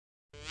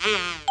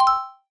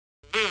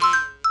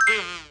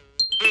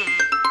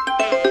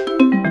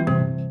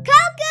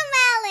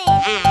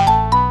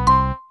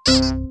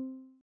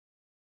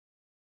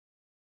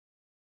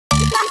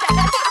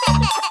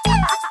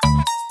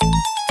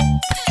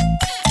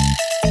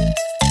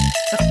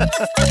The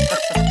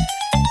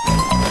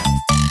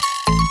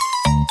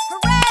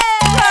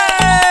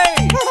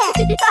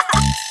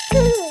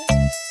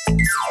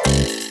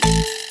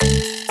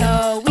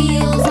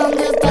wheels on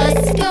the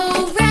bus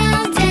go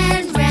round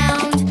and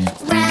round,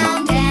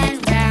 round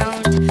and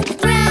round,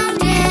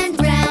 round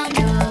and round.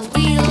 The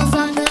wheels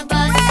on the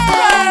bus go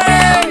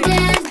round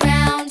and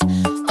round,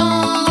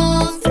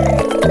 all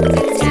through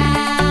the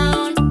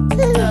town.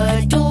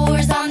 The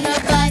doors on the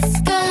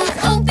bus go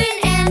open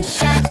and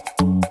shut,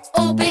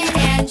 open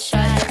and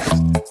shut,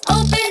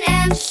 open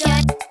and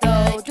shut.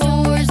 The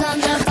doors on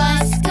the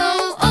bus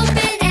go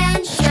open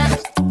and shut.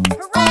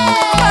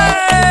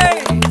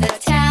 Hooray! Through the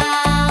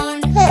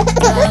town.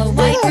 The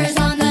wipers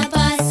on the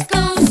bus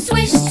go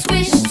swish,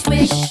 swish,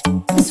 swish,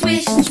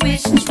 swish,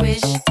 swish,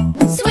 swish,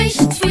 swish,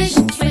 swish,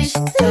 swish.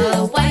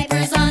 The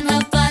wipers on the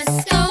bus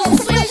go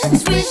swish,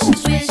 swish,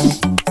 swish.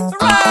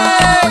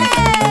 Hooray!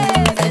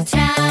 Through the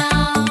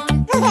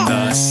town.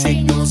 The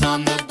signals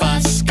on the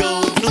bus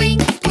go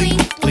blink,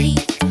 blink,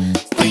 blink,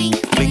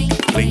 blink, blink,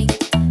 blink,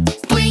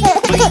 blink, blink,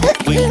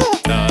 blink.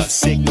 The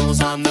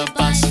signals on the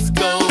bus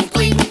go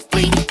blink,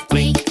 blink,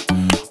 blink,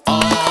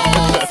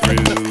 all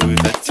through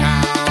the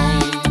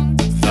town.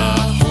 The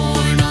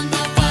horn on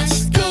the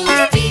bus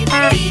goes beep,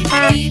 beep,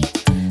 beep,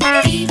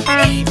 beep, beep,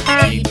 beep,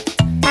 beep,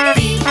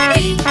 beep,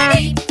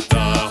 beep.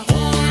 The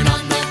horn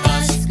on the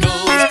bus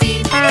goes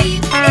beep,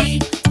 beep,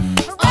 beep,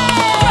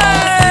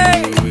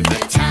 all through the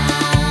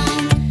town.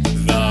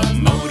 The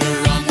motor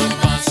on the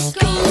bus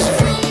goes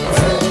vroom,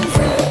 vroom,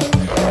 vroom,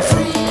 vroom,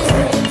 vroom,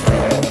 vroom,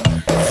 vroom,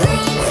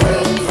 vroom,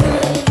 vroom.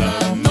 The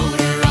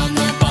motor on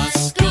the bus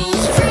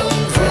goes vroom,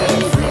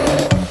 vroom,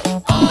 vroom,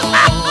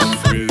 all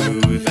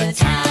through the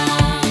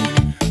town.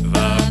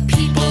 The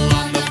people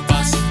on the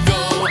bus go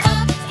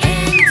up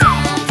and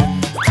down,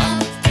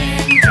 up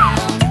and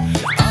down,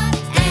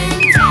 up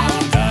and down.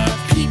 The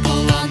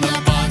people on the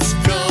bus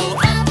go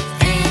up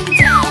and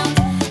down,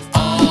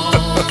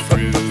 all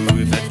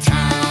through the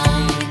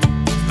town.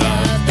 The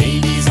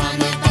babies on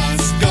the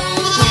bus go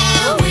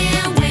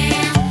where, where,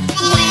 where,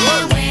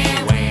 where, where,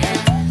 where,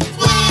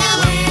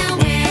 where,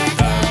 where.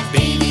 The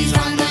babies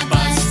on the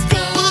bus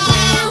go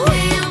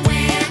where,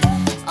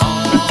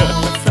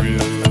 all through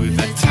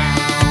the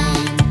town.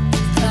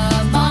 The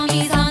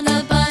mommies on the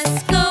bus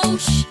go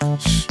shh,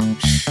 shh,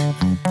 shh,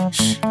 shh,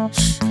 shh.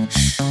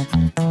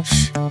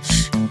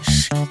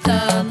 The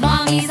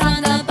mommies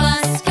on the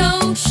bus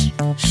go shh,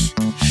 shh,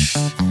 shh,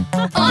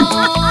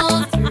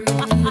 all through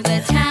the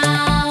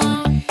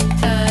town.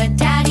 The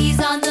daddies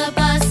on the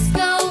bus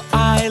go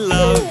I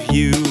love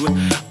you,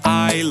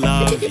 I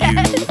love you,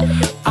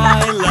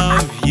 I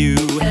love you,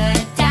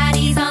 The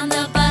daddies on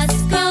the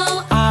bus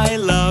go I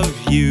love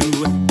you,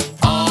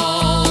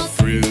 all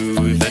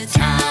through the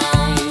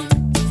town.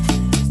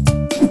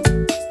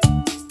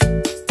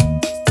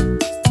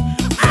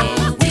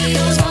 The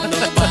wheels on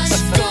the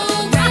bus go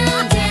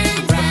round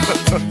and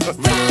round,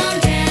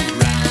 round and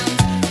round,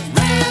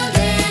 round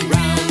and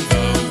round.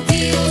 The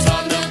wheels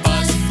on the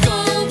bus go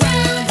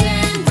round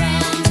and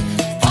round,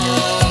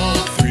 all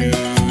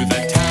through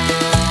the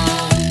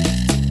town.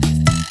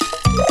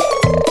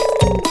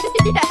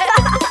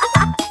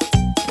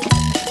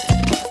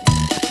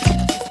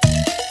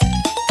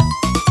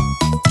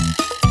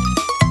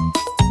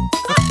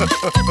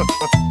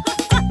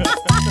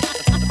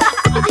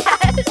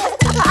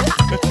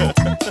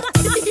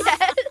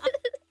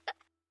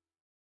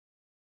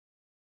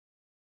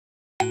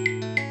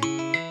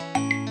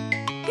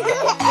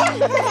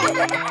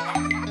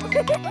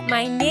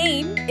 My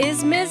name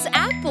is Miss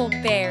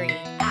Appleberry.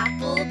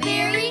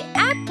 Appleberry,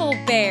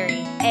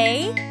 Appleberry.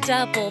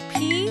 A-double-P-L-E.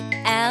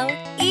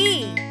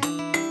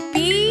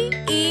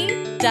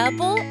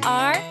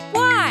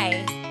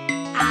 B-E-double-R-Y.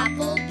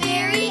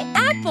 Appleberry.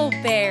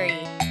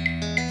 Appleberry.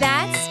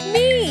 That's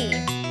me.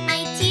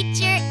 My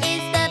teacher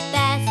is the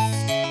best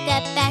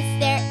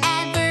there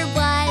ever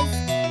was.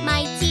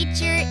 My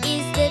teacher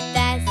is the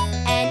best,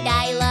 and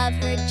I love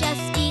her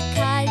just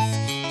because.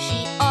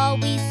 She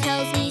always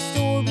tells me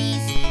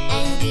stories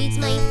and reads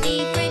my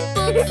favorite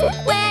books.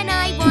 When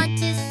I want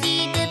to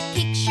see the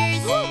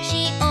pictures,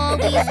 she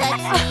always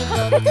lets me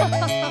look.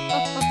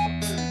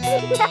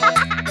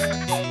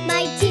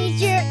 My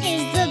teacher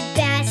is the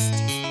best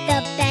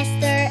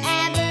there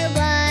ever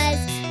was.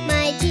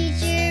 My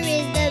teacher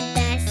is the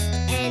best,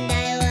 and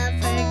I love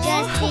her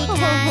just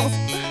because.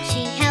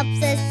 She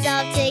helps us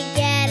all to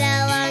get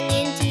along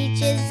and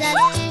teaches us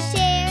to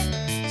share.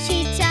 She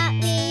taught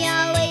me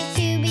always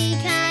to be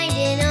kind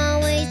and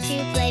always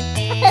to play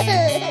fair.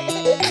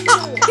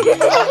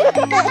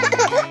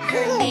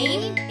 Her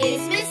name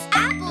is Miss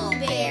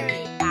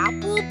Appleberry.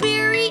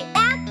 Appleberry.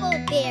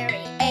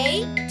 Appleberry.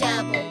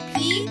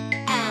 A-double-P-L-E.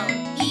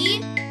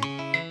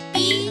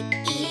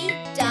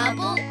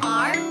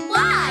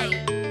 B-E-double-R-Y.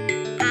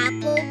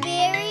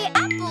 Appleberry.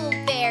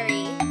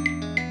 Appleberry.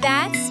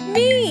 That's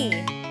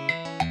me.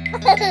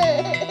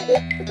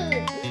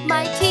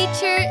 My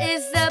teacher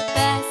is the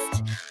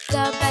best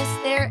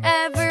there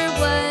ever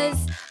was.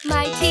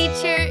 My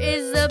teacher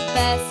is the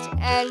best,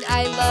 and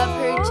I love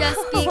her just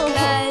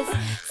because.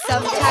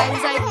 Sometimes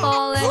I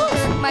fall and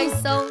hurt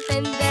myself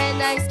and then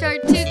I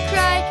start to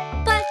cry,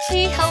 but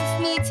she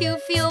helps me to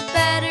feel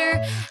better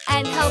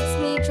and helps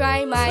me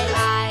dry my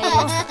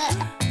eyes.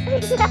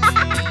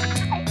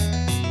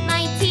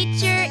 My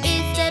teacher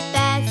is the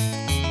best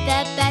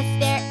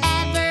there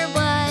ever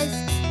was.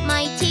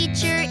 My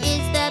teacher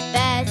is the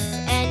best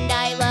and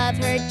I love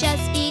her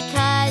just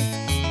because.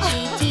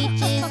 She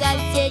teaches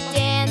us to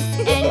dance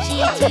and she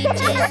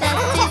teaches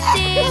us to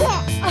sing.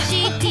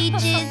 She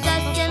teaches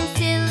us some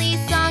silly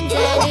songs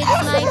and it's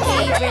my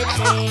favorite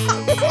thing.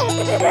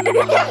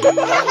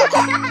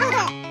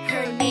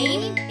 Her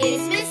name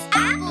is Miss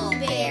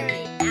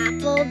Appleberry.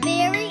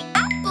 Appleberry,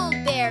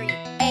 Appleberry.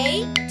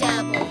 A-P-P-E-E-R-Y.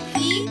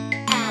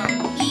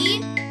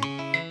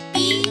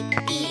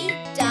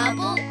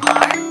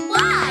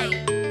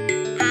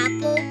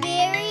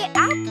 Appleberry,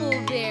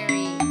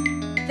 Appleberry.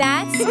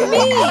 That's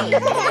me!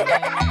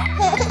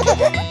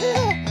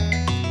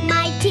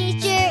 My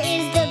teacher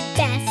is the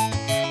best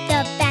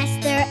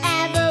there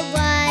ever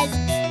was.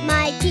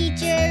 My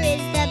teacher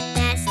is the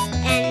best,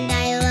 and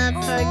I love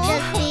her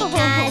just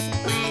because.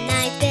 When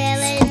I fail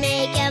and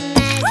make a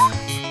mess,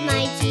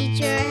 my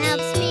teacher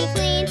helps me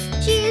clean.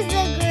 She's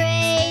the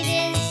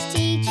greatest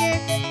teacher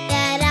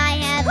that I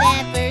have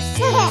ever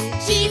seen.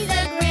 She's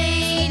the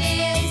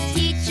greatest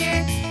teacher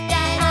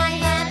that I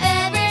have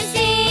ever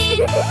seen.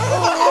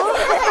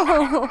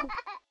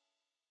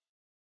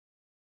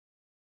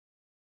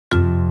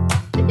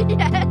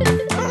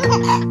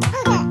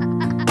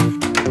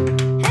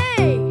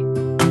 Hey!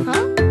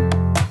 Huh?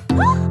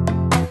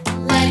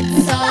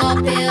 Let's all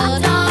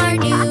build our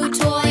new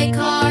toy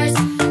cars.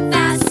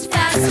 Fast,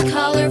 fast,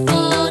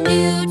 colorful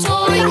new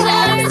toy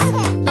cars.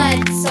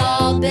 Let's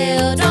all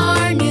build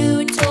our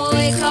new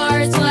toy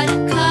cars. What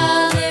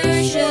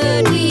color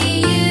should we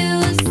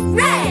use?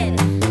 Red!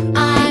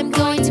 I'm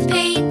going to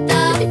paint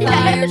the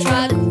fire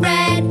truck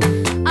red.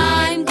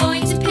 I'm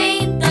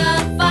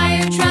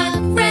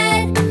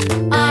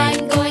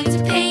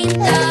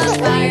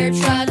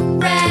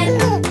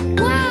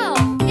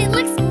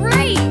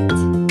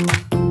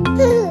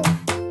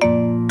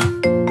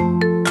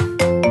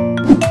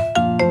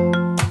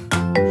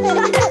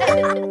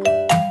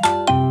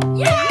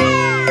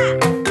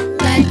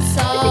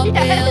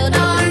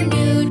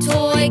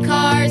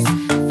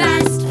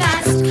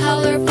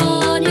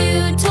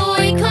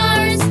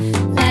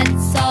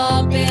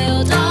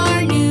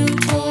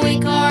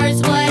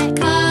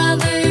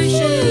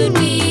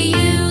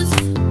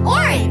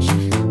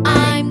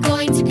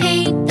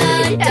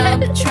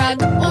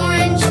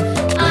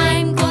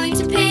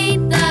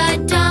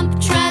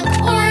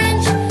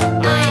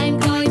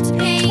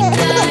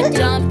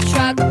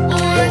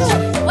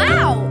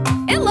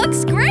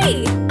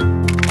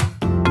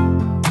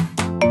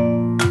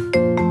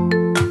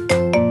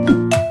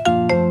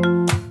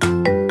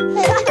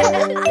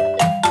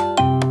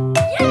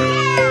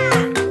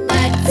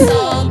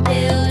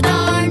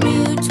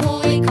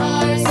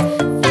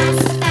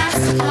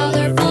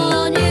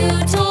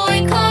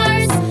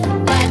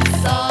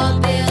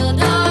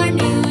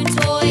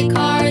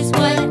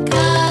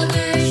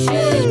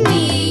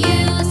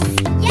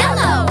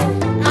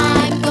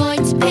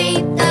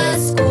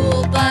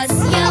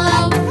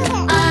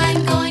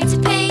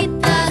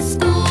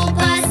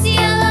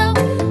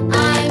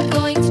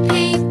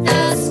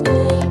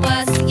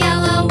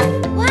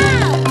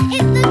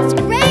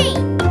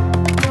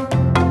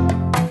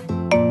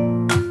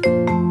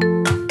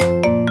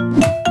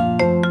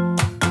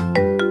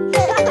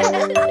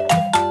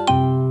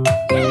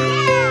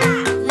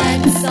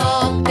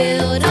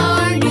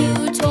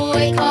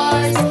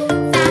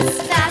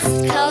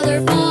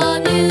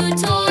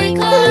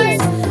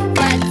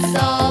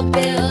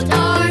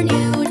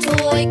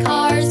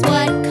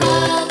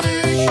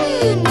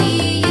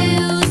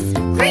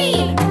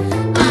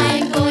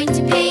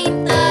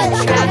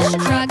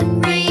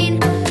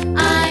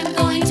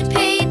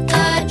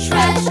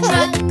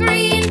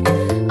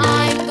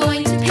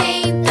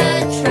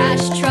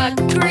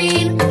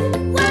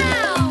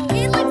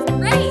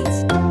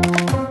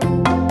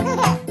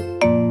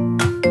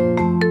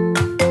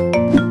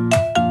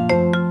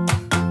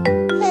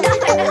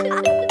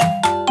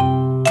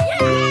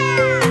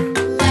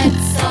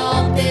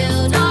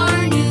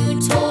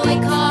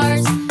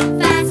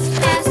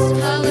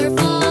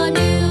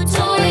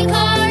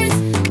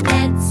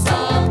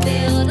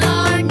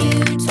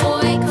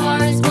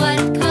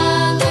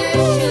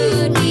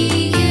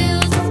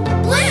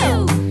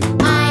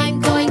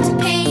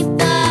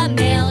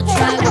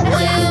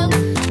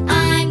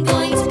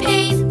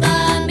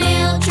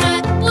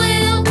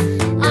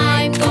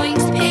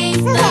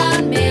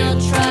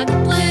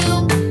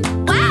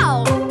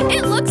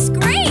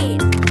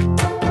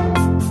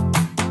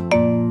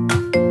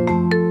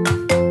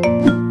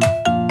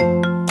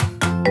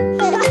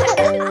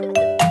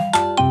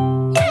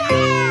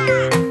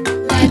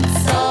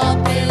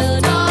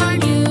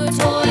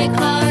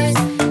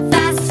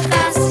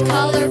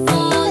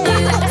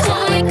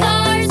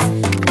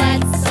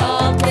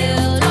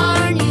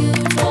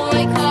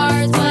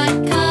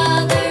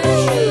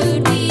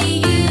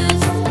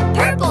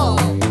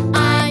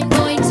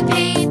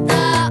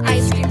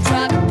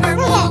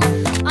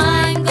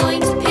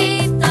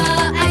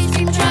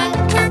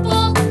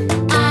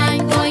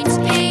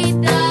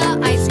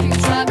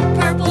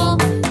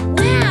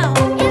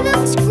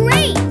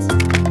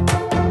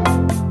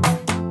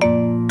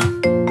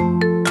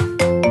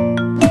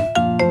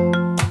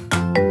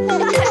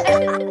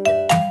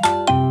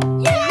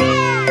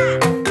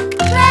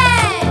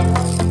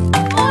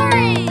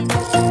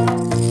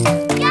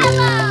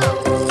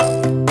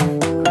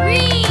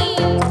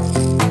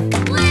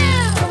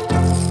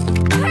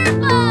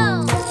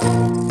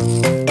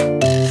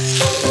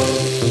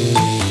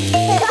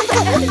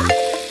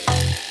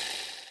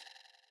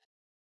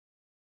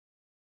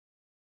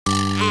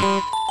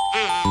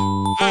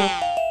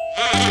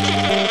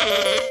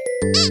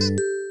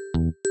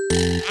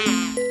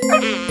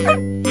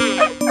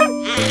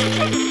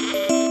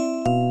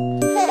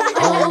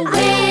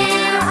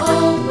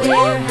Oh,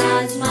 where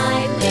has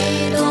my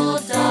little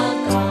dog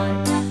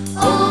gone?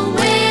 Oh,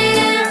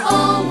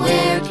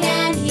 where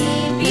can he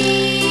be?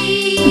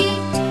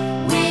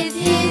 With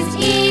his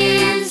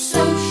ears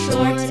so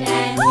short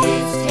and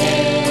his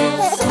tail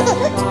so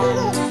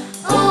long.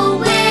 Oh,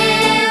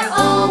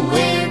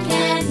 where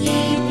can he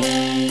be?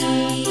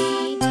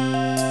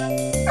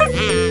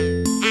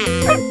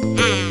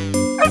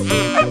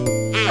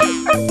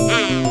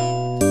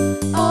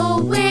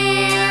 Oh,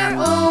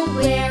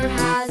 where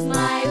has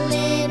my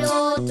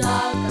little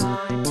dog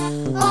gone?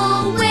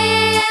 Oh,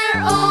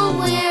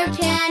 where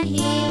can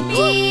he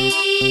be?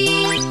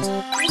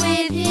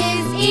 With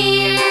his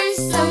ears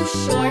so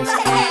short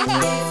and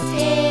his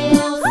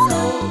tail so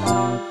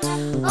long.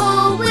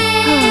 Oh,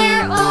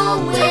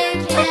 where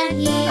can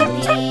he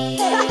be?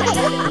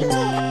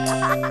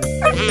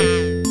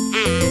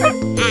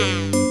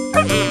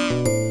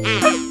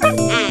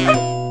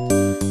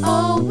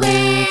 Oh,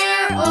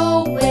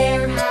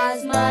 where has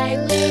my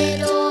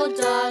little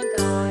dog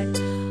gone?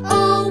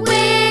 Oh,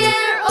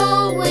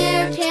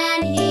 where can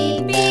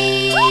he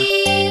be?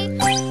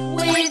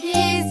 With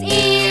his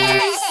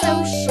ears so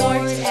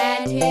short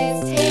and his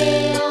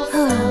tail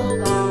so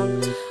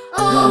long.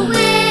 Oh,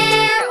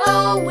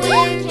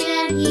 where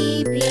can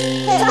he be?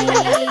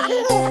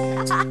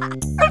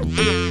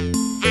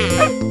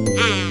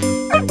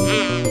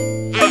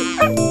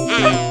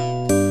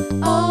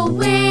 Oh,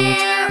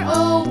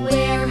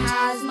 where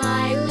has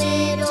my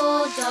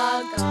little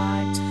dog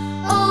gone?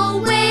 Oh,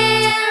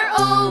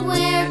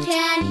 where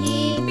can he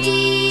be?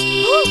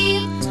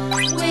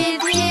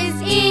 With his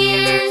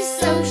ears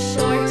so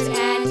short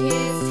and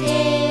his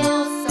tail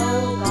so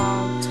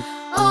long.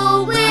 Oh,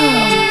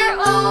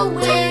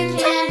 where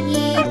can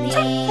he be?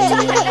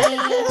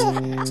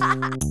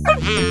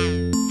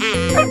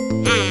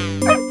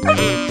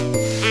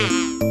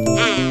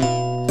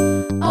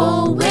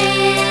 Oh,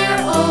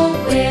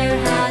 where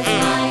has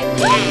my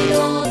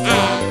little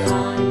dog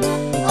gone?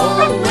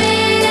 Oh,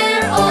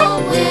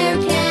 where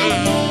can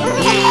he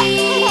be?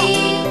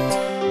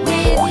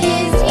 With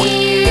his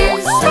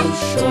ears so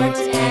short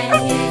and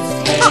his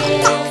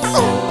tail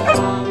so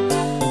long.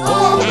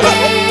 Oh,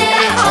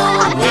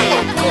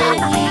 where can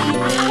he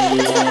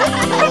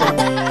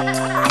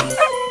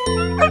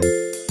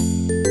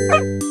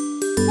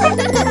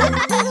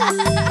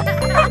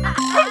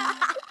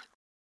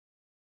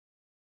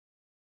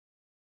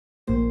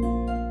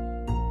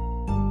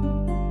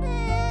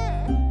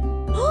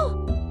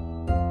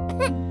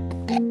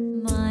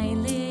My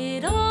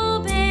little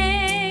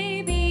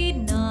baby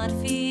not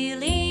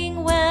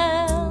feeling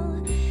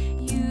well.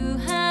 You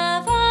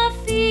have a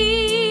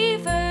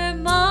fever,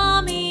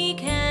 mommy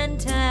can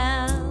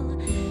tell.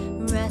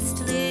 Rest,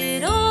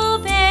 little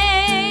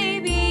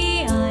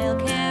baby, I'll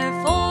care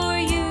for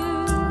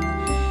you.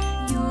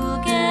 You'll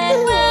get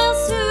well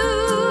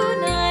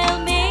soon, I'll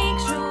make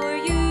sure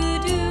you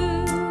do.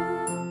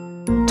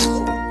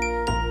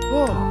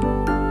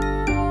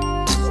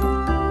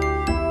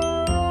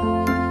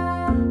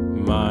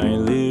 My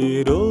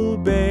little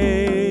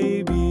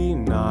baby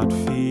not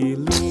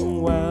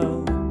feeling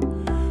well.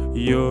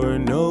 Your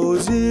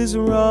nose is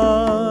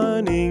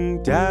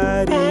running,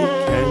 Daddy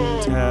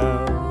can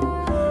tell.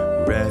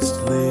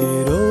 Rest,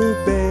 little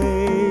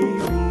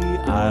baby,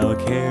 I'll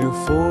care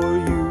for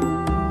you.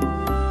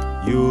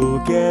 You'll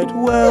get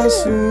well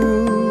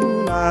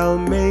soon, I'll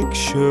make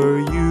sure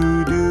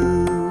you do.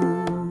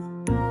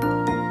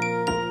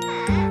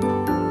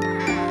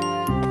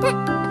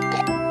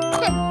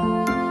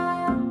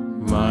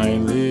 My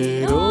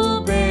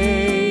little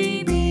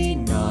baby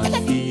not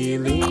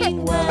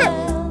feeling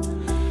well.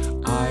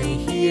 I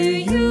hear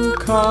you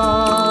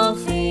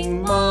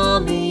coughing,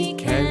 mommy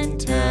can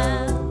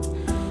tell.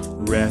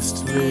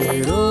 Rest,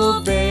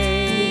 little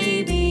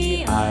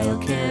baby, I'll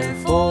care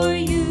for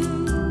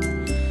you.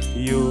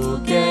 You'll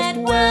get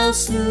well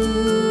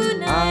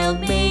soon, I'll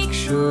make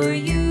sure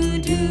you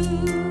do.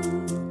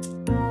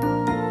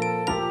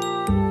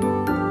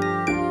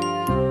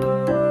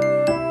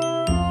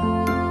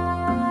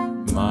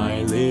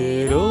 My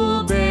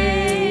little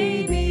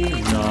baby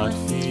not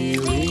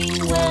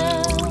feeling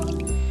well.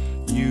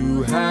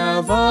 You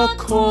have a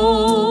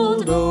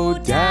cold, oh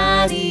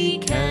Daddy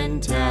can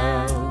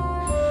tell.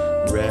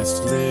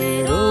 Rest,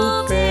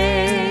 little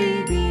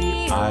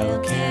baby, I'll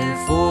care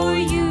for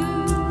you.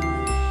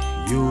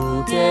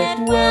 You'll get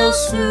well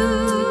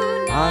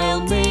soon,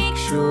 I'll make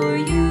sure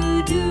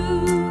you do.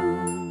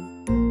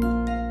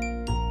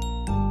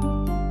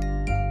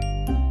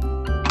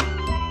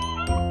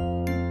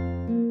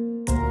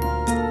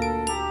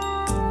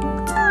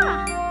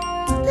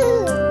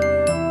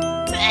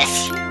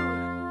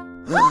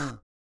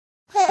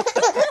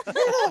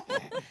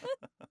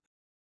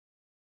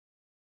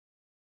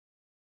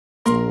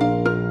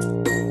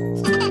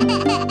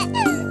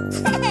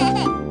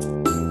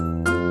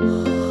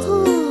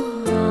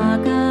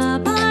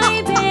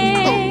 Rock-a-bye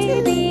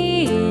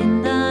baby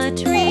in the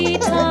tree.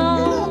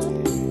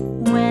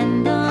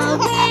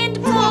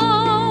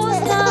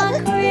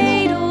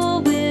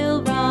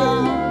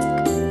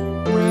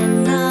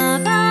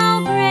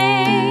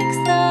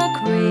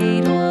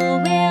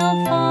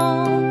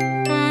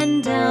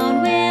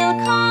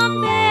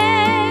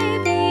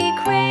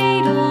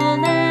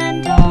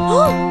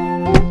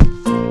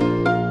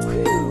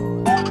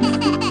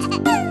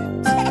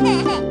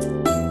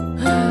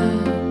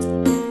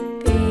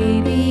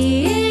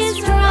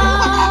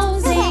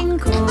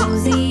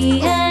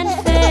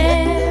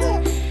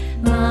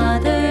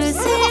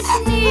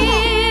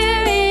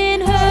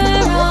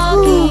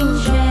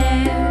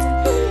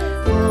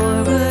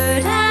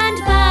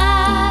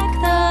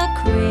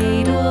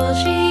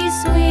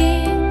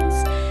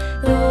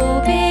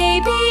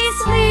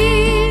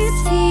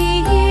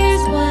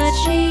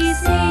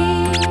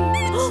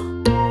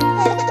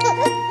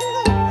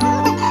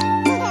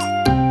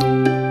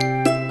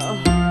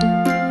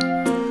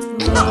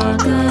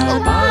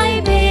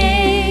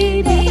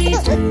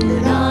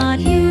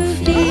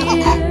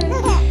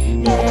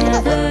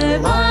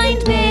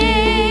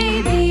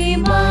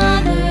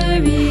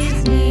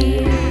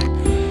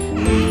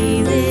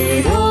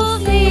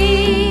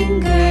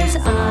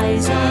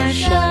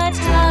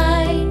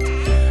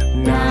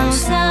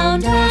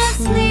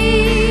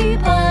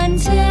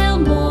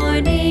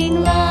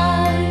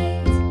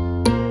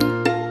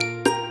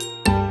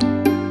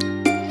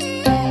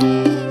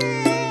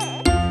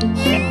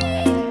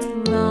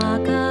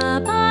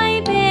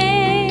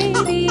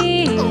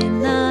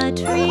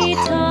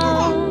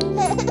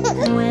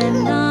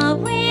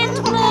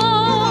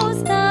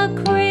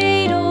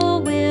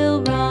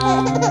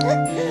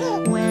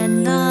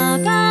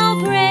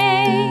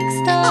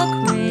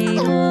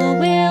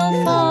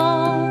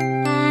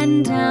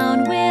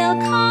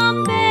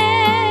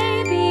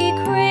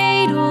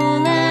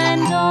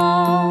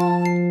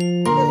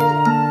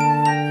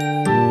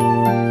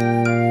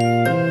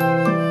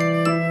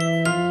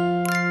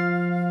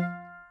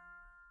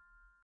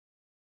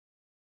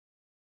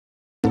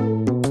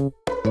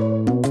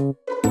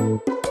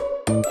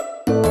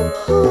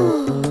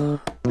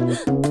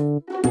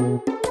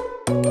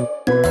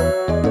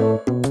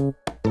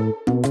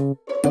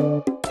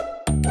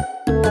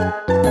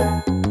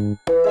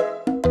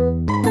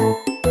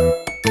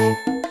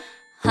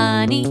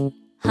 Honey,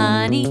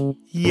 honey,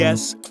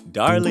 Yes,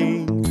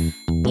 darling.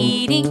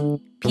 eating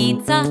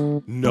pizza.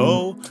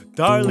 No,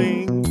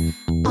 darling.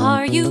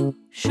 Are you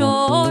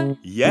sure?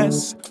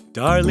 Yes,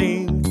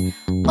 darling.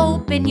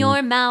 Open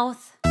your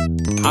mouth.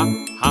 Ha,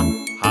 ha,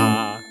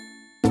 ha.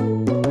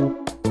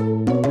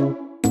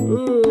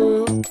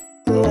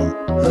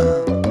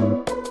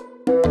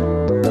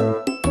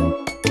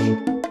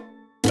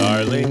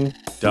 Darling,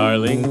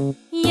 darling.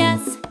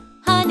 Yes,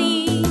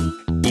 honey.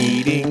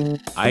 Eating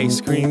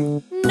ice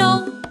cream.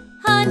 No,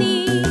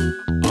 honey.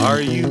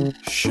 Are you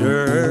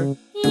sure?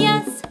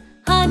 Yes,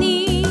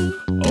 honey.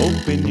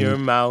 Open your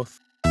mouth.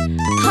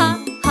 Ha,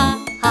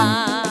 ha,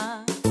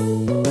 ha.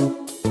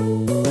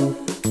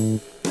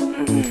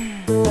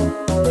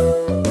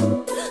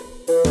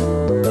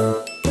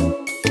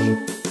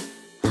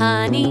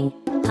 Honey,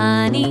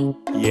 honey,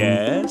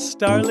 Yes,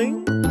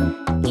 darling.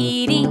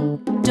 eating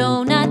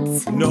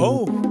donuts.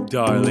 No,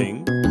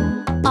 darling.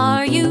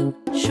 Are you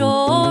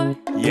sure?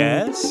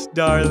 Yes,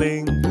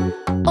 darling.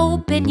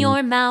 Open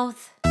your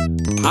mouth.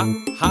 Ha,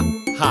 ha,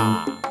 ha.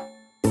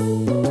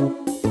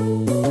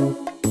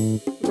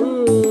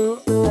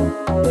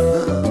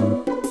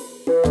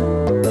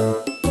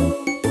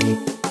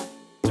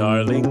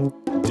 Darling,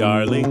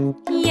 darling.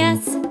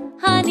 Yes,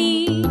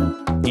 honey.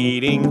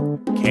 Eating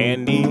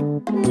candy.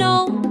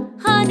 No,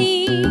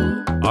 honey.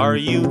 Are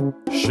you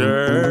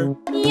sure?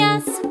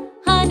 Yes,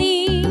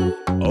 honey.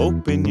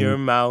 Open your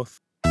mouth.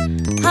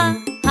 Ha,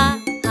 ha,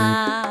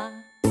 ha.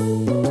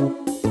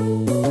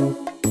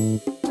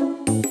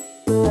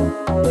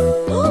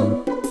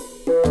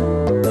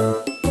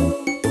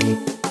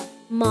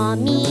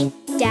 Mommy,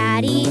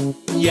 Daddy,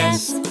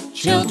 Yes,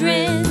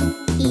 children.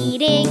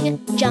 eating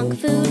junk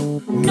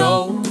food.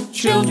 No,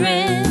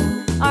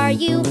 Children. Are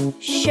you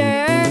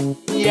sure?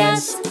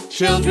 Yes,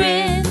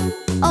 children.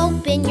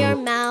 Open your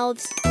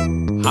mouths.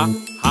 Ha,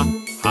 ha,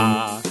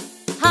 ha.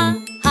 Ha,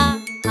 ha,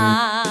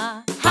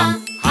 ha. Ha,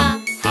 ha,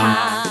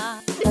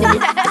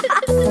 ha.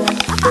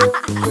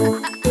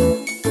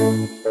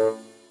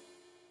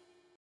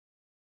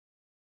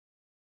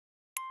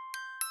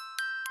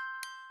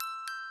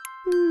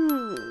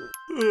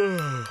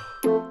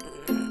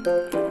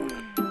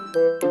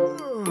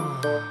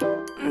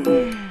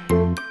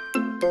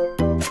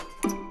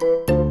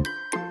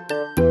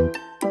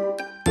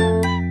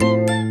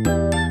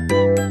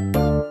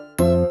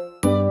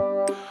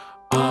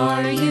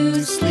 Are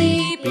you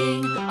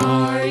sleeping?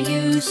 Are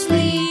you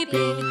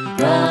sleeping?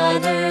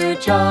 Brother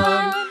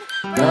John,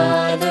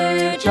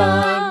 Brother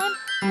John.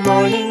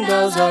 Morning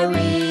bells are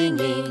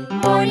ringing,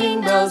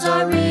 morning bells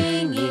are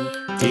ringing.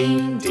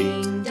 Ding,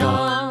 ding,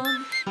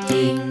 dong,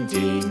 ding,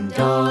 ding,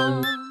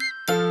 dong.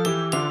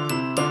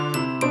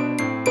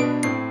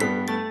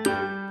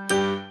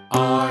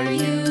 Are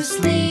you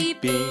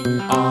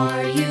sleeping?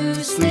 Are you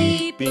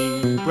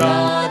sleeping?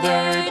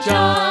 Brother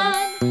John,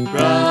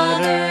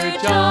 Brother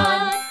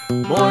John.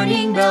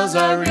 Morning bells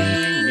are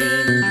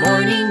ringing,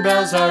 morning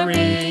bells are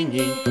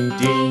ringing.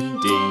 Ding,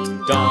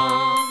 ding,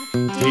 dong,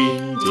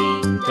 ding,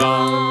 ding,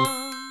 dong.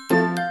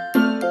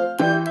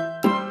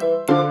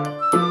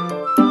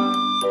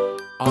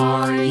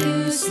 Are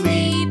you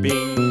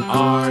sleeping?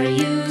 Are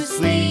you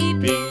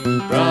sleeping?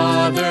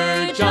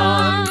 Brother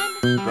John,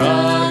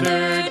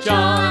 Brother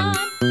John.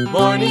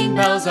 Morning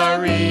bells are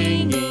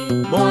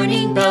ringing,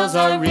 morning bells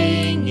are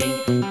ringing.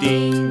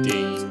 Ding,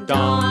 ding,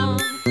 dong,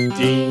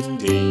 ding,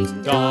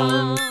 ding,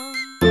 dong.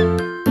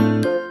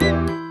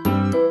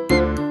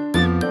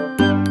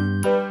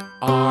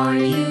 Are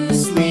you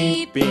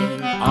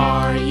sleeping?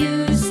 Are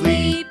you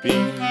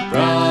sleeping?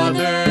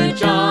 Brother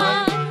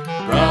John,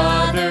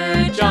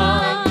 Brother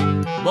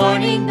John.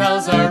 Morning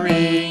bells are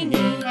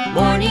ringing,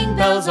 morning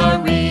bells are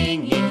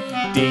ringing.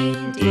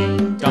 Ding,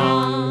 ding,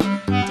 dong,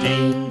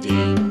 ding,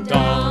 ding,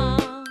 dong.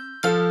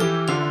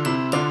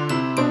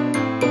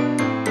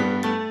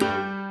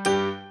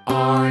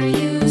 Are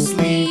you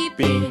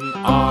sleeping?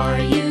 Are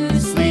you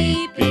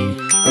sleeping?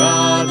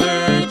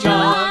 Brother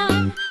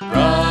John,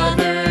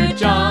 Brother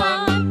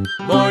John.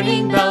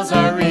 Morning bells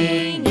are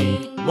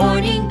ringing,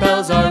 morning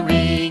bells are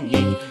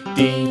ringing.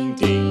 Ding,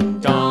 ding,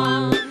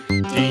 dong,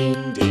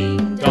 ding,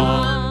 ding,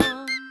 dong.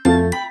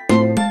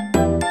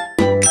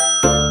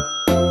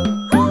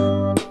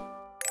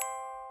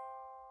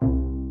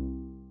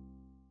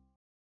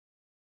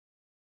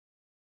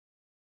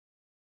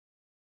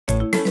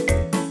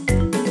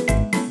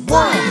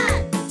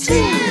 One,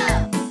 two,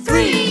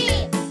 three,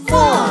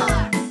 4,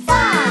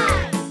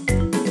 5.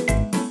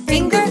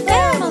 Finger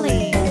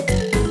family.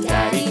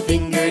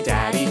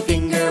 Daddy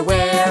finger,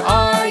 where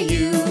are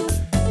you?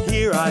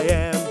 Here I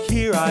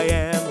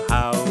am,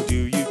 how do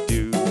you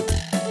do?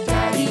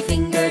 Daddy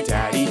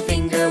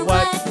finger,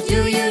 what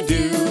do you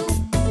do?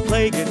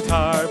 Play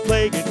guitar,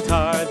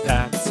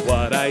 that's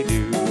what I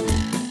do.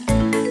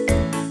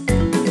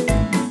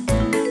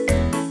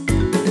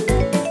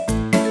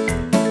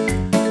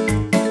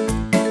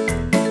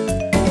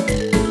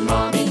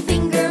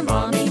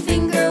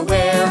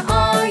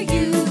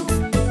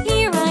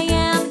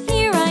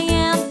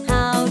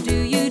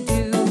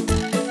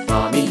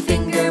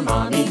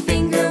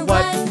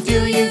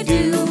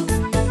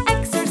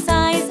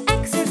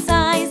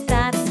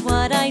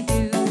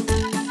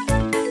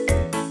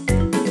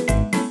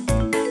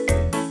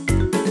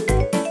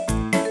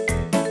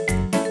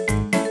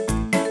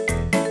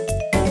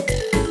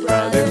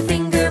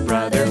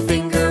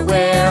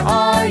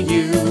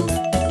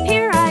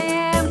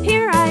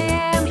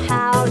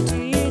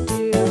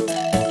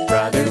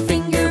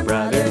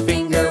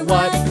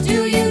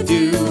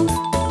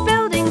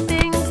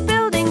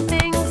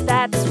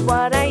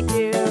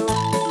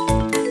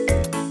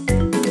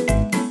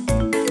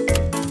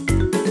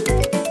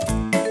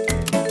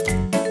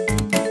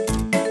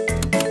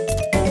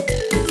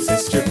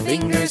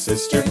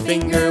 Sister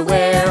Finger,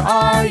 where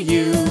are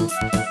you?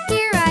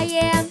 Here I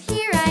am,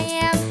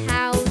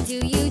 how do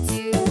you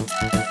do?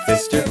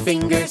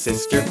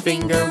 Sister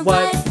Finger,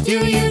 what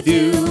do you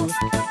do?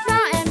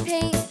 Draw and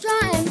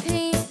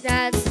paint,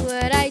 that's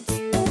what I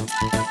do.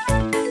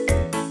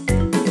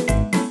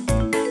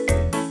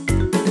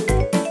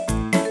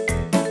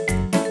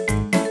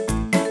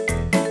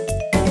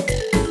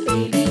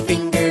 Baby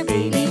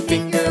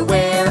Finger,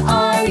 where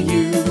are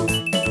you?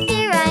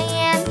 Here I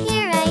am,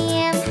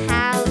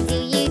 how do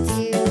you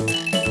do?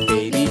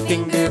 Baby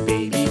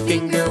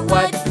Finger,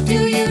 what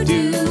do you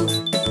do?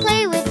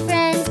 Play with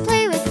friends,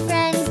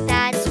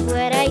 that's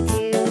what I do.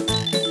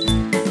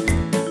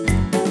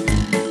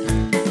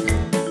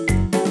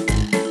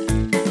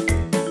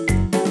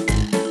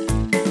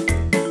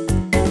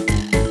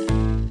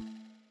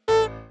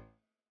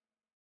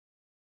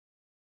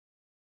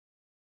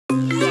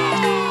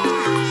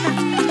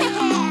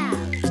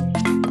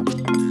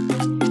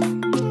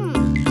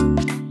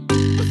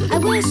 I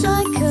wish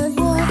I could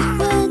walk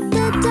with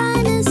the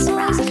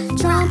dinosaurs,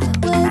 tromp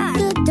with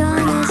the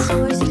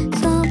dinosaurs,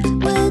 tromp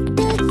with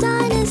the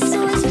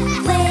dinosaurs,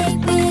 play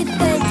with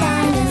the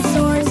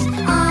dinosaurs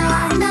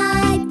on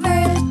my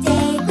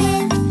birthday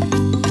with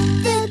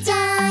the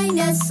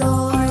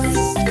dinosaurs.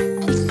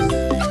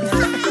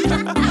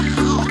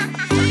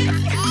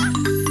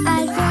 I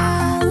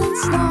growl and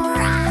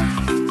snore,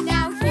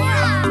 now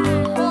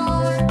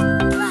roar.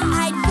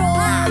 I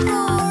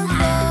roar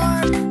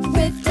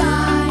with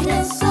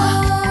dinosaurs.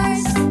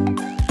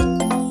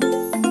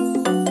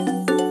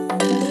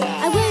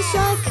 I wish I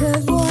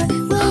could war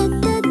with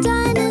the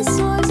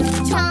dinosaurs,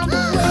 chomp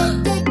with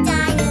the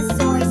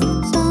dinosaurs,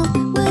 chomp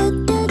with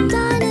the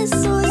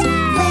dinosaurs,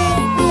 play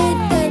with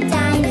the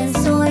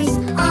dinosaurs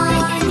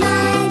on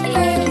my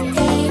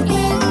birthday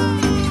with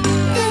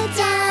the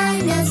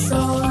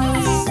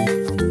dinosaurs.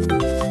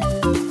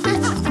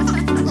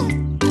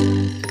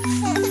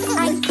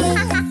 I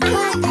click,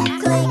 clack,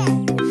 click,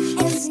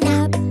 and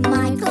snap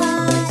my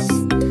claws.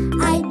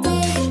 I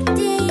dig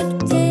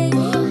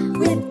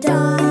with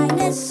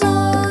dinosaurs.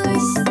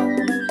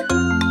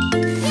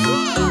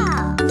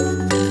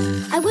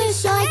 I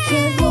wish I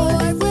could war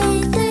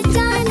with the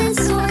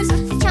dinosaurs,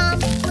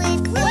 chomp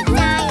with the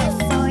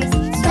dinosaurs,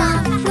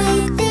 stomp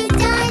with the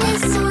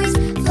dinosaurs,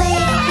 play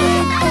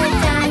with the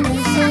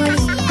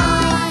dinosaurs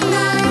on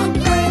my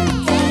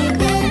birthday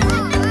with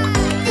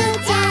the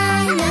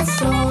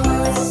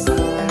dinosaurs.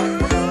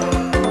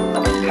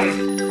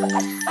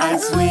 I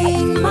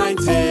swing my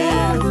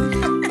tail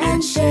and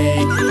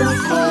shake the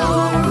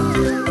floor.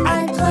 I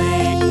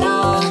play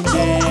all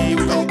day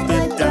with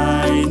the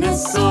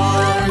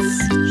dinosaurs.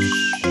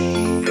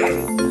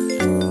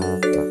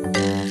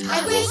 I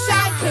wish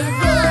I could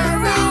war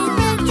with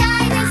the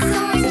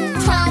dinosaurs,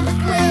 chomp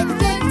with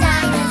the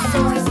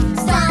dinosaurs,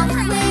 stomp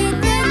with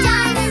the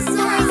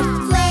dinosaurs,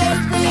 play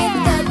with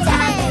the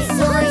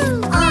dinosaurs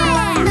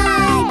on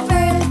my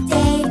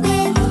birthday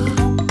with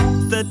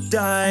The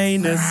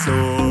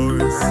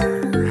dinosaurs.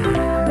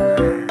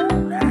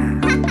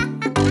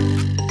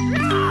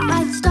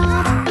 I'd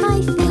stomp my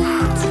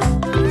feet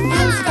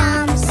and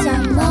stomp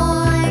some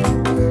more.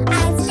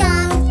 I'd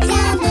stomp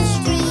down the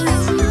street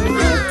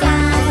with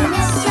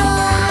dinosaurs.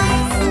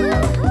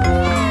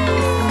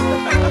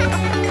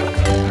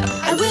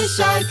 I wish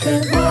I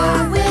could war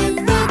with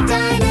the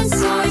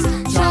dinosaurs,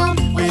 chomp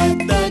with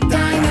the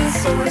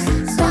dinosaurs,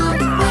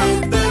 stomp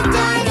with the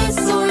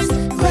dinosaurs,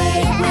 play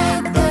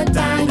with the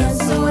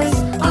dinosaurs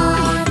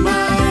on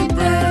my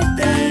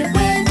birthday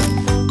with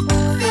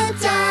the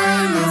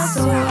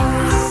dinosaurs.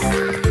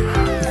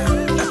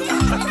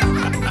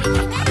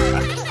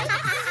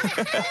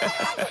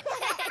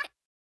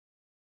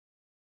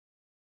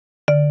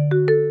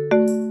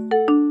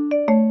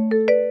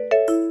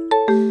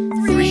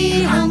 Three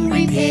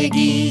hungry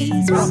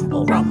piggies,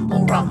 rumble,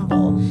 rumble,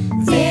 rumble.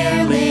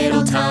 Their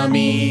little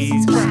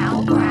tummies,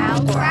 growl,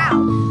 growl,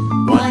 growl.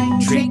 One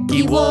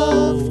tricky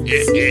wolf,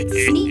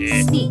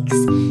 sneaks, sneaks.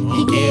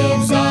 He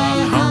gives a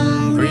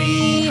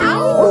hungry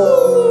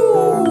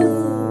howl.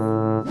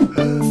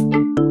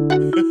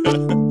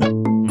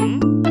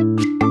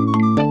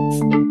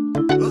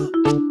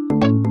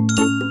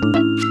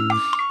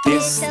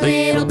 This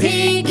little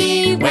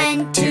piggy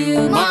went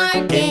to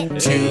market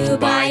to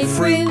buy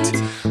fruit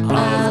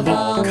of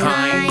all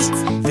kinds.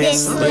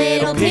 This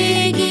little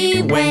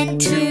piggy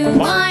went to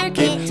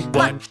market,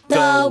 but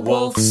the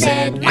wolf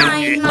said,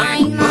 mine,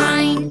 mine,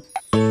 mine.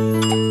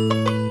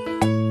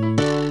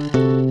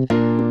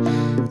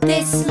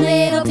 This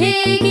little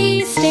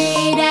piggy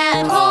stayed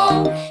at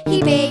home.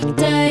 He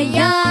baked a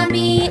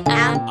yummy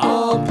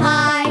apple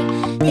pie.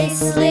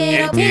 This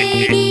little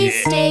piggy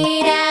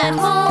stayed at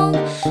home,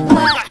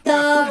 but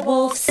the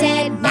wolf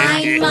said,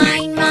 mine,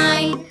 mine,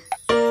 mine.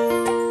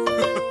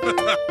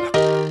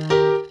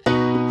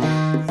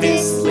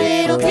 This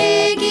little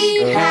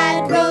piggy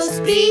had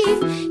roast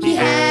beef. He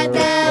had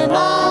them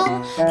all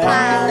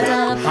piled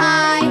up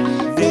high.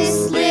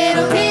 This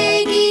little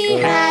piggy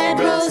had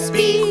roast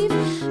beef,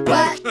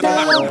 but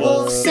the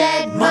wolf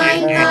said,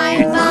 mine,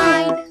 mine,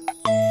 mine.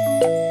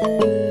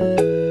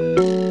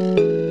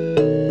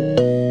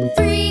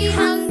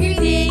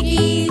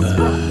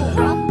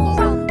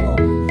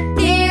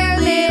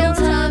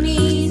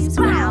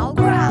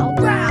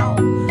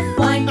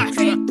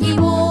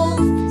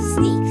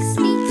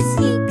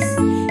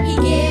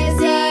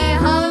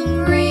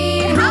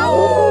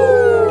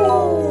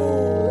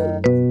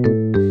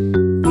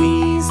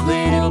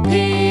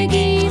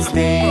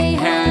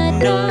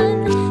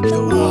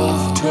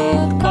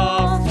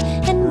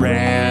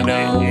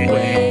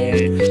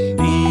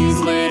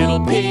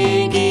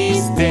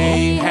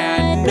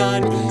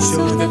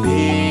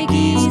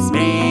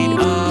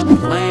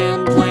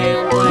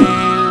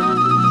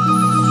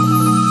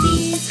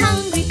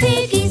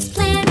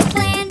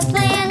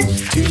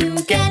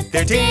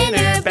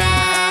 dinner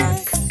back.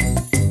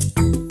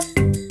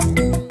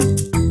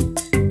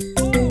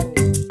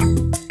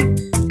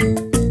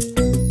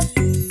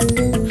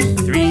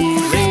 3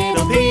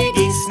 little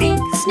piggies sneak,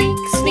 sneak,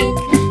 sneak.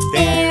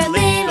 Their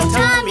little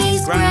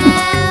tummies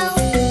growl.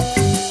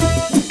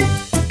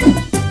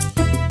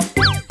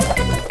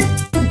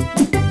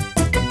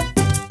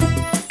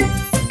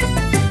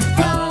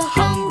 The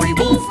hungry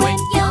wolf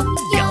went yum,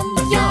 yum,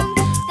 yum.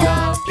 The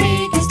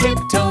piggies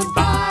tiptoed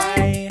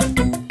by.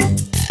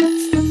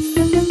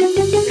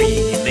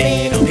 3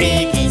 little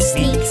piggies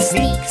sneak,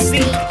 sneak,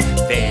 sneak.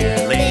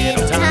 Their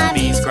little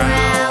tummies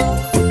growl.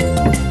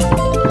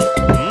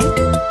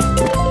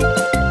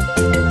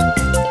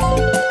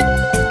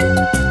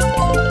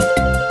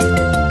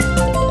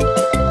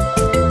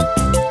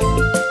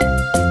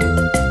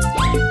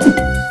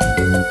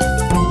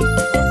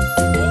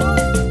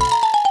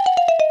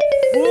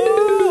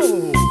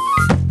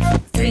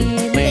 Three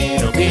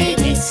little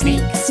piggies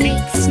sneak,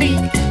 sneak,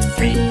 sneak.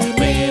 3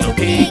 little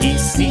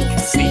piggies sneak,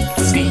 sneak,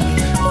 sneak.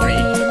 3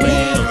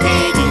 little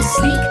piggies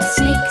sneak,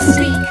 sneak,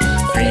 sneak.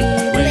 3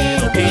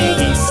 little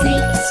piggies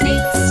sneak,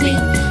 sneak,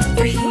 sneak.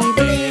 3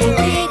 little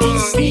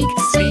piggies sneak,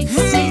 sneak,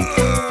 sneak.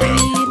 3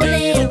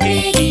 little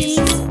piggies.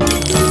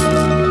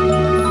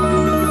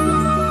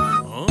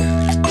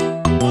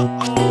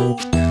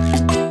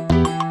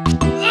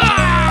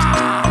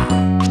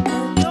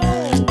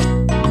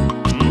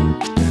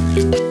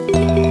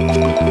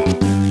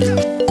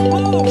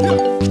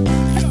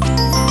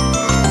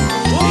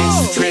 This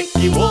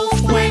tricky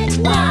wolf went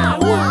wah,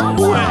 wah,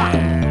 wah.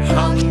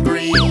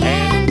 Hungry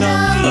and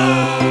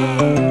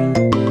alone.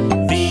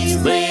 These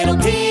little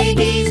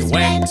piggies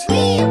went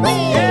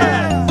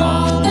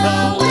all the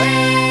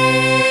way.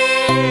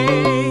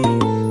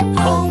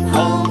 Home,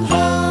 home,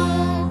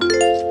 home.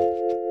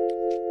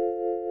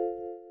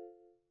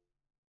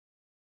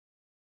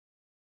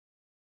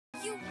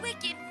 You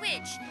wicked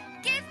witch!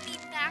 Give me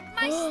back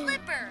my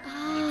slipper!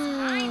 It's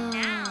mine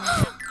now!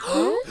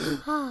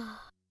 Aha!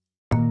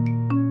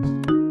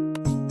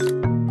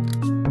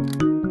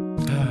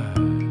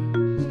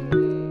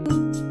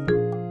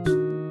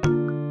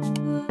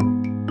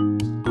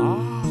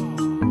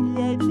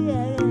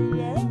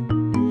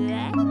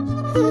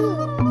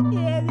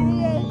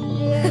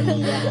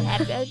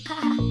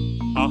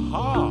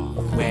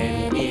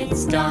 When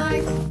it's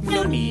dark,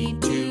 no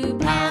need to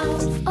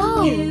pout.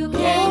 You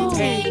can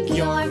take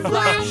your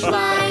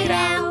flashlight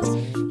out.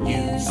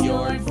 Use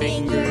your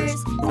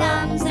fingers,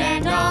 thumbs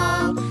and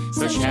all,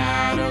 so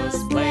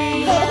shadows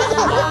play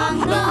along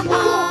the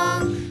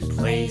wall.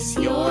 Place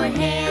your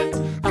hand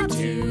up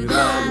to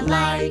the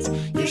light.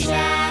 Your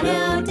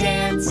shadow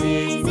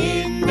dances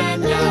in the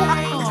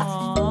night.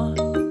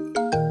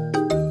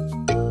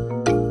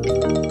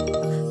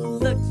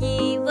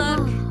 Looky,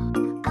 look!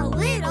 A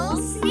little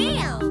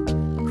snail!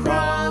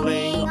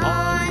 Crawling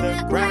on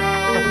the ground.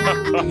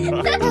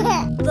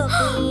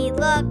 Looky,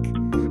 look!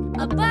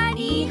 A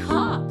bunny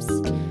hops!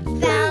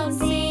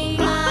 Bouncing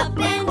up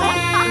and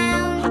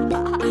down!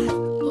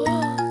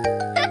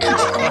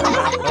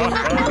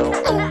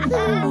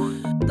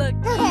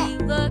 Looky,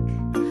 look!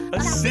 A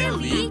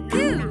silly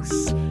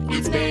goose!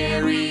 Its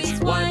berries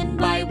one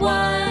by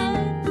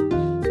one.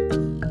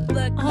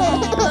 Looky,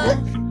 look!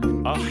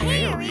 A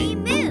hairy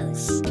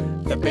moose!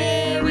 The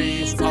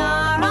berries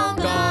are all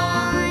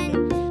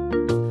gone.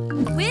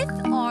 With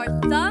our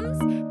thumbs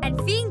and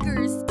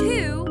fingers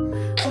too,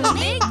 we'll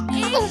make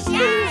a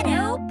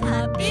shadow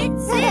puppet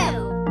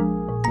zoo.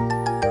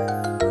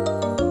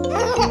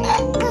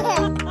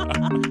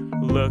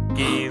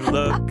 Looky,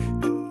 look.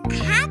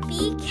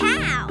 Happy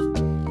cow.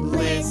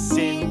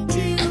 Listen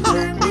to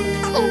her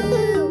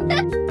moo.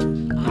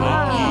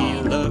 Looky,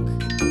 look.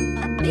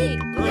 A big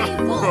gray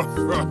wolf.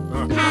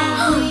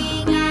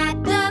 Howling at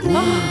the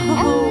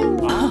moon.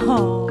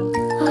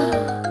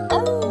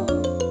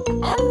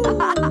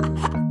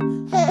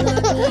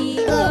 Looky,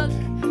 look.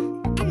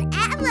 An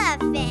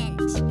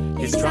elephant.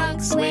 His trunk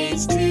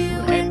sways to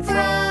and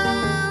fro.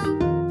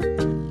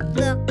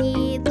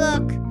 Looky,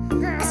 look.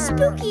 A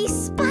spooky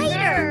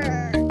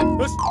spider.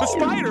 A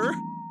spider?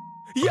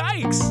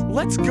 Yikes!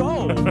 Let's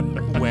go!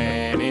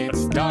 When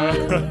it's dark,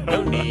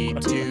 no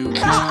need to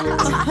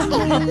pout.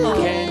 You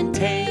can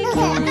take your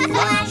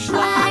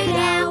flashlight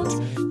out.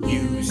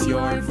 Use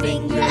your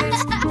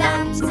fingers,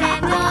 thumbs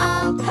and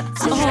all,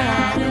 so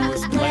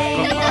shadows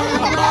play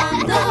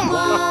along the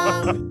wall.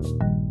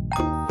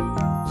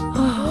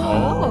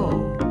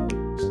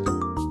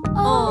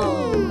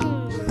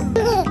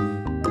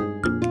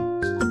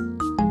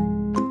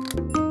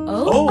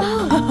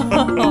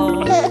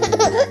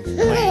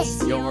 Place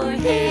your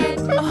hand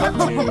up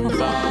to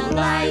the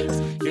light.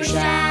 Your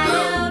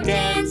shadow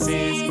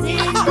dances in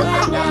the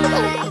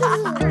night.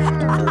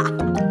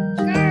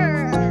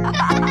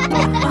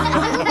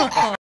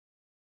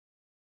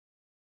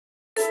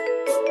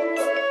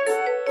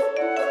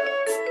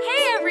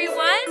 Hey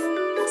everyone!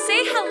 Say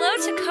hello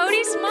to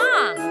Cody's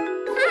mom.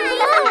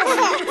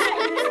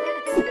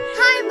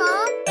 Hi,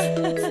 Mom.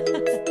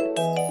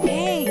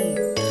 Hey.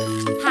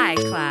 Hi,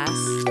 class.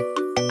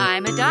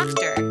 I'm a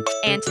doctor.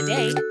 And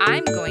today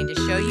I'm going to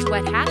show you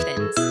what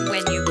happens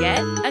when you get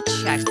a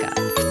checkup.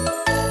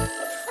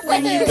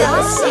 When you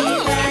go see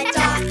the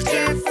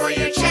doctor for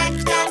your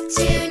checkup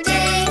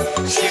today,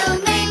 she'll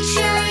make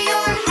sure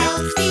you're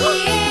healthy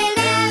in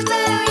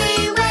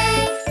every way.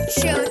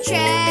 She'll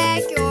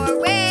check your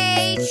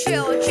weight,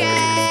 she'll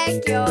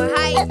check your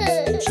height,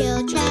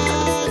 she'll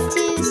check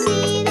to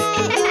see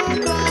that you're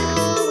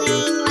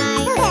growing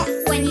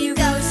right. When you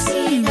go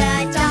see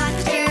the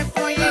doctor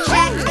for your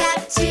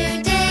checkup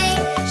today,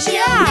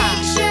 she'll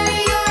make sure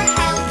you're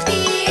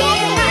healthy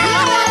in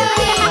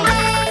every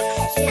way.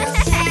 She'll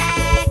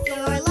check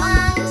your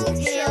lungs,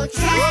 she'll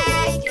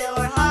check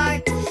your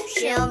heart,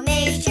 she'll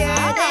make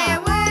sure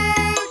they're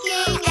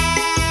working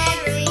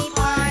every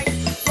part.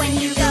 When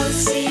you go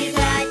see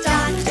the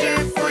doctor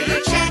for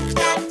your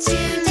checkup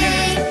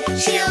today,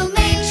 she'll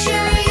make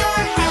sure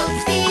you're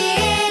healthy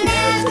in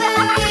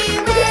every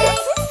way.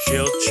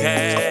 She'll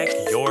check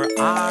your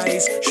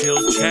eyes,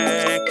 she'll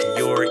check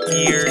your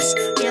ears.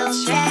 She'll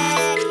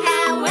check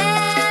how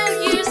well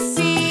you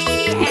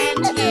see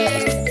and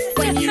hear.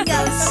 When you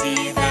go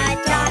see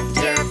the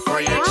doctor for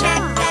your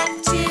checkup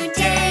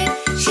today,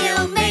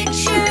 she'll make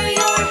sure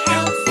you're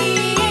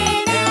healthy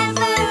in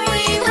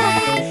every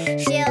way.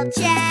 She'll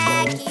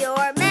check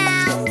your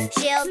mouth,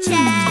 she'll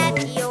check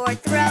your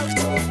throat,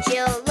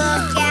 she'll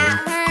look at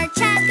her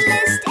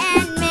checklist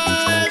and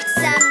make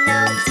some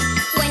notes.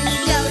 When you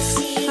go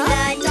see the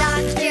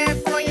doctor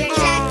for your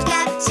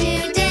checkup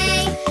today,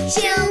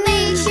 she'll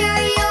make sure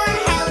you're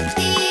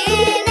healthy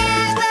in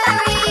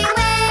every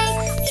way.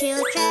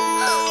 She'll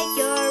check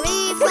your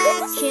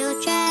reflex, she'll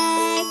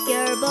check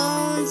your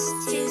bones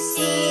to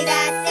see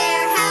that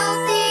they're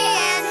healthy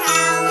and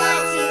how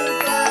much you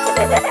grow.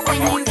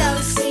 When you go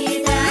see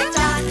the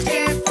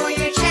doctor for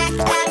your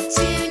checkup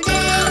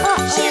today,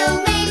 she'll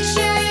make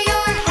sure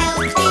you're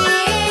healthy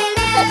in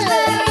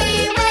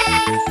every way.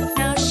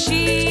 Now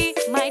she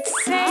might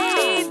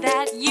say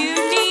that you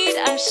need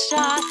a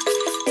shot,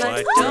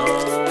 but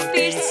don't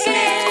be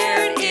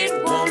scared, it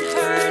won't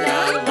hurt a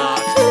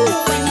lot.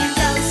 When you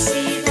go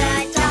see the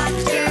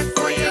doctor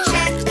for your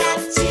checkup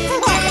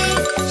today,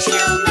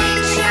 she'll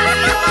make sure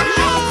you're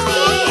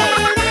healthy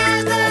in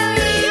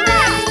every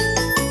way.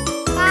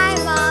 Bye,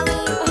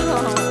 Mommy.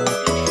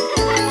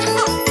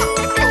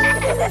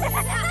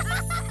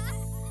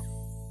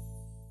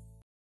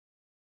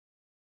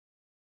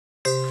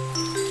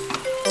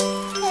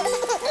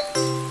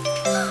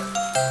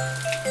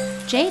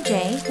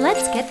 JJ,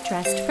 let's get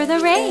dressed for the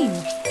rain.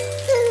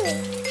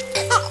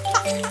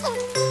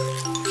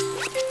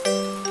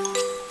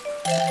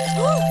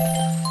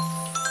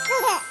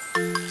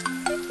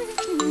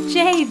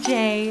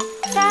 JJ,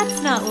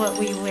 that's not what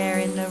we wear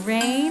in the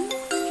rain.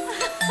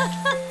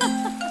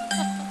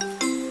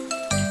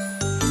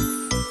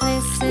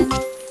 Listen,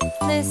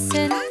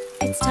 listen,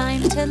 it's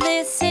time to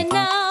listen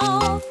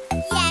now.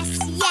 Yes,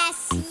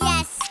 yes,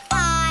 yes,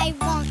 I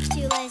want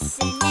to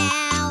listen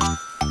now.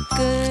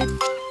 Good,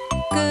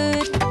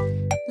 good,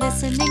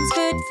 listening's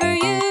good for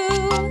you.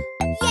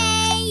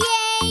 Yay,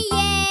 yay,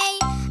 yay,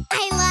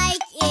 I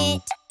like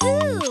it.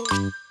 Ooh.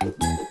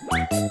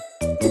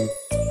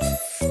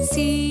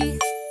 See,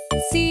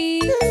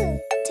 see,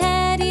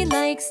 Teddy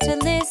likes to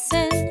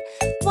listen.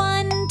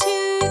 1,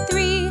 2,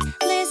 3,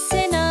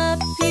 listen up,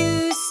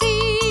 you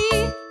see.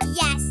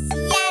 Yes,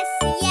 yes,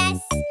 yes,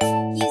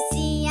 you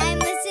see I'm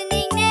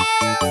listening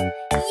now.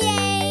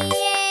 Yay,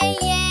 yay,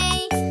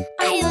 yay,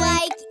 I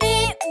like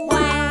it.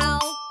 Wow.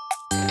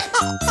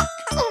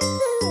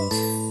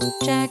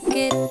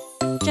 Jacket,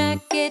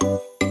 jacket,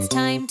 it's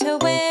time to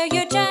wear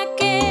your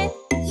jacket.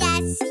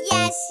 Yes,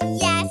 yes,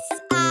 yes,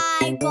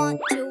 I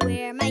want to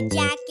wear my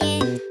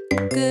jacket.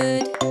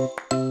 Good,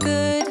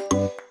 good,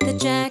 the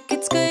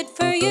jacket's good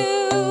for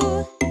you.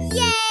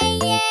 Yay,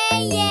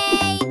 yay,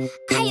 yay,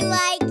 I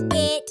like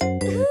it.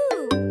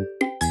 Ooh.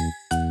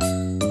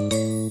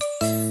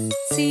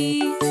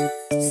 See,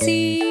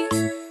 see,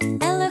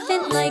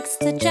 elephant likes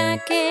the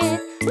jacket.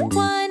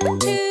 1,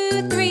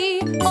 2,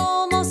 3,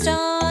 almost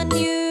on,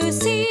 you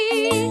see.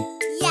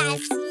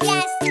 Yes,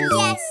 yes,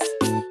 yes,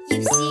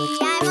 you see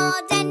I'm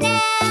all done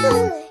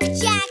now.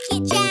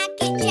 Jacket,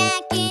 jacket,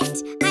 jacket,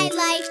 I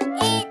like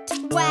it.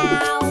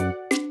 Wow.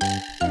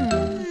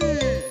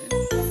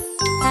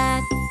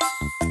 Hat,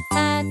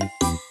 hat,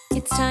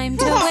 it's time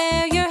to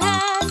wear your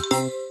hat.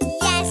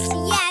 Yes,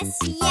 yes,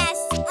 yes,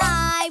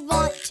 I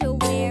want to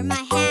wear my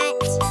hat.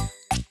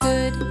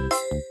 Good,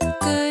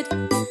 good,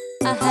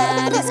 a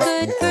hat is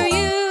good for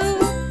you.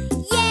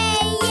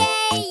 Yay,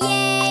 yay,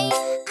 yay,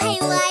 I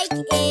like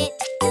it.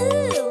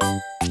 Ooh.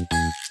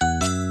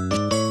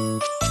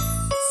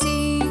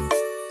 See,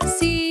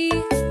 see,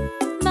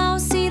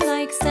 Mousy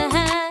likes the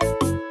hat.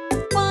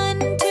 1,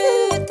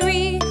 2,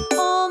 3,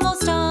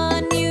 almost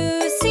on,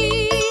 you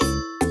see.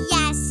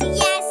 Yes,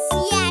 yes,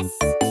 yes,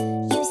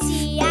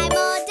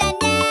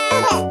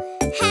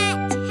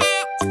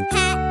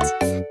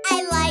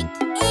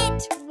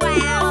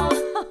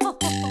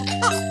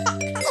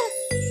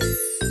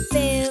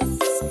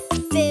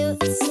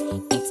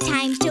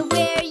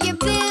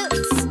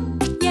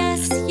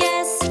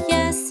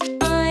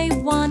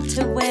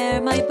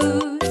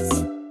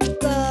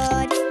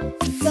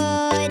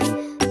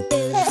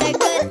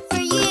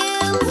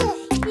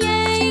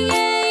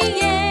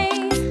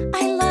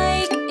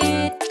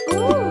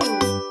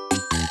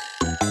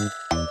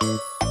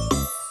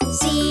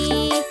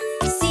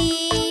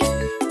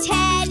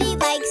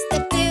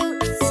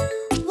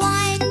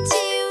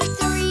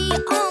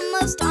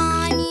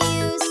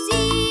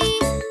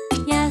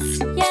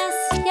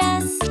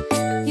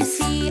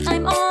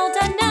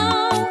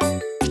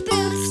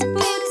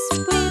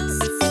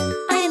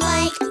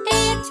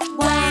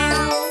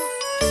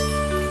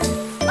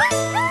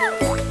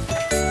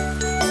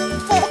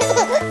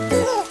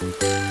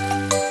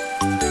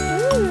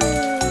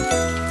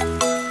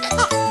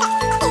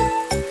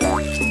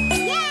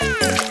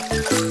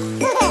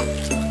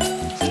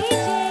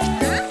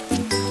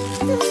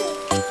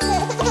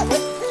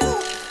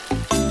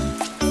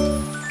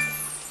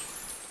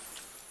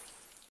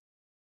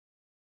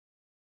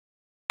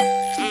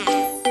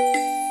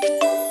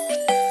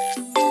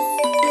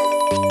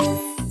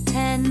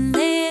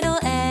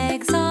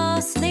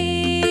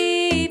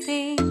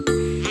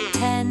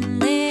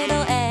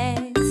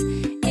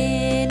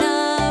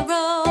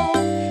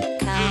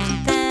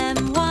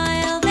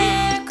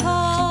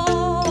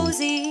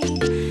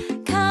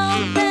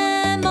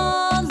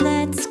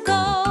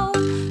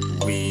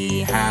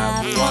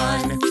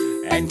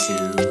 and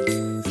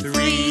 2,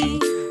 3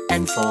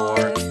 and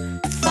 4,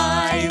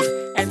 5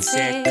 and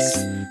 6.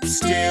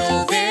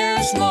 Still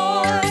there's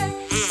more.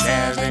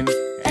 7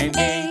 and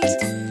 8,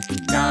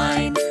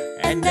 9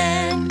 and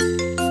then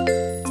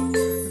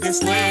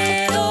this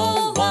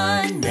little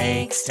one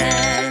makes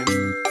 10.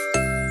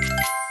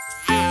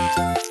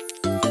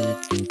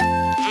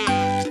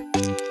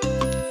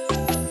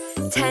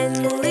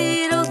 10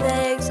 little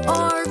legs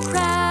are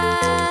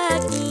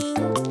cracking.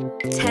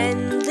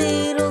 10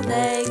 little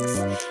legs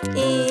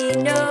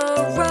in a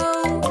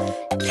row.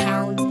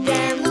 Count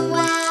them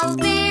while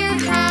they're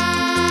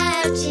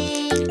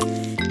hatching.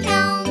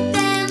 Count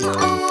them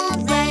all,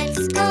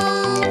 let's go.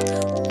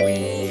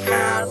 We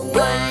have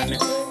 1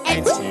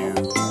 and 2,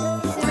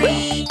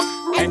 3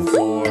 and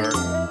 4,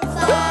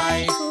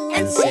 5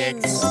 and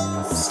 6.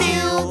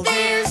 Still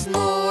there's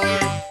more.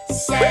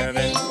 7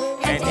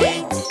 and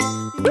 8,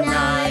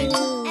 9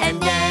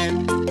 and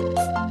then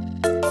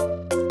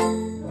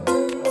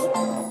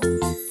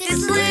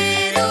this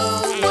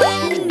little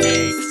one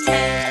makes 10.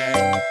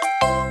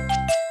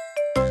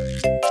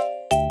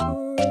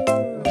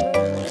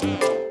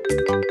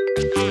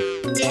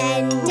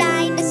 10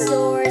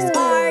 dinosaurs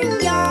are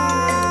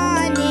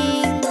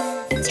yawning.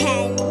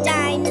 10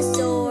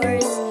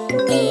 dinosaurs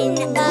in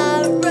a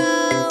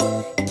row.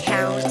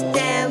 Count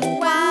them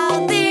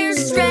while they're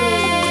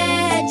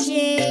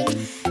stretching.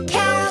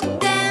 Count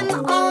them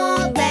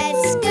all,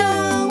 let's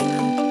go.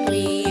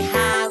 We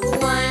have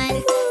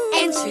 1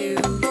 and 2,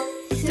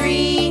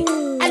 3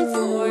 and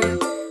 4,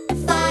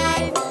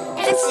 5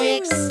 and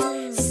 6.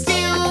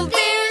 Still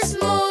there's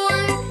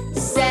more.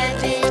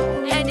 7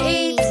 and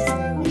 8,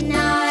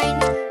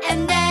 9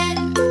 and then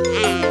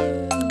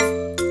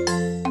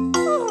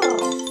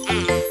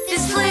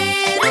this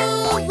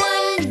little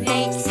one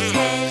makes 10.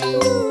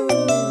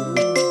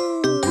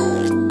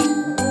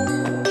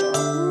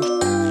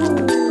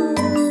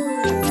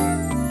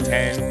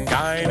 10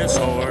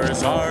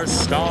 dinosaurs are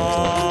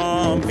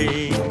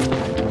stomping.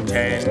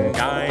 10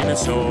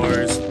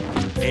 dinosaurs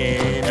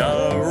in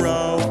a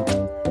row.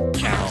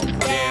 Count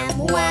them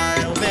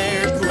while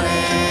they're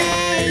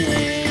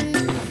playing.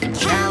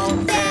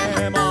 Count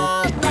them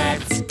all,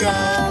 let's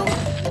go.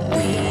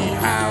 We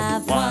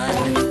have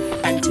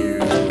 1 and 2,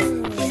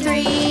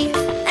 3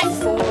 and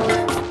 4,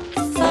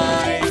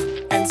 5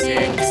 and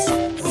 6.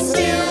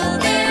 Still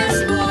there's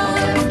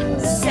more.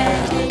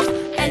 7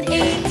 and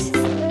 8,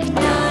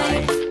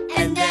 9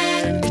 and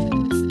then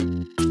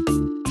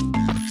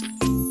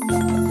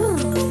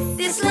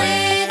this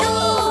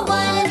little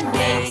one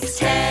makes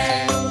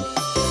 10.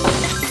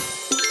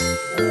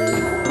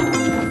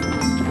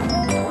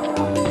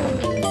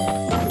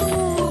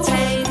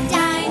 10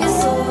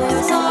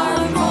 dinosaurs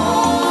are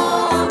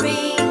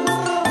roaring.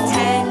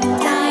 10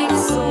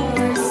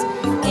 dinosaurs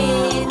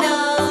in a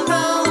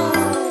row.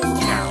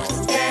 Count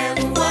them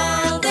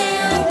while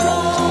they're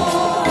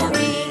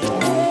roaring.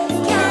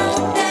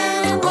 Count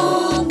them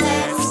all,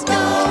 let's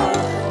go.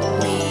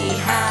 We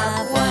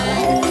have 1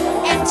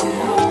 and 2,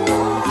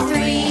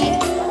 3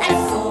 and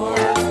 4,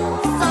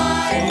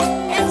 5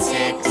 and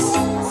 6.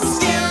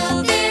 Still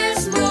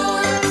there's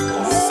more.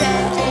 7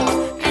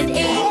 and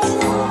 8,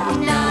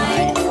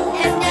 9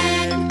 and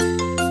then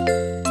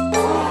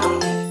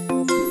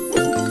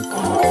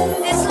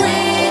this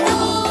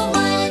little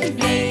one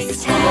makes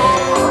 10.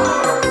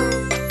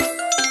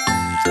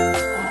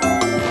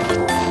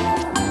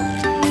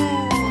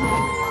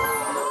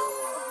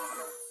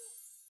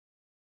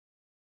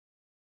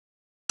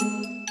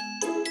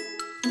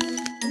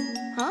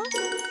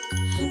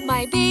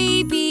 My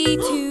baby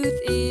tooth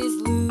is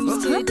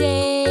loose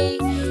today.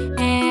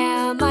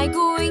 Am I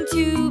going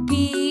to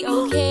be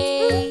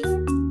okay?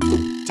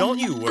 Don't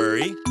you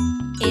worry.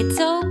 It's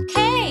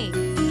okay.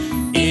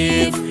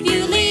 If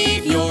you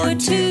leave your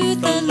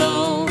tooth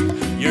alone,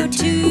 your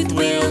tooth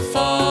will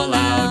fall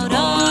out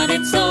on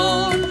its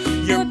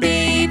own. Your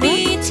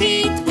baby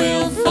teeth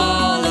will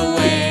fall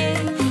away,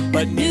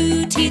 but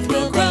new teeth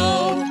will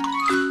grow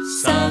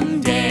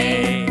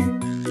someday.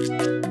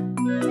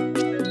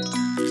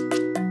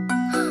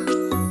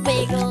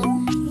 Wiggle,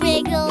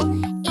 wiggle,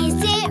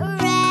 is it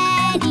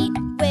ready?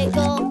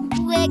 Wiggle,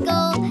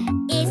 wiggle,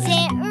 is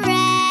it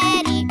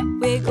ready?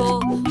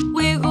 Wiggle,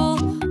 wiggle,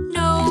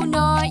 no,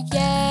 not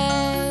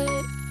yet.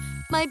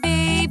 My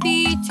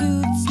baby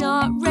tooth's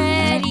not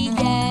ready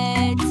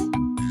yet.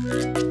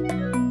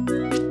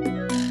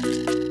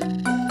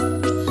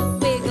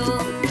 Wiggle,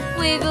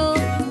 wiggle,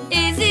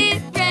 is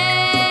it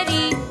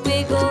ready?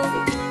 Wiggle,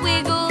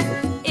 wiggle,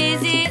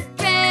 is it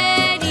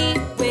ready?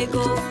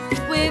 Wiggle,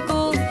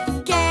 wiggle,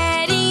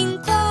 getting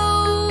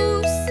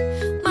close.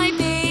 My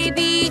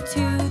baby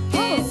tooth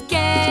is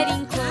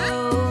getting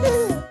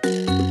close.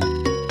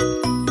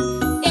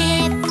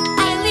 If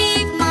I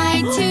leave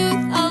my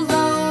tooth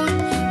alone,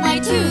 my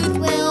tooth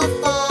will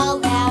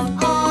fall out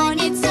on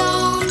its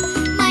own.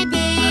 My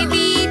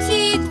baby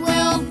teeth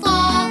will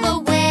fall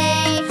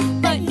away,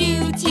 but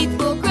new teeth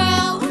will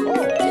grow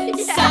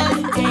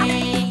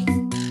someday.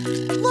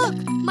 Look,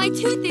 my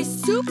tooth is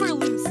super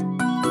loose.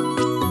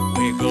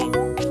 Wiggle,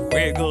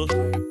 wiggle,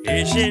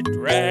 is Is it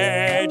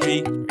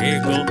ready?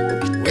 Wiggle,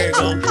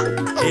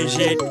 wiggle. Is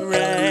it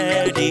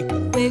ready?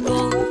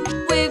 Wiggle,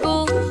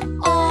 wiggle,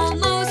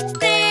 almost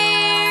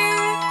there.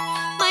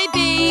 My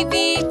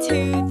baby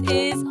tooth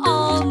is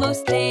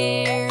almost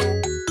there.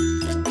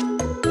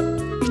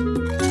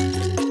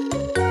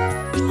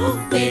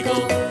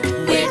 Wiggle,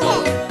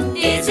 wiggle,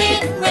 is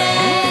it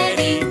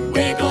ready?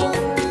 Wiggle,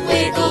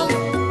 wiggle,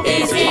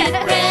 is it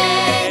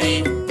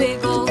ready?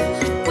 Wiggle,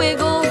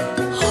 wiggle.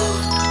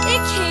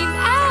 It came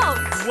out!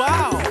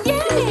 Wow!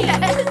 Yay!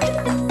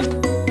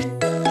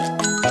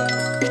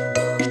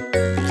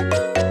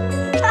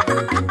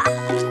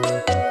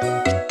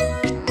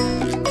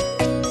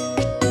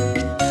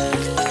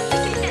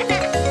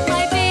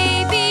 My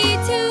baby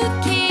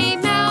tooth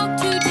came out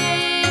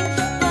today,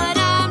 but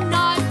I'm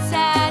not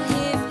sad.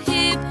 Hip,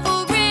 hip,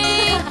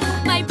 hooray!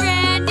 My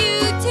brand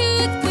new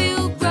tooth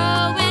will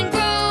grow and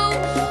grow.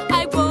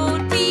 I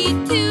won't be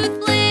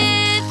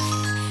toothless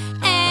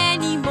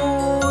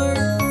anymore.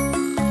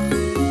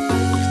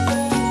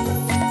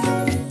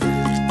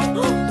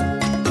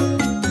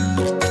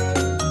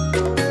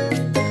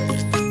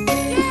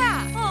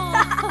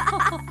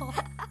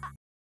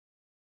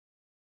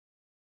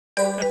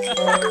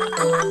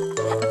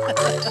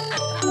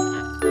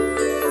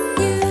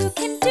 You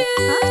can do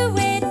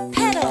it,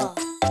 pedal,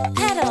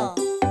 pedal,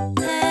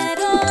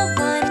 pedal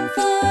 1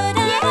 foot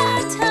at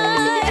a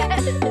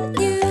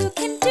time. You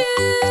can do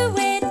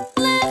it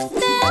left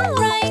and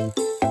right,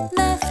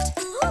 left,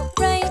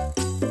 right,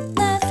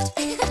 left,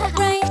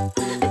 right.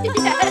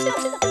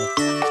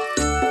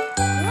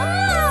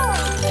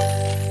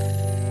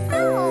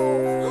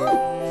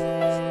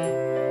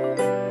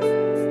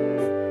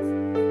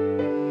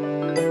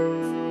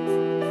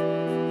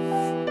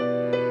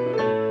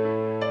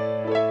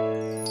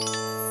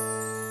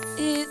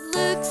 It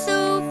looks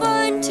so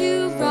fun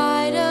to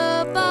ride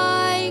a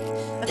bike.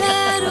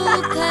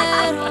 Pedal,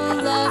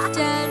 pedal, left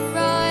and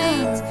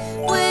right.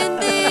 When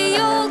they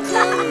all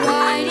come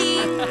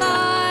riding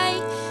by,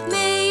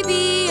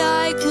 maybe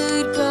I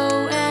could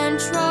go and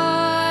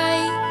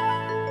try.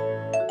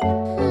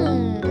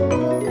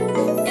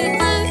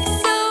 It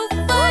looks so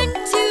fun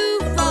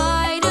to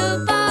ride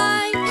a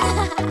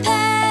bike.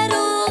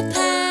 Pedal,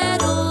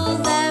 pedal,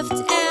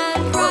 left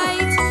and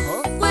right.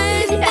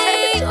 When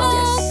they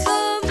all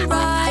come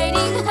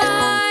riding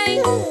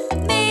by,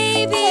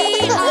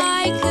 maybe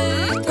I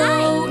could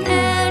go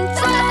and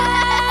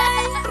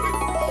try.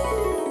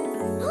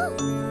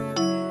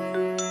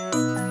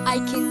 I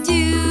can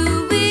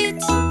do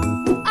it.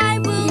 I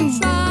will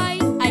try.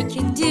 I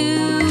can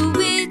do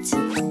it.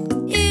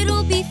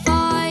 It'll be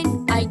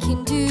fine. I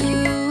can do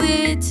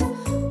it.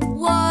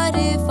 What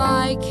if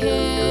I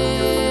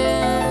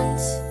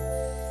can't?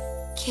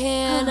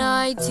 Can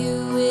I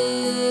do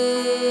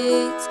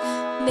it?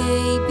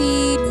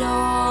 Maybe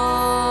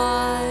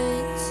not.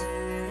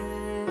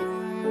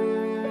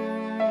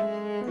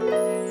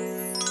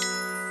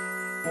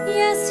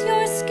 Yes,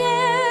 you're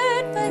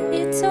scared, but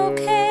it's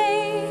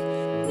okay.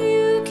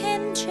 You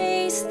can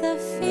chase the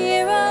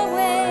fear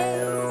away.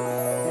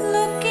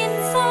 Look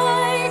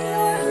inside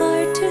your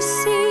heart to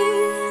see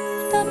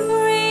the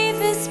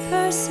bravest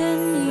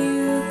person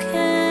you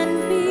can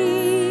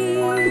be.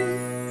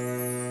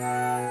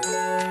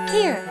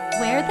 Here,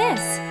 wear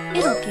this.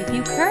 It'll give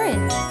you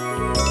courage.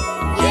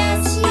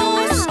 Yes,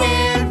 you're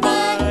scared,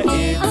 but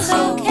it's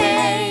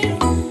okay.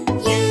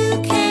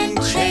 You can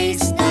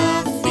chase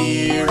the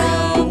fear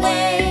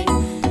away.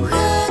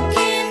 Look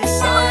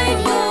inside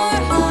your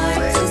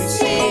heart to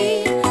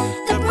see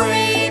the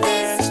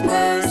bravest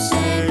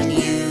person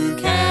you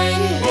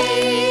can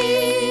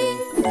be.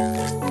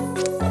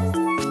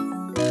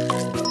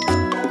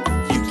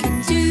 You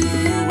can do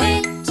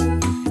it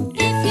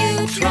if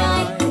you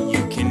try.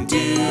 You can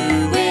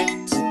do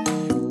it.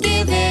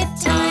 Give it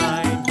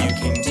time. You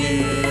can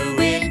do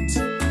it.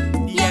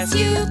 Yes,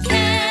 you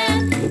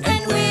can.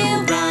 And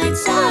we'll ride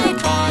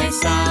side by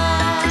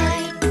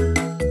side.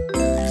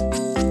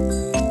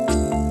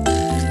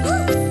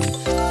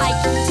 I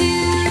can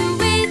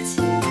do it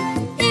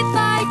if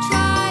I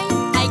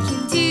try. I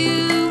can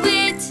do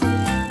it.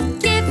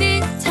 Give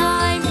it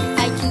time.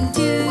 I can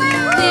do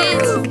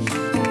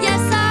it.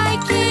 Yes, I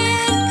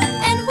can.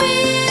 And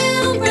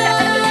we'll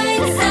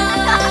ride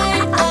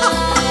side by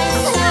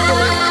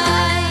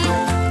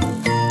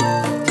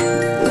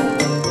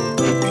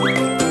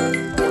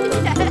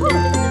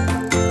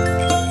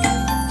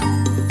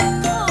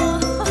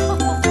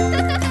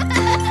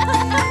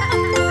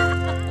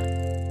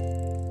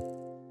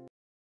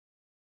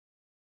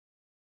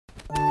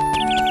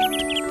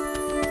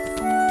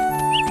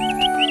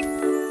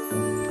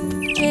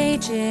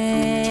JJ.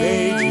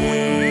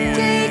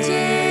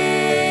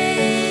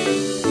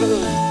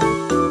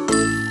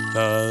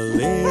 The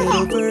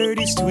little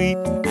birdie's sweet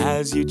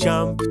as you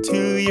jump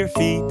to your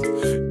feet.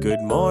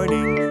 Good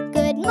morning,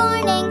 Good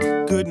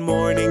morning. good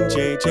morning,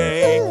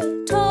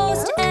 JJ.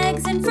 Toast,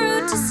 eggs, and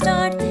fruit to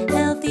start.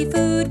 Healthy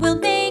food will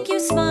make you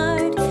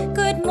smart.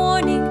 Good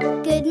morning,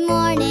 Good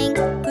morning.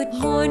 good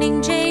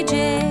morning,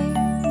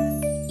 JJ.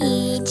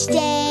 Each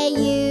day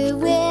you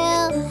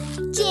will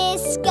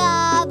just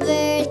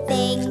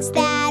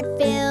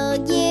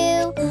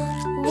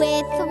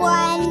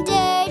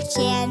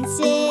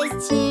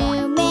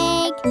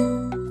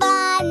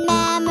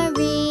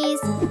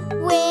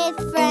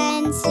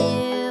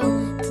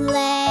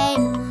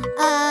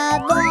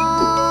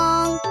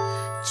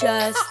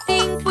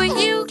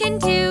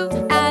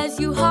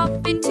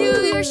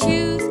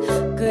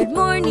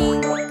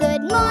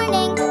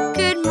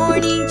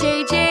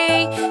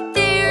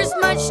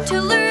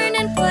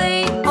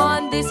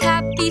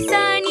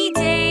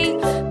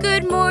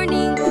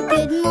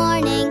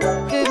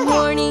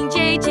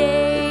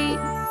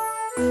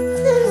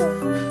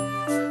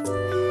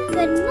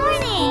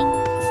morning.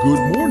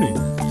 Good morning.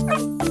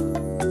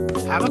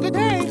 Have a good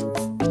day.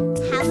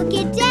 Have a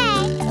good day.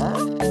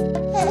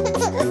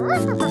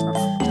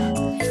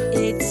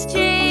 It's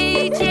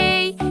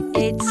JJ,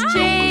 it's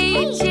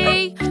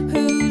JJ.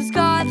 Who's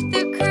got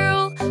the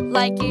curl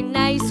like an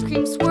ice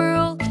cream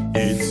swirl?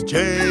 It's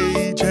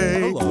JJ.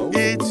 Hello.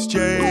 It's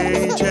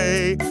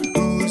JJ.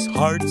 Whose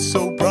heart's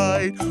so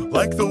bright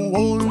like the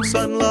warm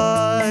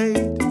sunlight.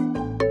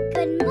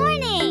 Good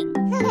morning.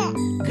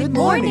 Good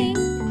morning.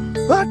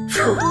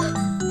 Achoo.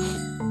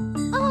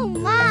 Oh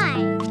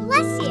my,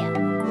 bless you.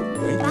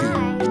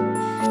 Bye.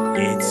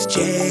 It's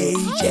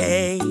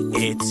JJ.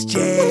 It's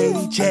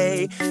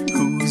JJ.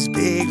 Whose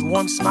big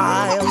warm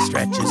smile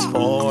stretches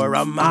for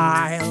a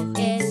mile.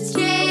 It's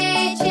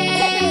JJ,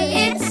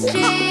 it's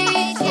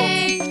JJ.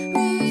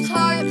 Whose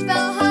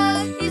heartfelt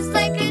hug is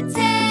like a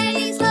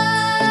teddy's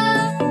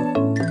love.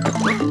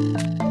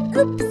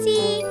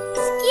 Oopsie,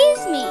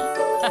 excuse me.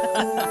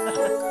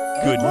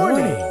 Good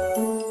morning.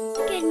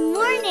 Good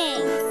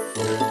morning.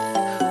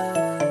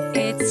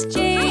 It's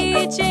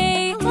JJ,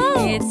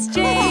 it's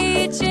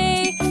JJ.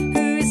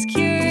 Whose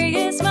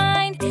curious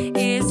mind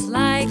is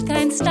like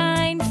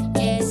Einstein.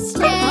 It's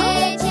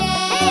JJ,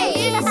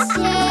 it's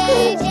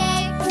JJ.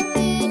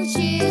 Who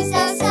chews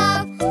us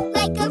up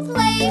like a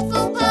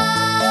playful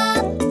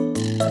pup.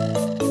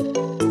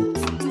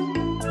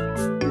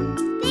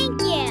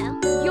 Thank you.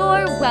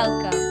 You're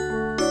welcome.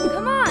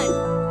 Come on.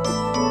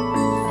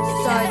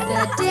 Start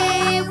the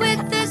day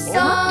with the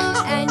song,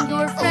 and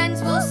your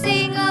friends will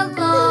sing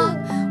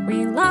along.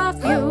 We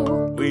love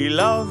you. We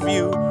love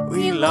you.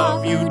 We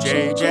love you,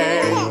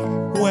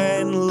 JJ.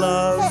 When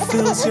love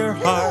fills your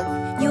heart,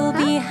 You'll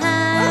be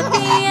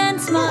happy and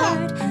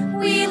smart.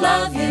 We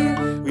love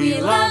you.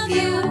 We love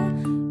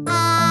you.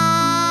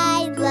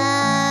 I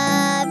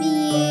love you.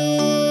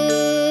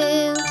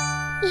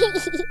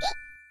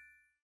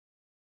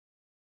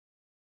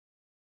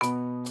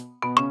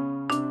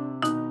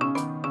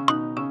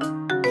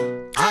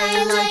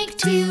 I like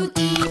to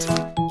eat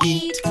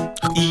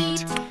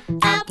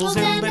apples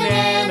and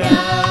bananas.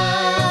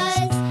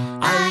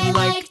 I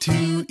like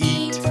to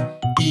eat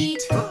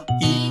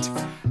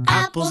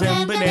apples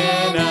and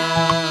bananas.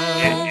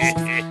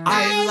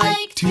 I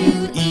like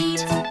to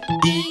eat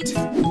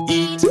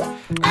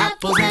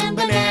apples and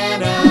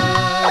bananas.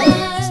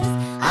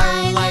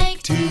 I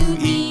like to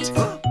eat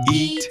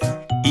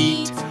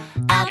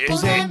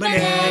apples and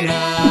bananas.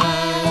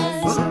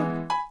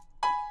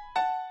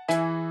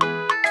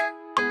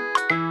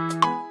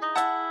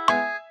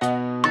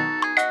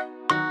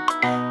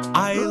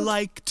 I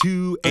like to eat apples and bananas. I like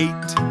to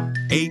eat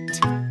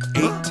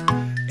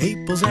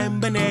apples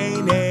and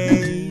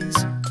bananas.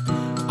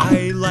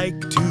 I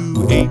like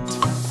to eat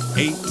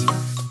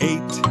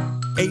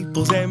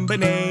apples and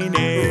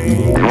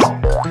bananas.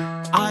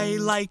 I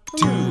like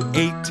to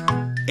eat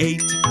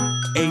apples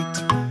and bananas.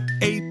 I like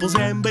to eat apples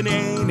and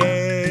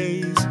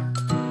bananas.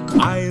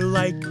 I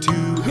like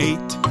to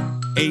eat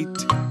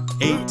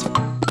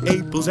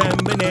apples and bananas. I like to eat apples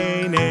and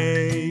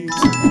bananas.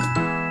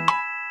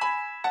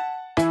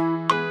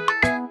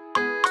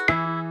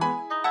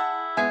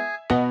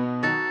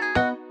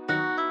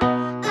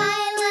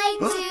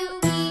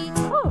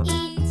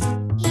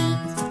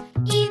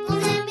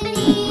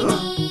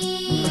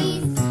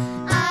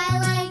 I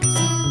like to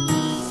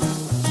eat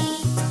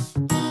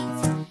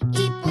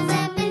apples and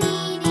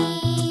bananas.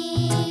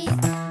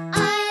 I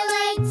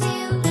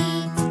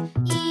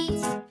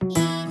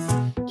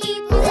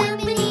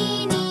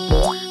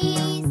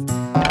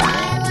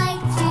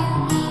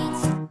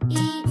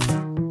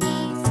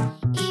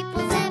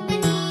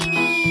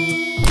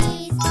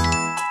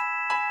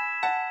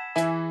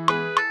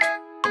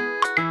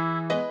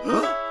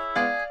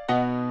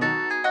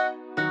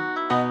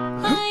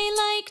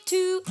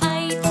to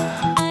eat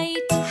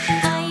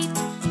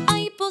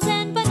apples and bananas. I like to eat apples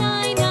and bananas. I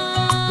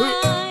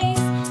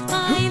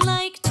like to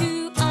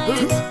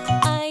eat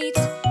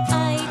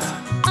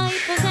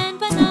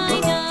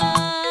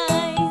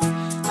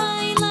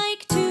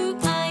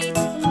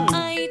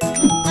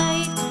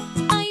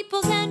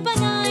apples and bananas. I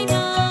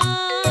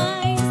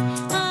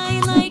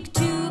like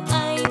to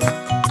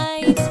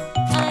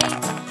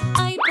eat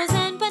apples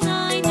and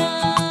bananas.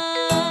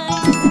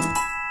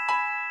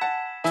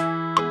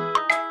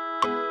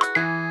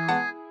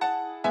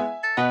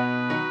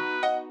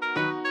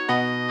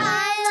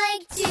 I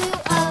like to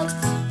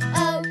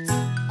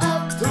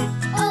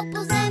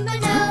apples and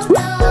bananas.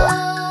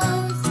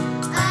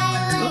 I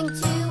like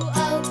to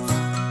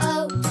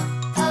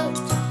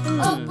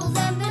apples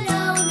and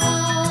bananas.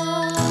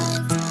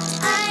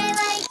 I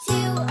like to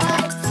apples and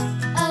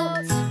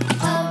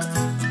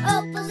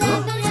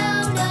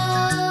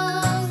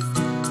bananas.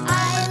 I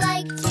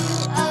like to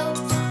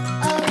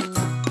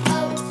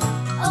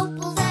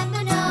apples and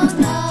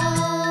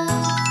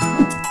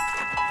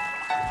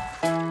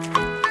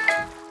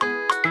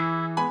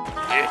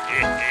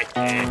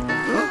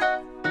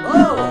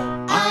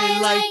I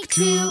like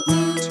to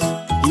eat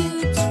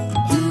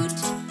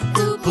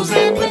apples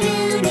and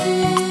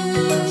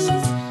bananas.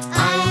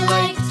 I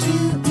like to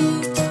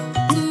eat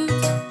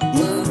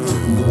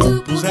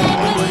apples and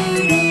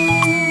bananas.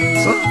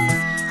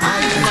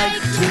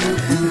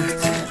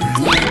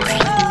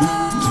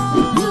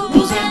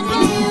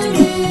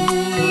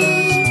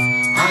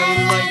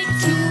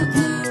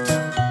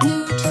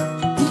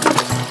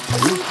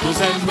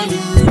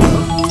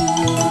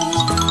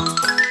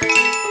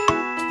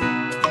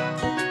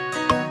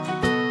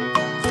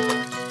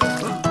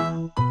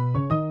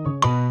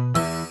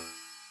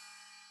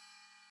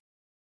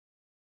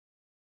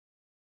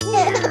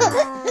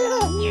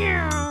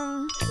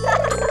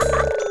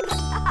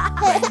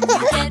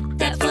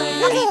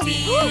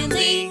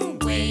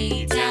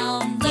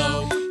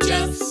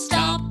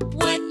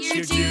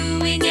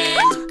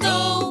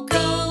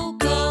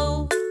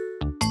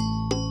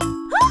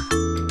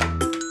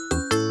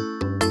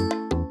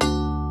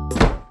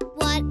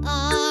 What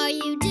are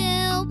you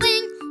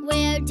doing?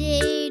 Where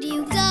did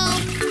you go?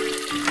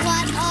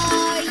 What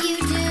are you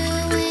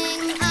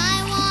doing?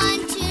 I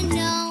want to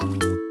know.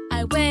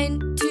 I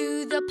went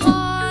to the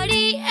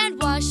party and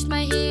washed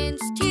my hands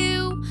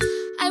too.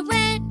 I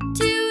went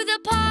to the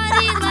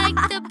party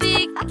like the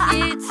big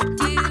kids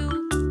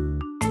do.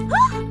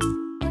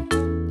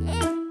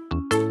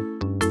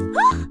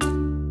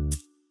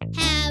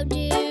 How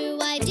do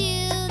I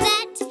do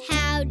that?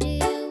 How do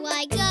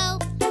I go?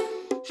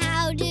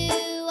 How do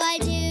I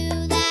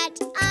do that?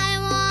 I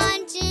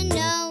want to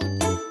know.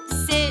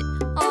 Sit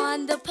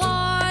on the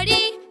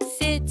party,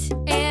 sit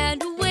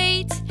and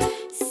wait.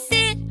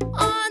 Sit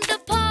on the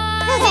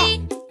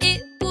party,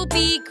 it will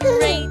be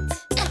great.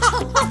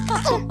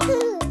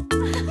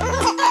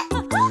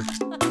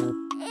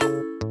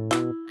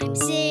 I'm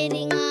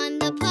sitting on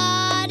the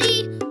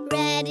potty,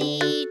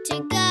 ready to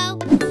go.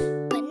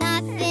 But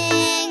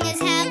nothing is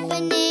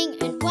happening,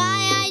 and why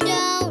I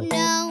don't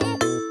know.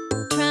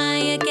 Try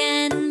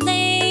again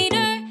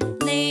later,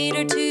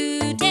 later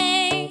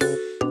today.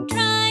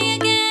 Try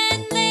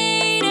again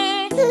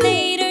later,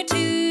 later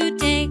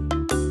today.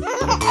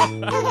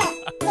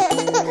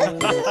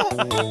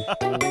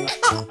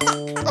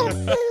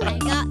 I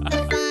got the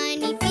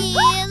funny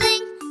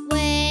feeling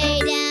way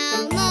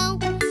down low.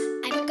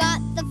 I've got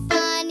the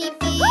funny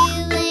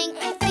feeling,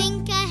 I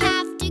think I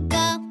have to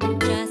go.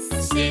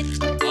 Just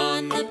Sit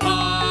on the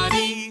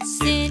potty,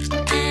 sit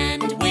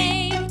and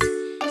wait.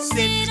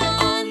 Sit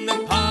on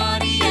the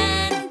potty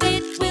and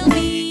it will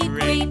be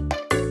great.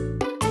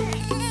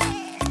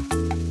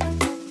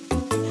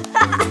 I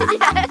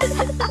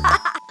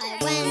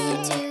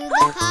went to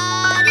the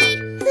potty,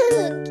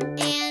 look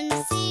and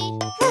see.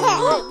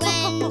 I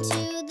went to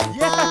the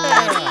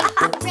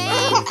potty,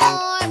 pray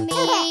for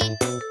me.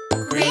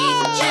 great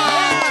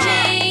job,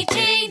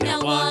 JJ.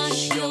 Now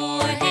wash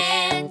your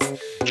hands.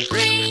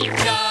 Great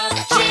job,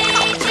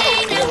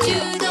 JJ, now do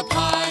the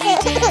potty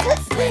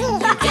dance. When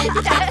you get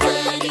that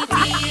funny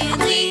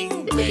feeling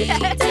way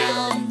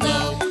down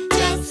low,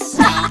 just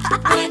stop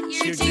what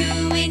you're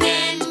doing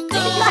and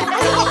go,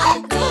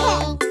 go,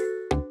 go.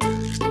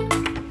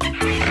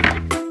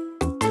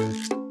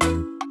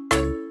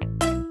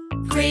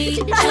 Great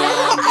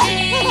job,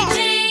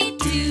 JJ.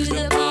 Do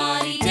the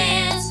potty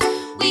dance.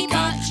 We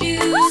got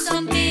you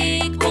some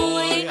big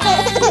boy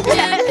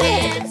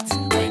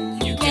underpants. When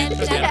you get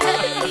that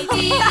funny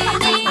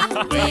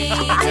feeling way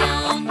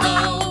down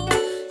low,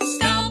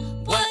 stop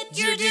what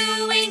you're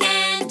doing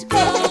and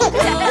go,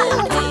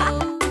 go,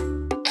 go.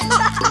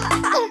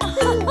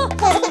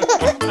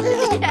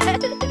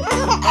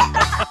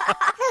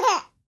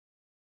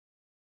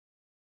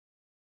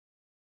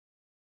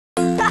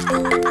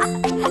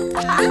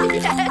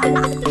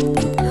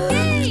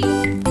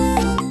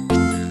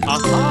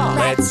 Aha!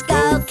 Let's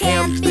go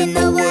camp in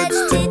the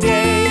woods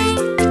today.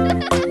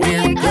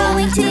 We're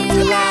going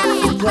to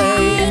laugh and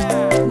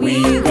play.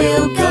 We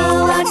will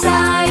go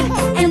outside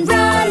and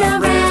run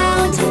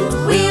around.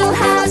 We'll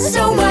have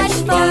so much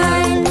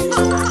fun.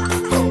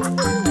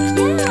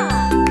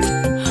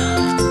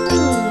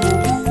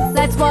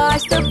 Let's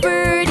watch the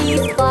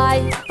birdies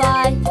fly,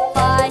 fly,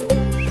 fly,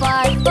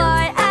 fly,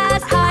 fly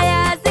as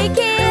high as they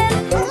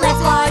can.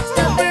 Let's watch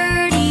the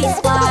birdies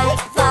fly,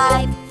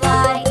 fly,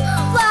 fly,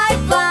 fly,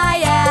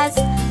 fly as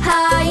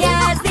high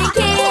as they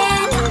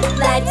can.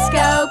 Let's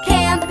go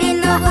camp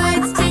in the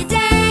woods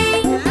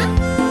today.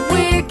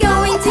 We're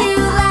going to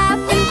laugh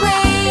and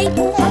play.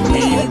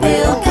 We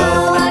will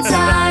go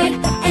outside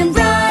and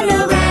run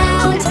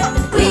around.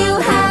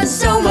 We'll have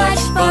so much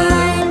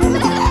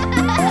fun.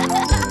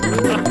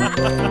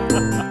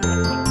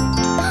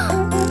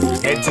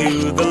 Head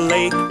to the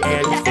lake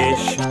and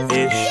fish,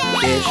 fish,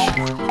 fish.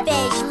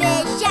 Fish,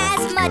 fish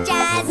as much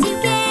as you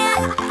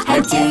can.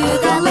 Head to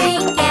the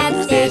lake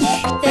and fish,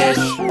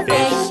 fish,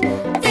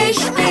 fish, fish,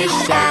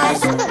 fish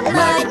as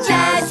much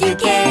as you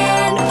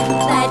can.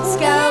 Let's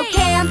go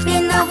camp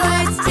in the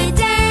woods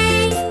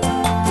today.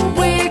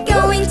 We're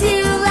going to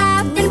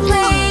laugh and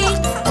play.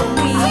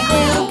 We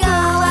will go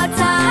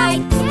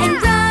outside and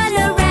run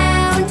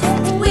around.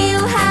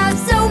 We'll have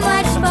so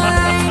much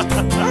fun.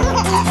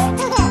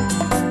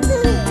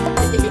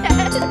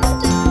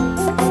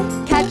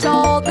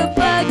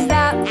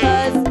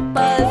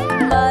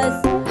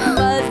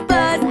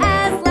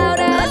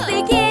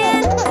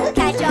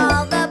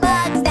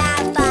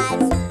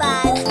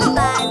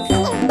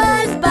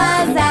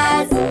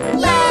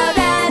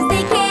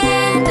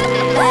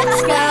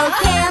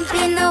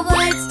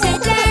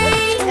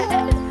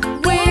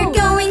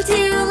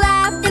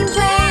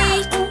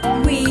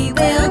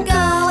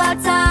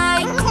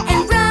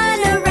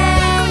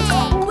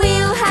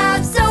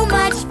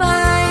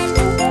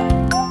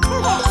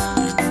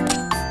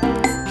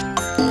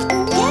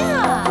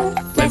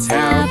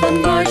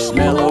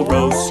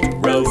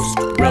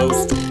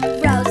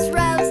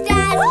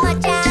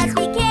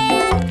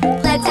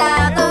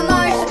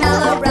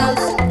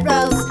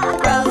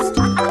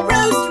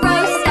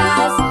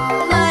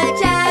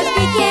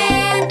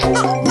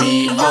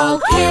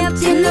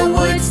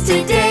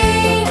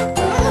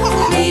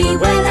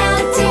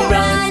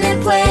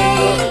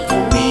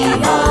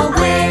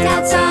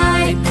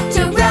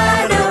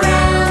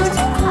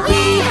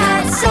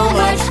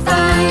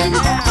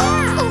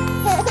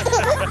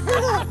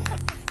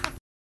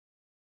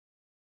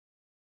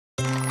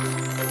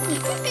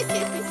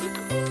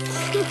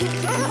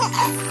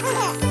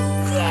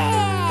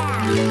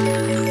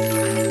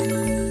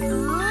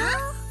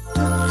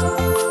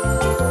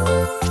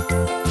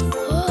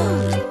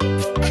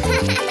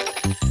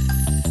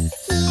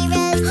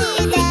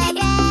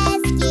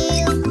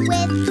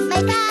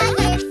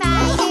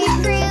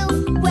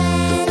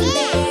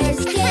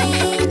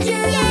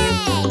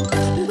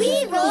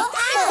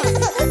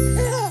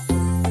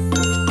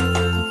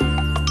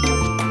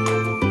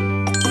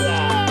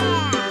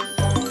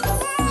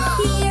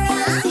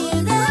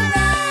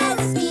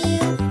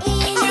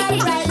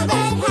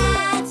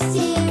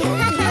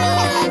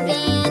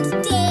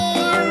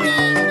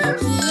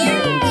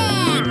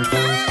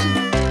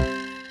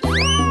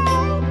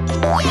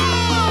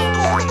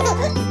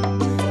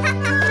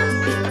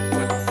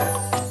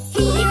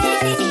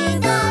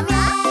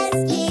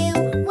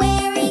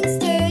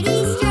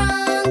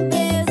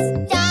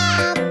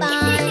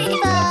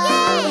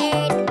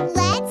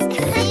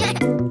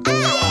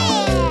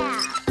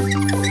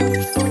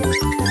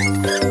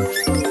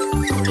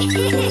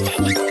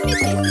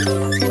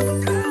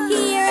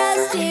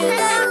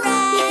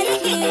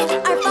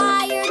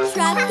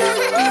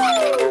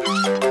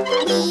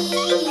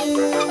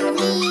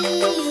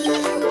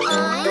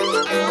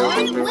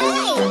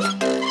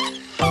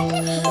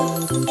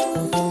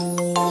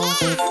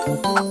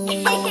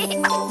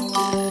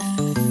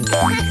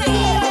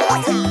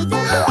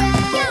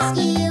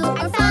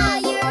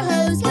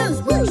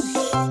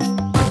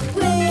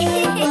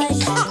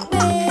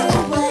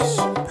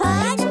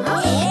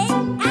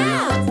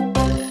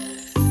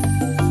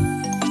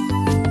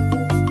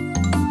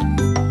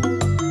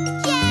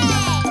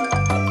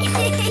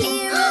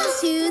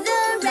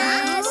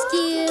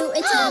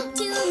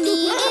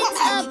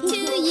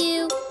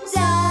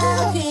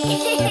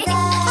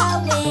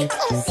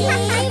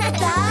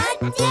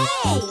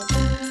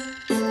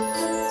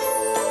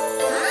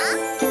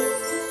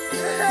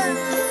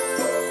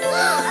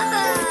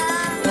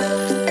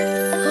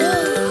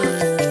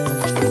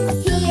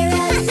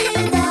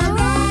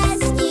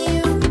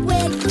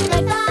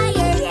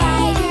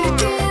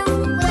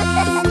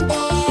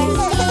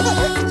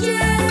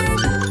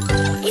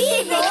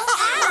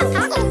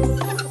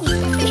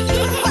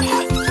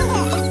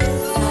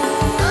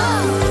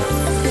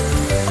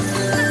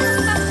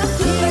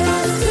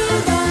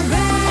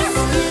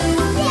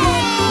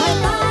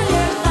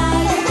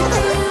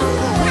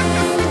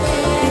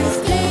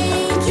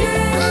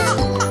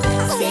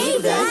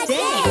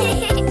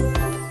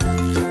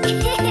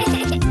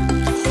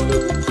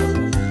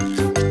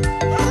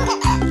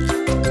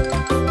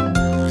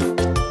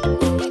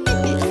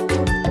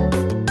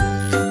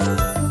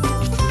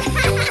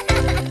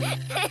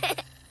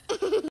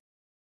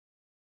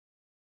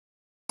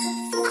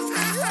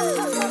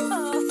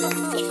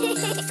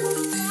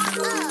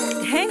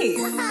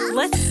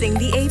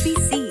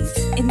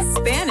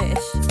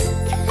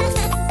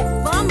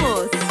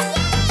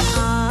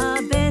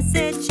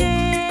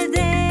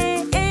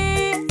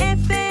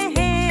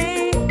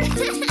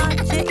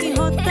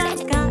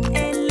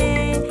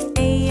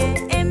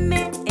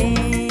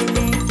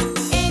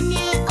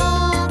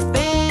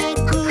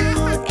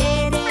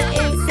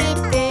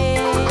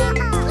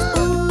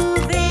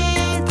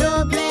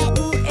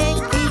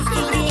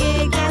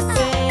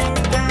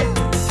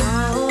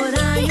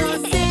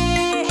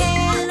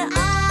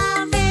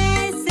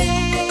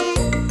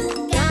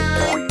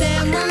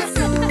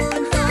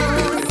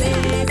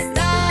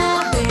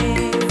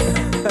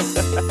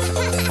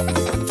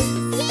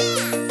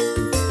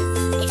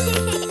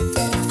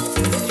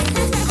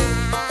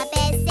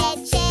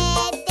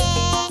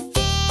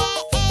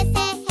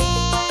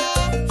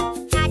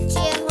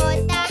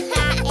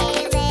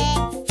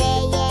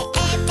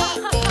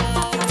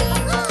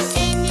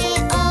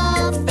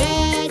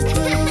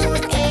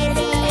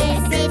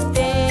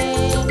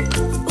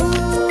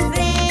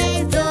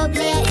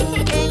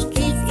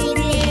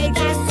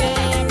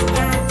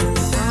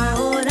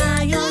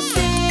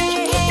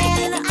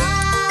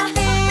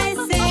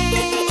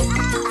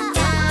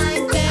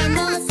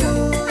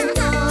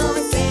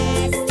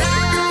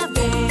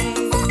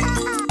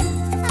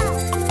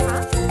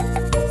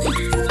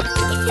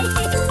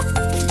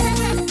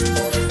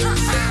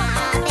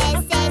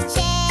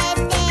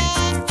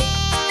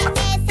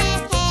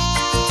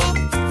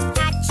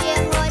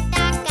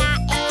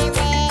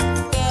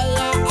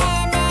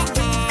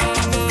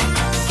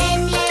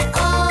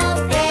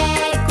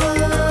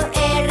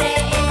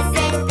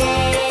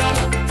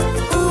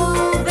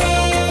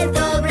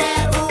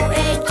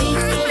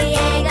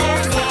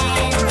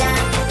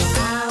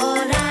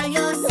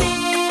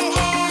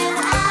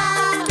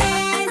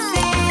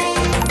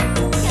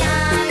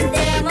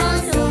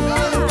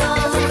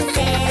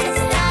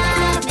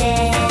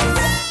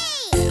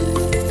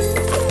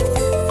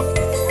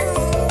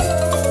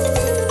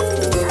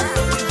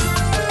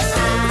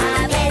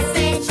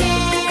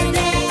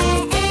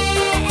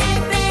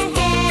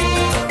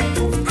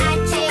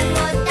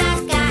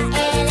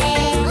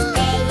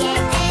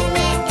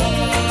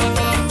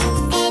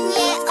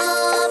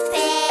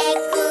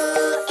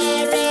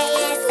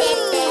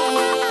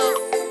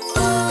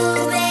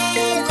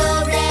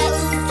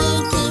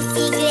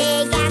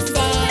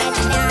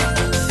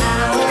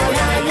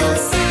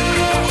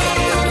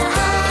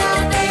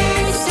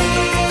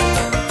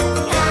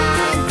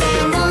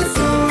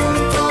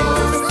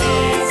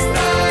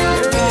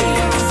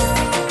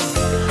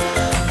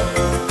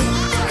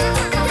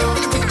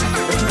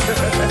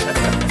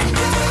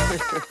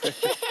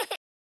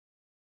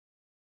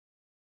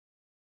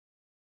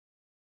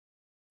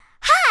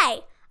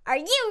 Are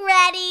you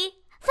ready?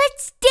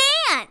 Let's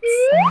dance!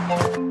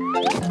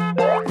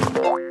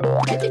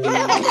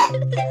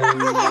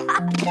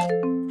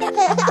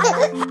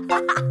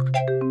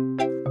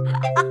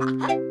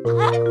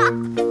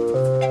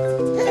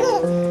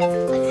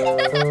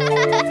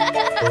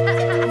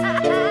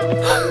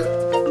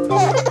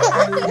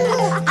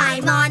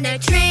 I'm on a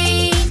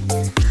train.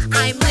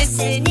 I'm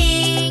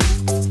listening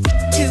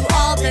to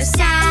all the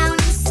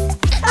sounds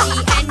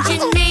the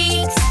engine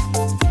makes.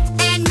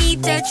 And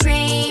meet the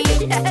train.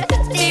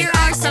 There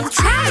are some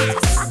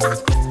tracks.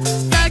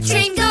 The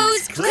train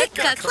goes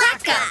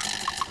click-a-clack-a.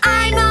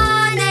 I'm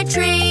on a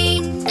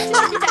train.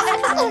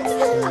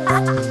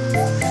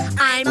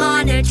 I'm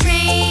on a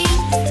train.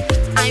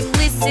 I'm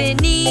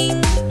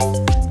listening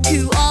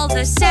to all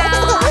the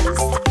sounds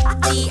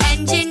the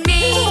engine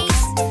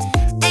makes.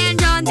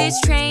 And on this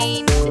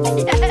train,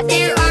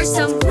 there are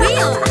some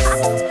wheels.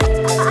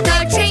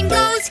 The train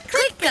goes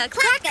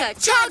click-a-clack-a,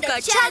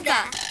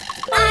 chugga-chugga.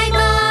 I'm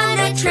on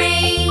a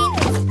train.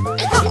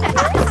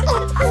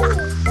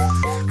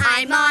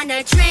 I'm on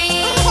a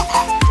train.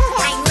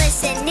 I'm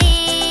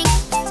listening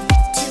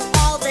to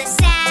all the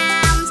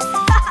sounds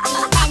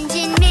the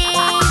engine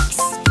makes.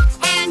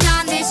 And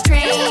on this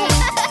train,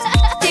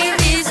 there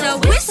is a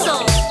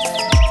whistle.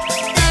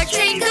 The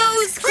train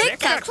goes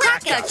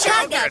click-a-clack-a,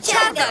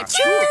 chugga-chugga,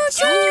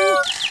 choo-choo.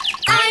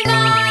 I'm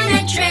on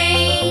a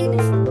train.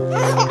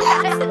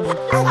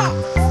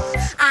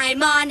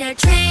 I'm on a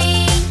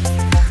train.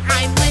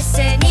 I'm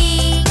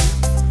listening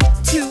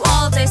to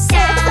all the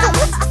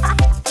sounds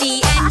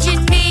the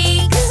engine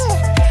makes.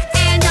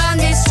 And on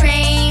this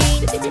train,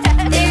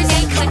 there's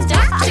a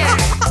conductor.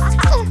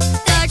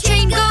 The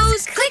train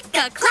goes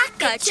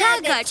click-a-clack-a,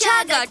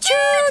 chugga-chugga,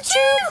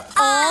 choo-choo.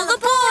 All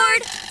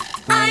aboard!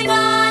 I'm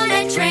on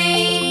a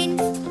train.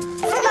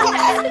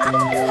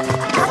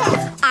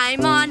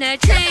 I'm on a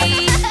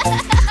train.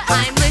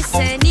 I'm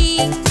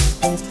listening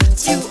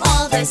to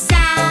all the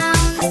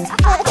sounds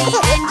the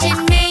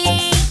engine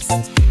makes.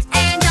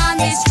 And on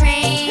this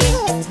train,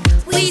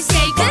 we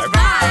say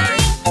goodbye.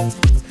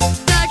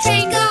 The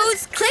train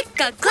goes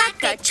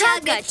click-a-clack-a,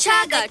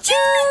 chugga-chugga,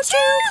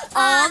 choo-choo.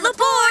 All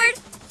aboard!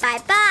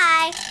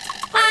 Bye-bye.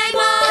 I'm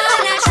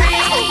on a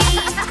train.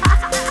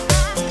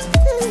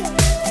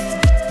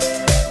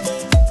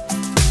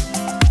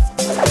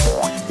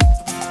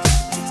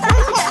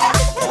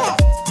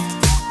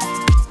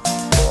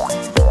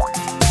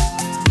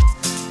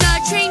 The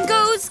train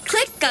goes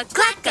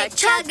click-a-clack-a,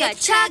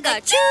 chugga-chugga,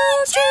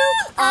 choo-choo.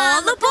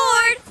 All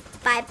aboard!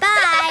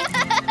 Bye-bye.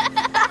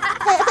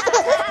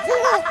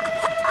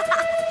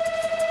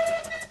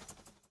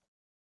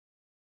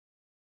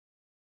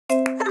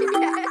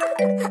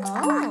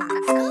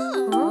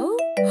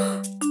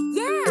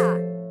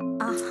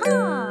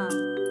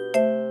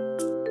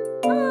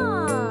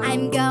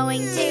 I'm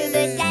going to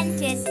the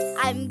dentist.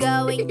 I'm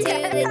going to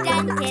the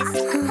dentist.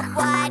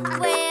 What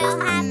will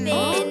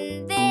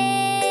happen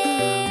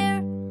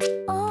there?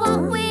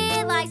 What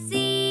will I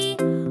see?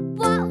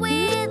 What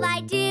will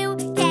I do?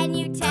 Can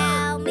you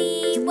tell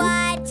me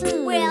what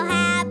will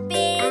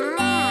happen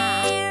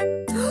there?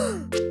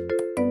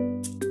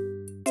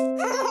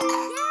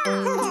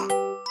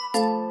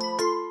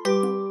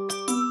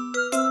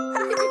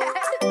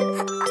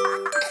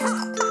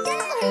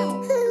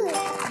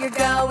 You're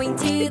going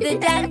to the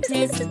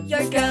dentist.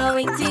 You're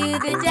going to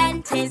the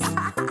dentist.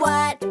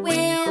 What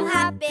will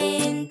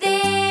happen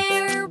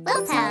there?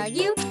 We'll tell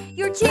you.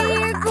 Your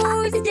chair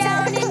goes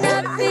down and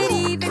up. It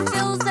even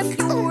fills up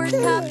your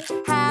cup.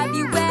 Have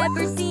you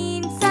ever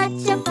seen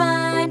such a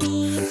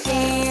funny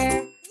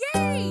chair?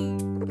 Yay!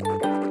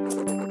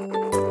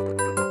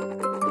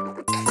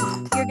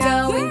 You're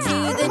going to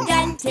the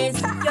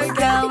dentist. You're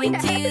going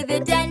to the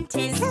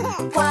dentist.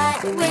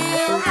 What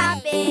will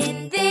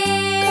happen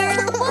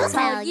there? We'll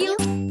tell you.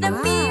 The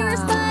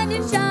mirror's fun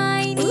and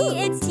shiny.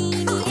 It's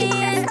teeny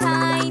and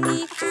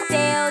tiny.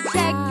 They'll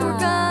check your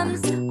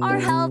gums are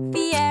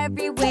healthy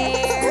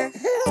everywhere.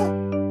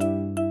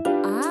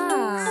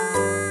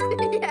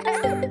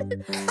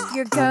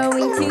 You're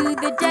going to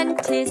the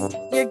dentist.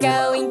 You're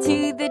going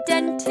to the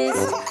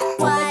dentist.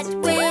 What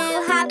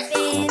will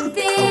happen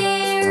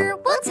there?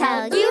 We'll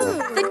tell you.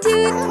 The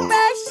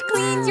toothbrush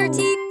cleans your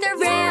teeth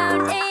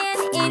around,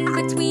 and in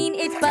between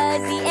it's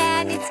fuzzy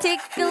and it's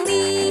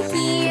tickly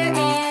here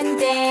and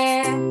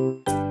there.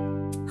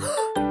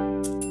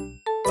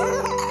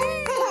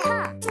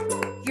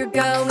 You're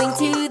going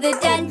to the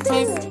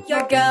dentist.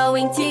 You're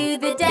going to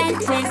the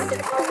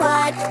dentist.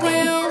 What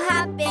will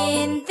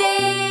happen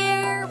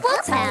there?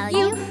 We'll tell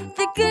you.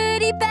 The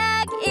goodie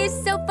bag is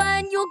so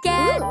fun. You'll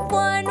get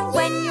one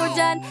when you're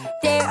done.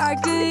 There are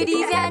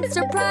goodies and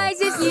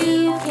surprises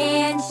you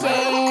can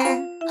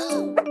share.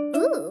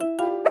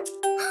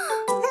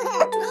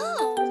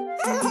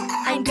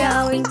 I'm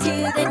going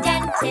to the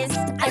dentist.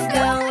 I'm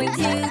going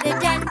to the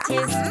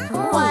dentist.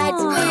 What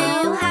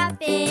will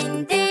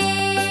happen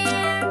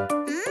there?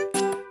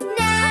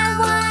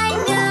 Now I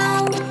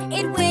know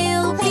it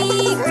will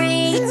be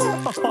great.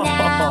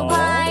 Now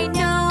I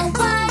know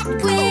what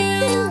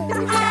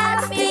will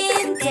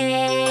happen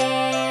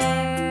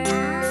there.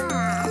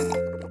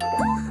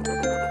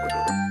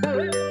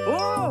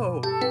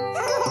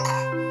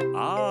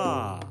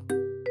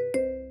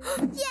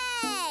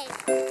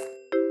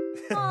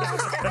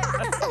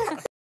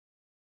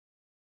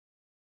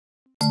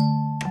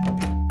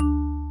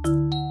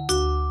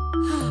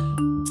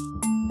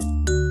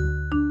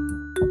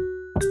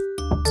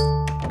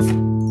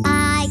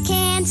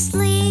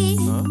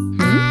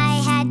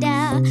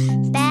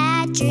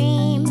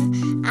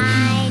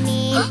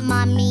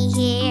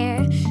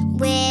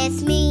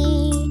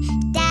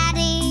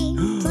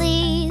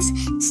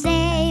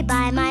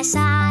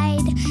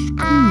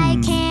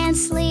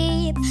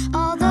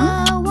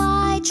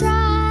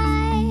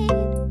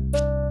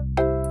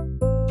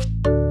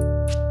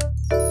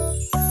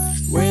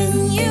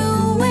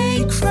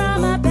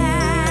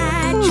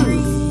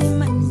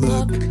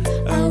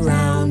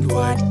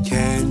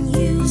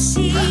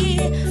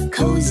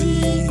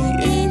 cozy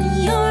in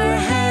your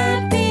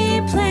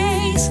happy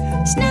place,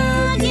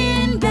 snug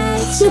in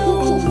bed, so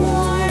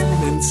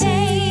warm and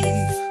safe.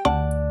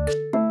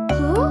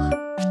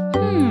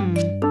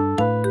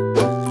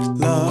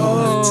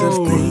 Lots of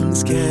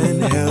things can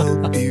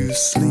help you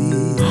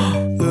sleep.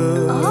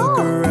 Look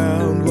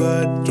around,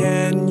 what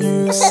can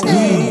you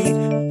see?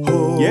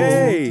 Hold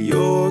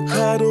your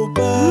cuddle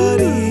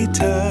buddy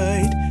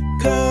tight.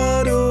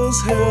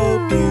 Cuddles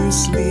help you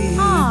sleep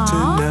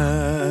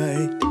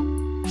tonight.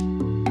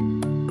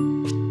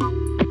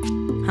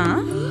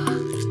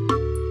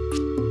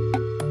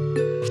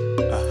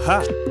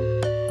 Aha!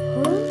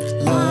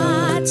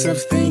 Lots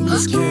of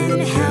things can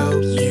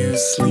help you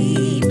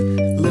sleep.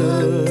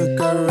 Look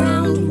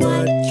around,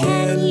 what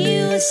can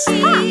you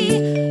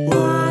see?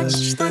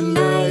 Watch the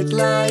night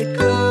light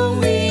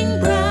glowing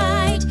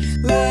bright.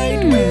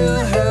 Light will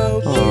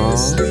help you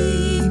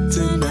sleep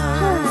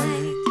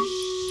tonight.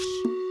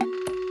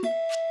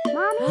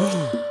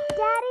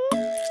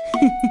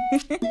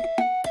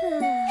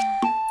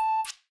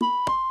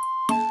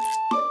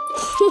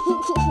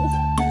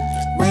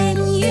 When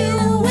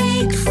you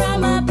wake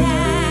from a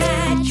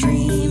bad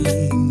dream,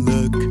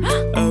 look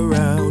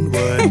around,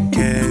 what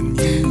can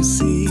you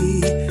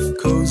see?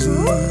 Cozy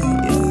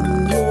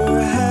in your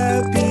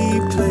happy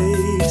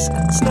place,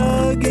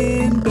 snug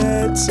in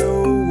bed,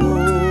 so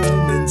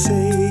warm and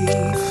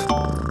safe.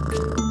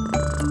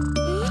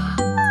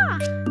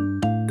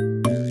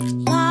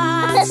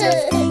 Lots of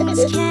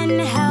things can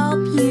help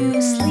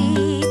you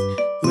sleep.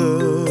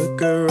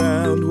 Look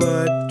around,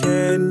 what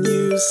can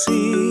you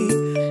see?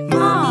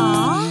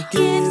 Mommy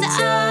gives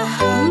a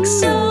hug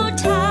so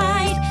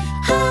tight.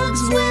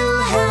 Hugs will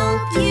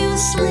help you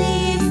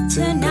sleep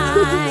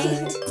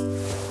tonight.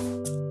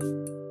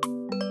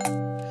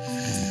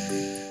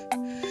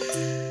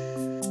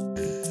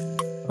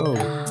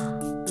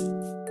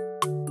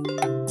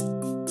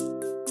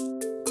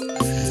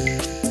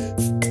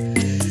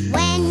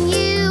 When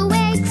you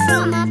wake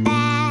from a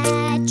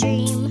bad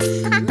dream,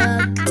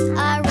 look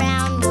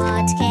around,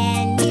 what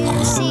can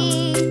you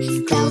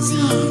see?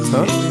 Cozy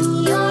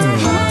in your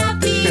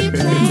happy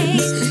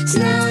place,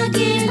 snug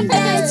in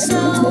bed,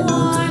 so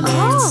warm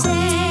and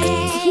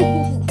safe.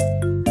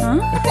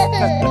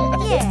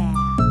 Yeah.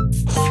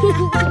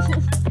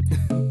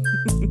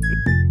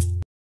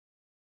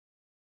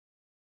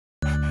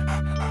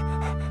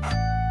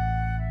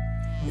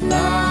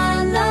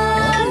 La la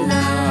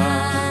la.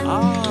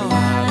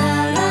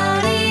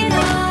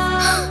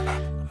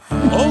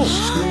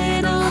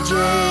 Little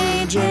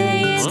JJ,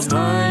 it's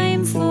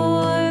time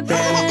for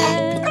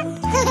bed.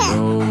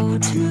 Go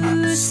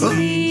to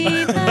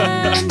sleep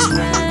and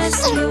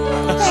rest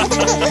your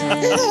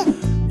head.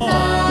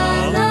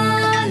 La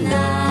la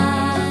la,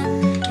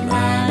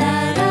 la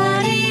la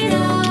la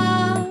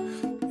da.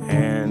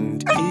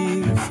 And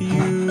if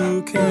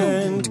you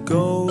can't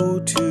go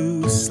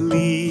to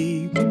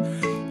sleep,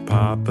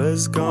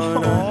 Papa's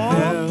gonna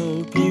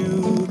help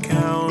you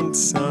count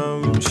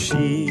some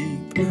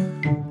sheep.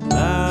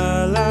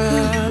 La la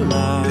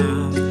la,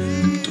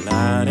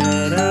 la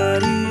da da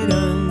dee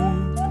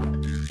dum.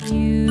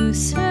 You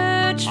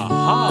search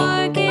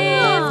for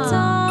gifts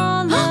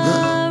all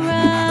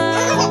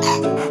around.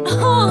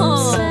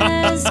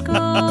 Says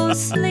go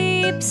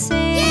sleep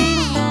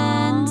safe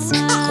and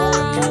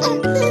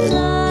sound.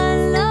 La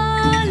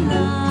la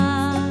la,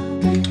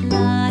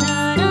 la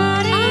da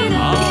da dee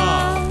da.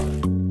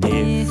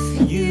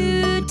 If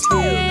You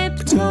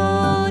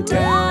tiptoe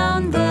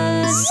down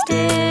the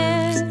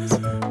stairs.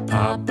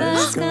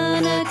 Papa's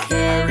gonna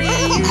carry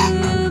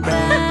you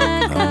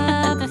back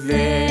up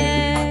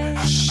there.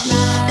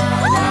 La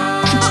la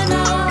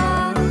la,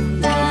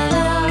 la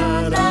la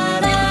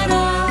la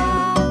la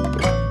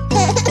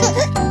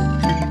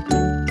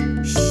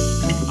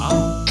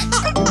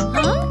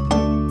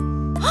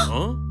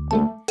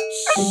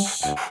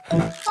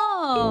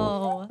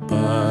Oh,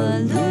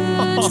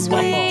 balloons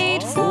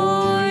wait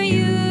for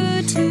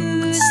you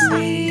to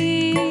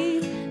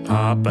sleep.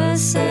 Papa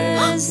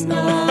says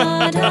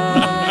not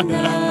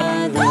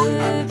another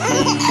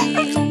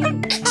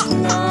peep.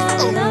 La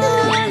la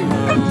la,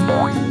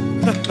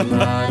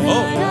 la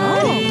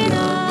la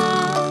la.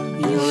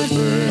 Your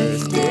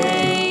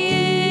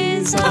birthday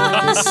is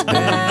a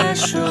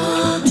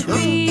special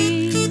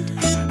treat.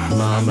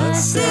 Mama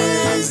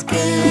says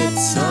get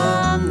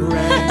some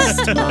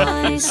rest,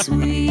 my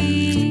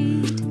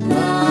sweet.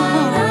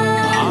 La la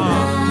la,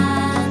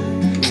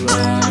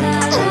 la la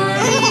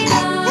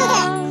la.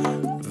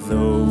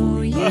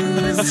 Though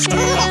you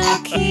still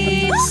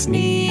keep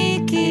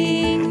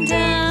sneaking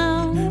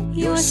down,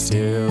 you're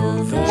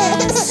still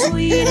the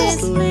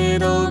sweetest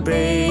little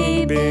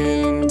babe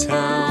in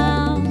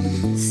town.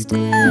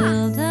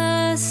 Still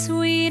the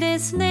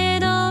sweetest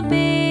little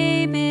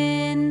babe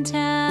in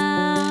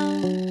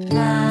town.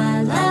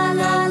 La la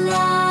la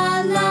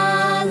la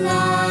la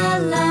la la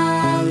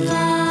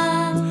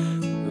la.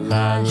 la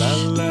la la.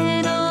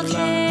 Little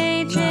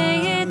JJ,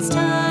 it's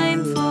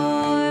time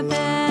for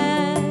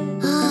bed.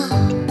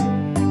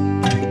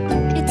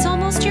 It's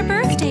almost your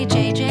birthday,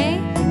 JJ.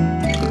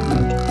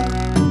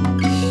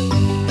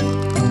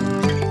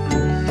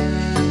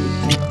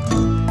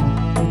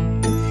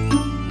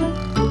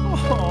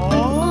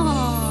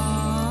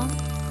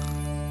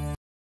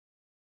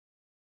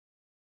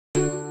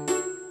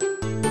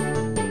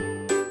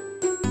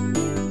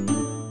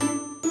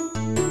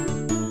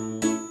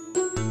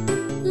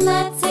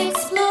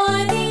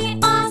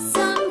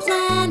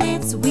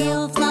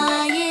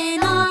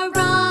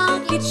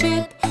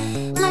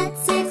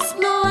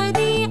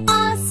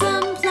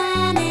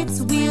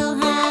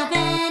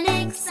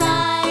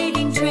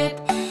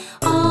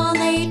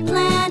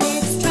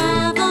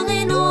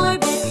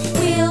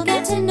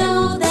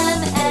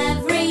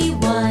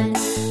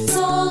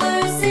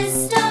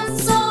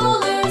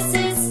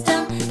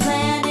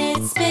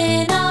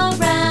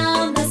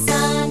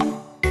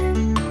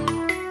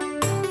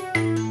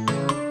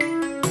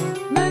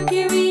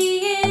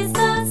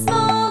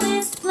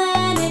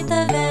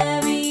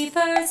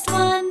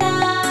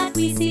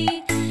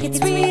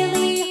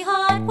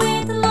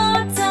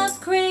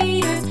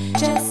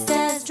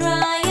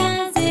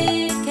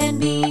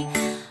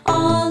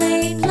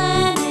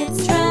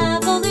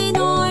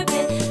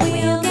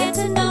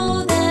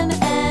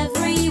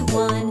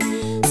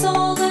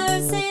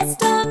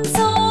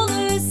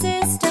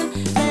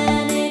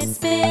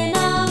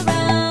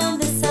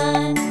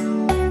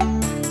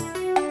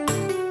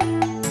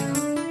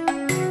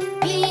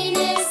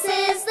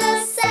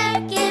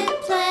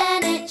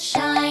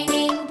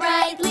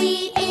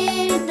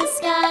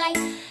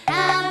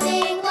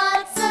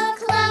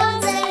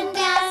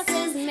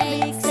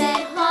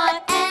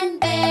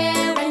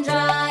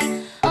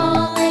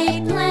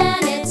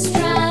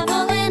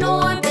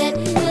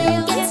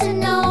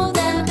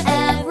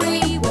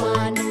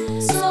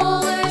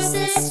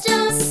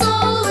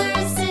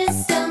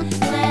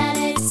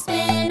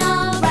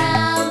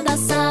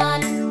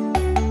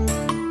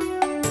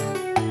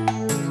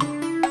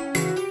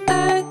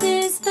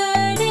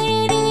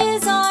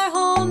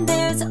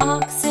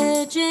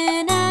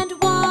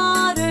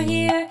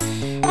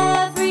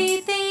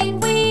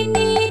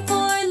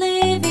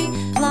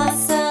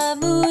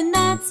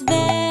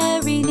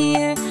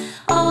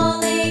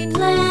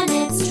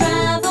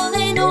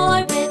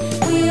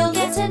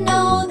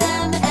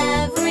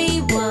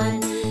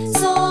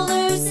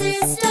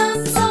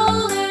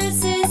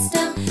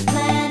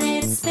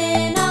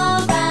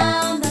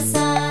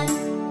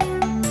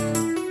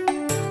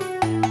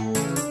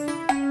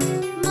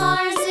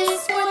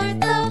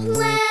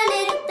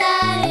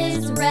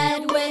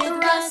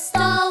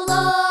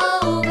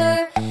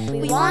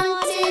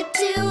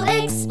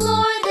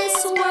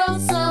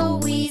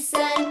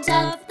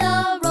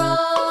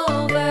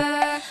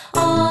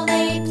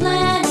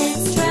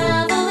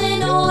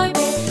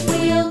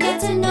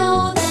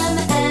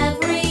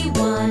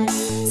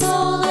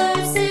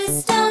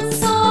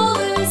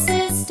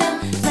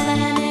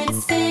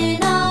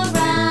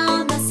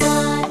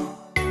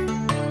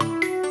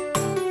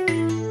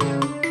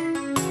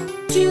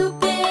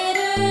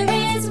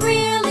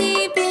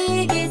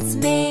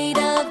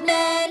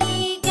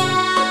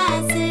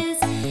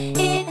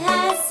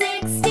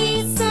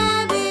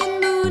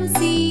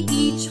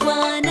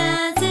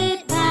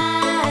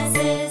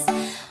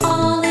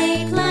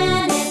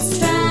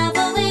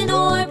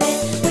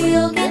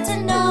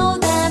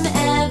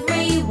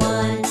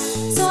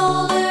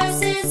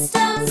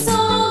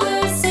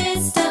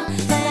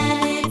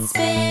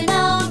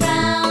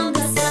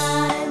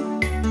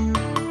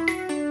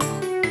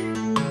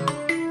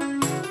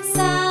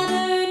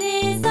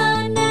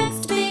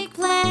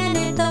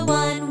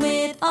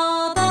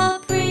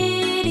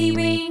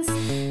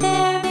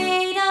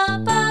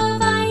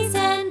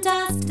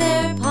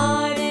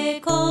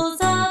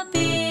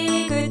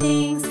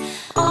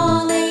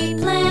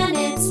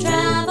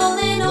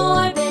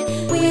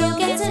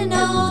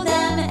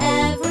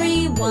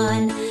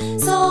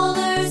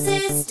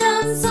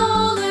 system,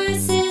 solar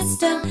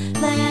system.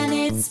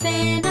 Planets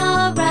spin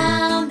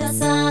around the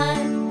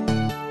sun.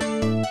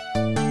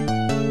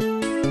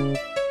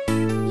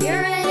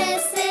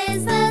 Uranus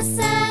is the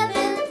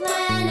seventh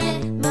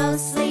planet,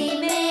 mostly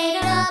made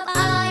of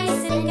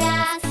ice and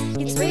gas.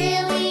 It's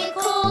really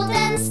cold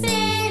and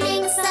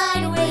spinning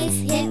sideways,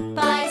 hit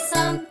by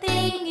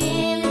something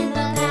in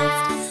the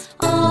past.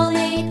 All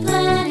 8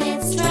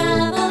 planets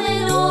travel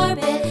in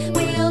orbit,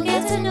 we'll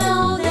get to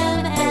know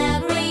them,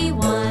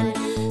 everyone.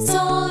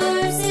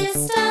 Solar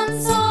system,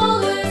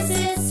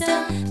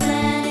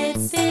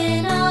 planets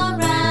spin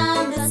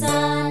around the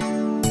sun.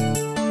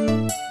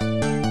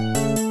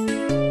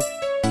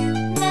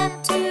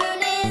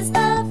 Neptune is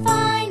the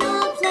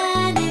final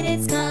planet,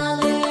 its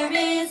color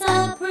is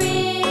a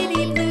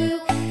pretty blue.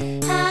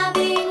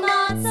 Having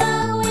lots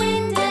of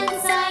wind and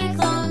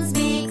cyclones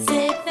makes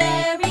it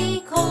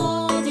very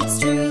cold, it's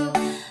true.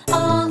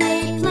 All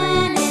 8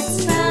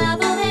 planets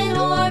travel in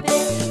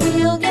orbit,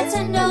 we'll get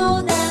to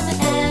know them,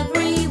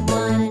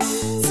 everyone.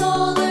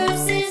 Solar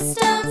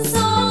system,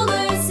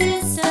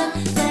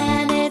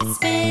 planets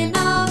spin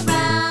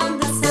around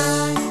the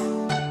sun.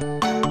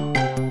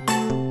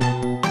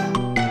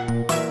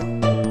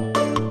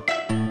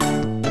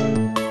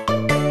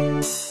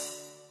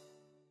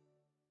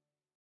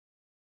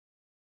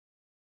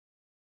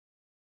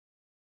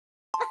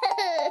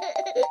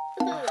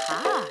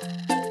 Aha.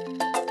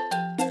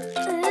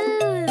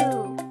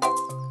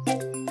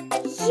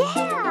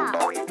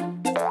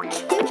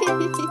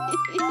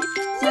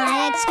 My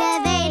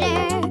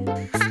excavator,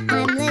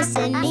 I'm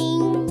listening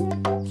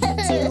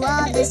to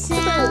all the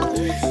sounds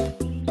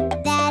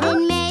that it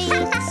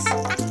makes.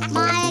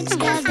 My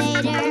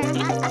excavator,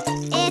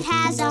 it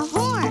has a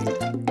horn,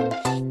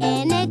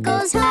 and it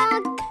goes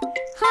honk,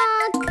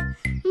 honk.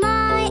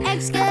 My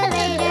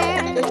excavator,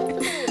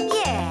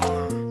 yeah.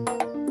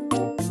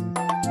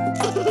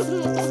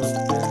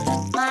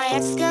 My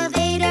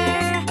excavator,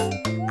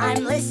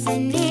 I'm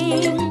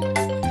listening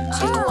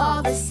to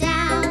all the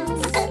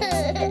sounds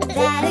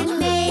that it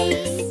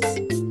makes.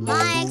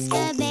 My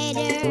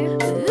excavator,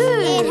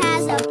 it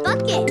has a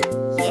bucket,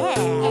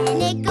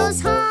 and it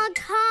goes honk,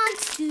 honk,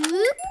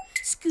 scoop,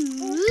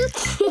 scoop.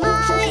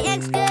 My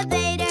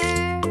excavator,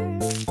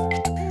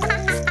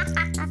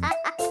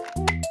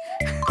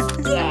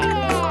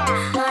 yeah.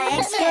 My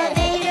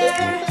excavator,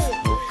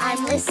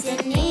 I'm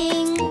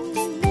listening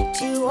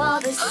to all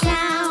the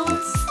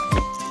sounds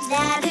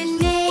that it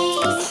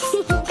makes.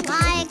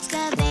 My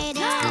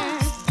excavator,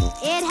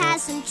 it has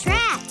some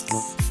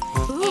tracks,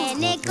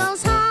 and it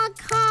goes honk,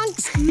 honk,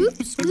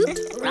 scoop, scoop,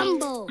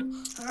 rumble,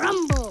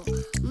 rumble.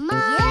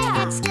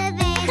 My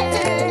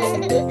excavator,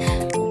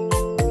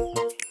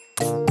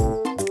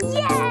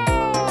 yay!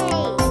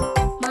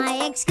 My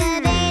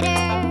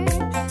excavator,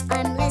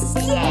 I'm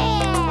listening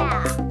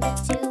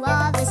to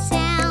all the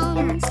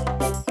sounds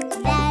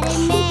that it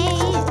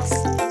makes.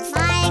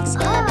 My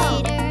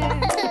excavator,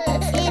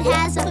 it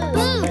has a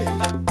boom,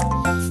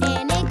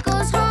 and it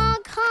goes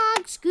honk,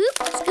 honk, scoop,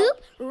 scoop,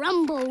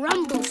 rumble,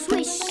 rumble,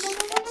 swish,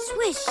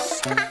 swish.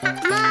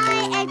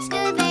 My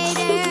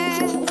excavator,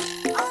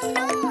 oh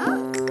no!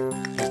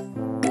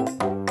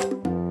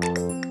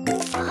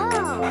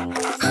 Oh,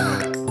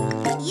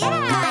 yeah!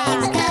 My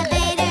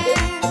excavator,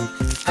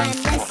 I'm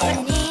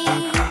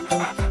listening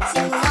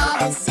to all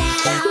the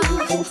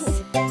sounds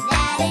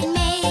that it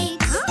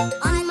makes.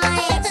 On my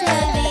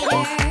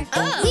excavator,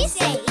 we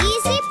say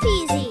easy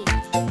peasy,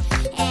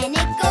 and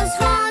it goes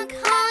honk,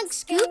 honk,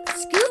 scoop,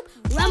 scoop,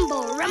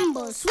 rumble,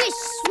 rumble, swish,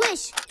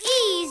 swish,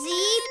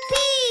 easy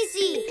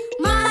peasy.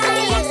 My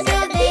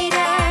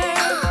excavator,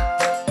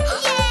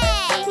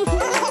 yay!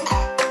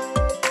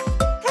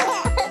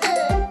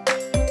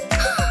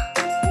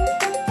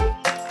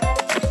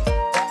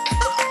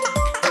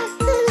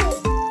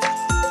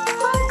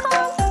 Honk,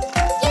 honk,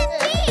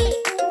 yippee!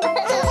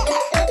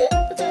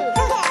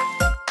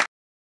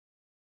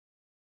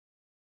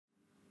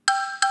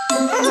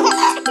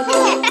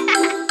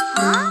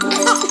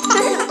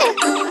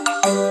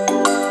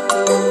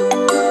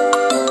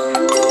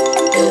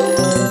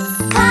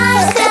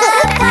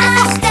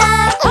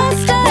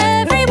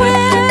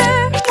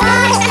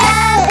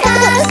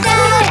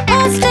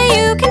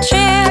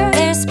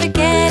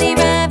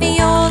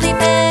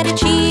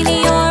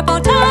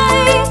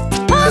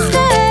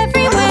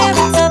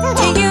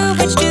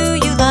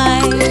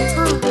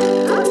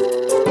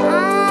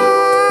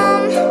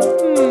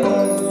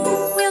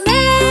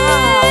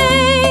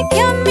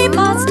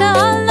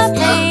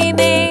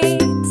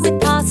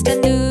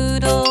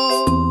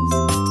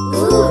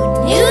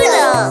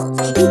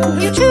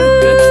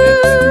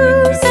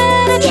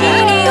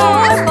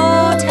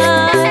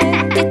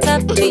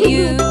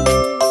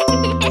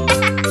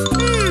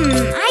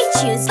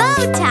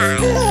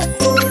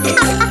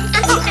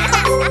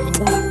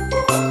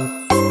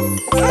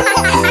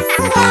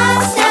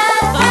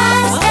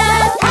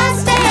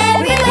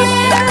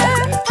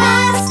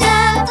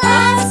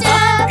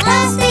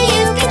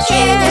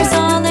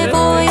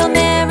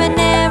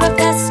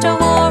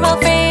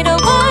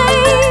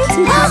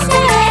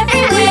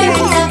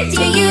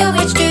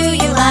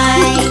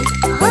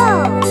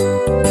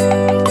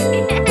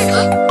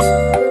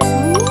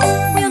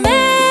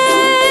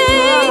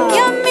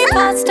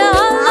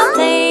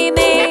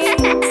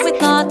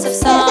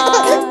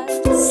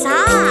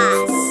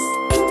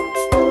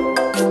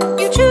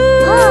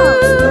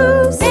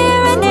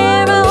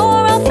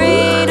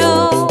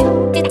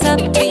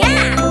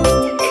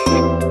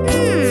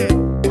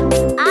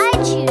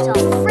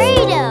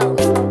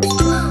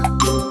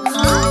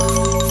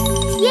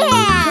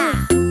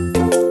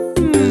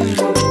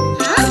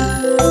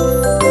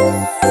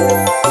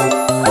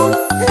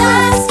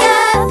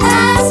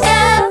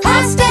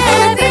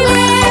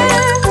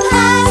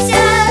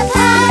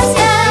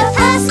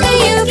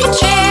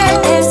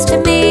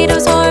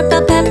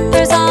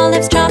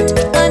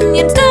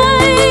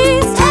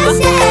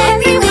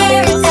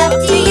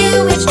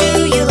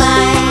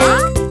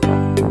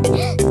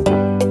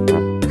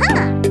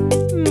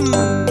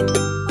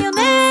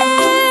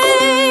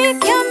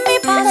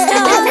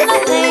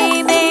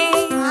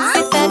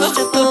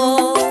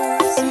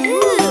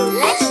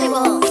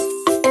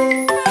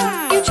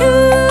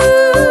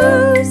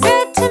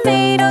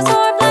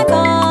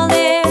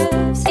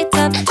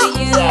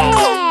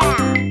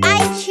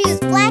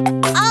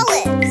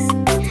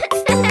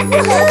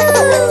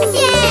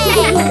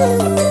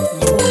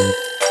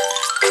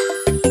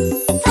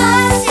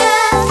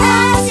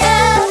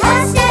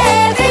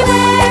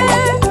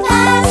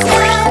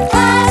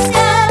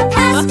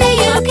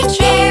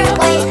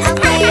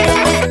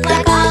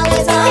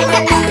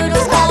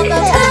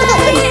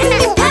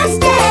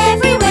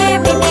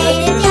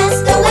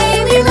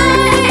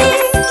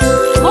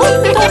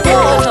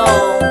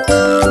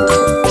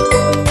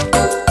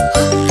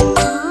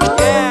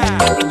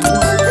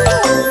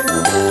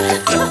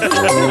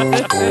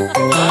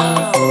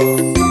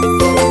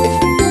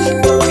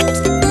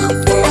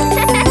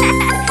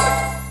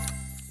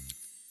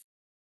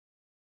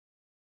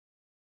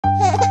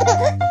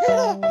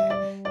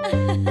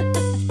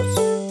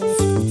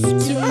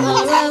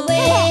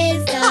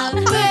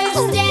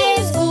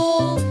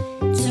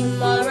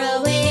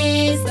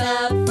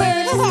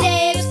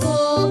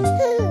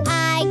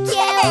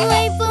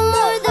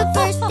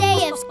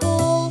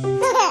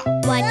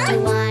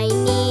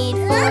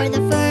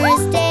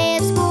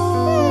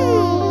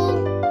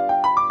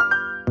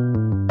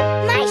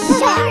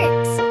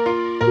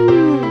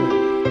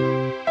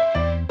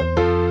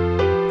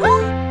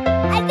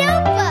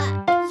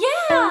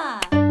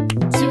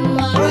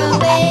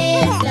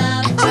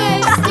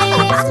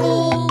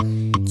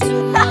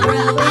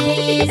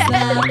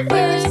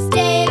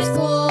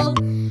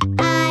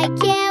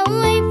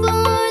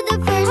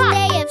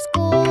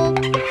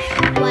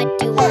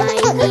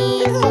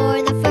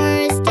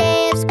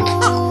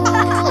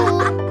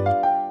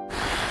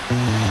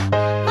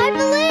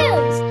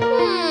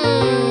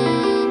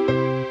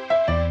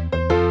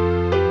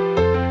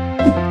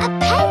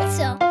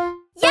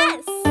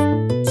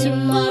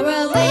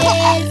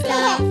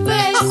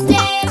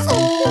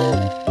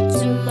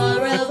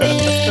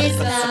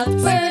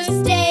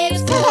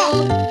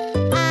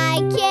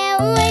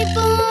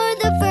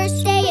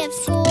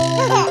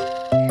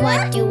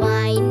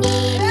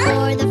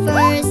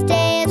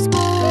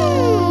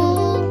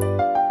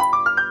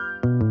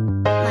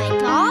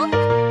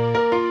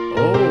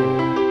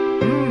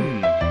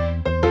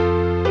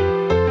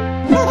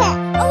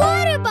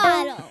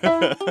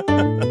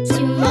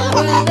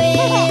 Tomorrow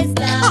is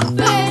the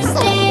first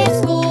day of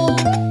school.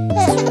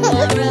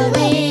 Tomorrow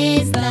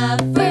is the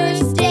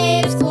first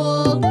day of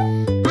school.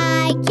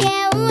 I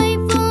can't wait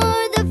for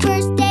the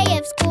first day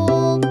of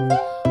school.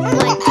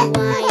 What do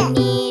I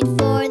need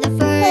for the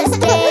first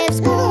day of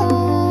school?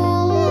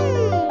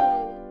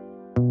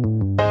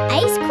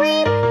 Ice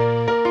cream?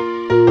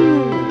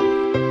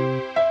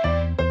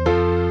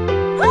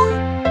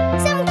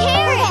 Some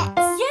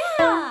carrots!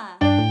 Yeah!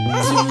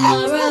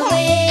 Tomorrow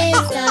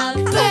is the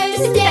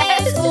first day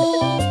of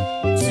school.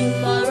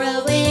 Tomorrow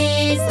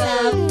is the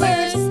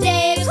first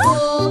day of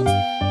school.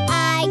 I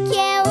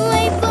can't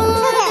wait for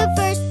the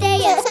first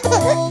day of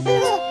school.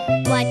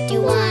 What do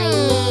I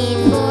need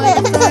for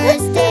the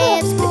first day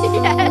of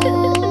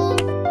school?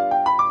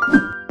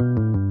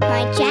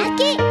 My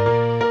jacket?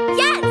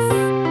 Yes!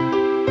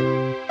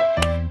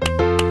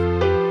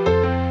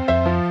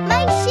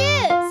 My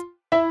shoes?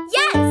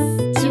 Yes!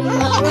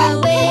 Tomorrow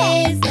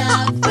is the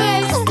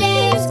first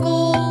day of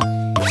school.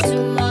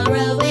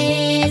 Tomorrow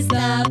is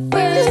the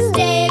first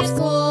day of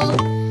school.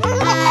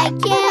 I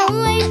can't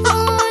wait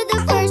for the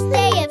first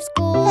day of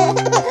school.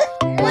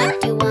 What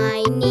do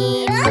I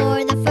need for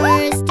the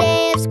first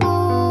day of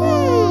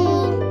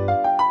school?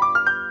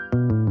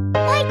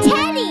 My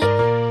teddy!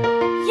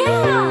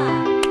 Yeah!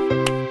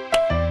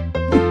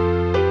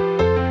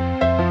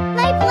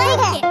 My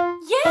blanket!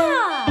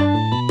 Yeah!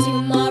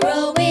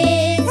 Tomorrow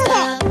is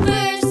the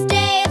first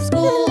day of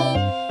school.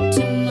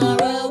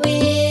 Tomorrow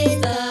is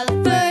the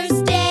first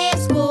day of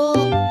school.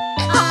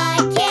 I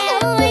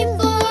can't wait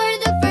for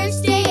the first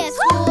day of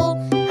school.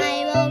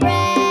 I'm all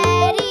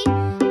ready.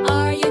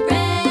 Are you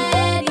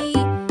ready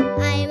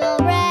I'm all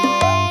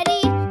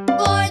ready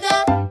for the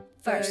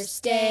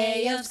first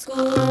day of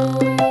school.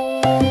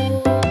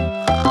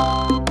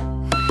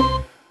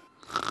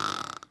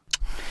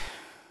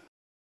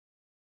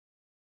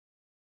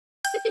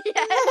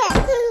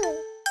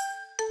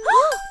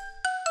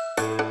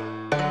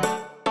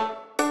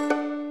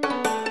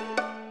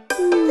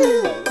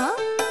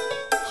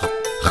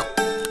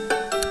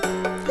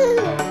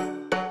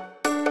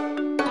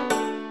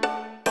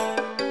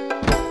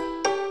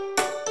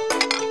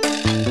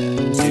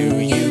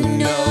 Do you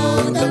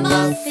know the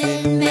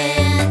Muffin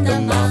Man? The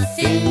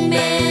Muffin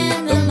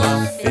Man, the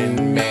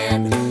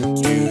Muffin Man.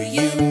 Do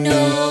you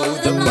know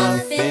the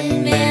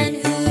Muffin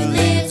Man who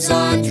lives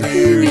on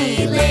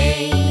Drury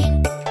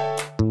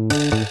Lane?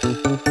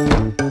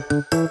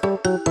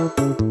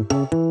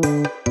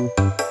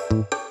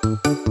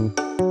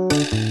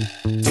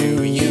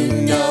 Do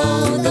you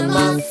know the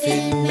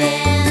Muffin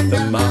Man? The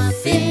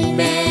Muffin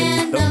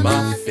Man, the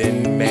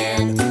Muffin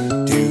Man.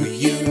 Do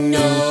you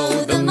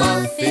know the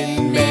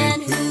Muffin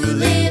Man who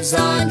lives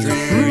on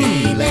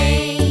Drury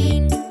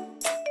Lane?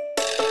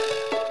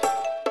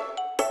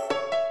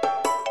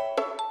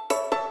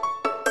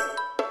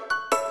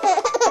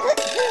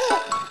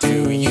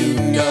 Do you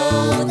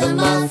know the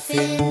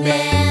Muffin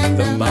Man?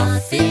 The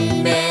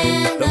Muffin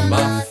Man, the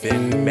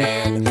Muffin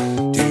Man.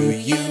 Do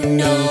you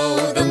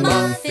know the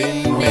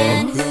Muffin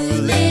Man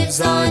who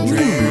lives on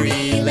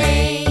Drury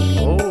Lane?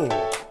 Oh.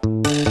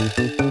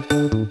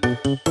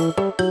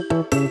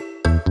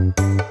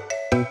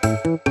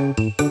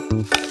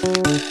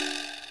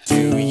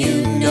 Do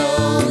you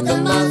know the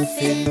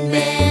Muffin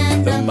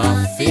Man? The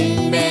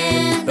Muffin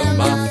Man, the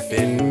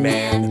Muffin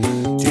Man.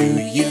 Do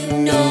you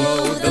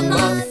know the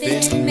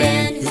Muffin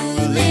Man who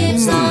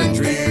lives on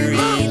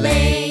Drury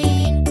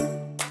Lane?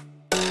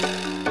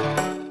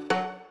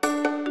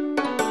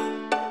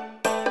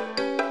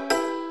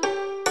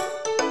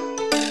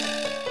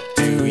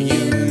 Do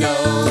you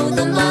know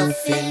the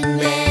Muffin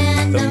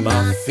Man? The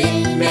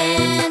Muffin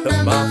Man,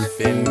 the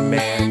Muffin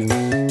Man.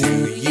 Do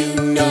you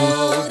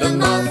know the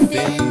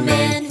Muffin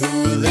Man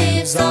who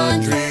lives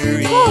on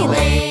Drury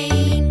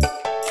Lane?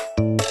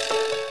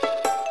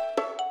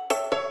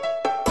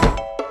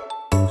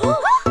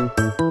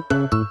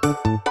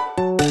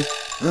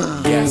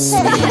 Yes,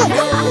 we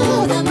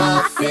know the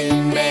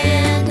Muffin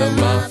Man, the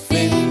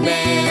Muffin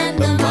Man,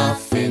 the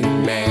Muffin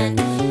Man.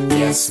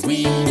 Yes,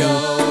 we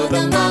know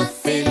the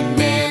Muffin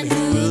Man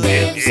who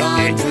lives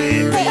on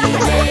Drury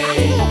Lane.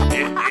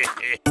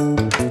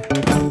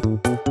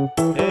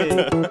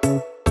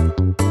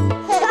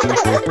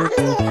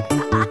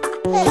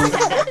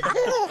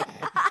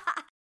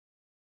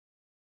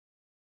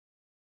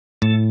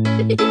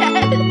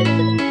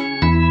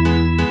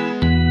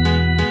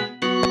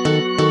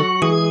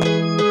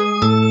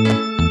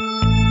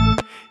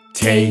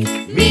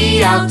 Take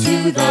me out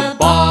to the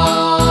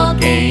ball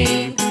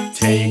game.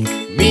 Take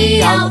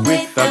me out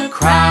with the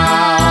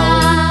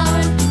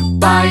crowd.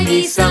 Buy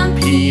me some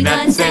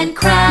peanuts and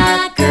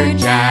cracker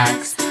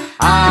jacks.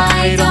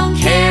 I don't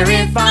care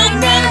if I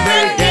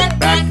never get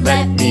back.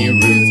 Let me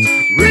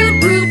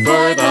root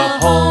for the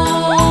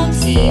home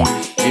team.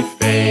 If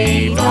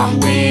they don't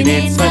win,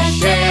 it's a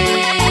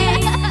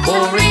shame.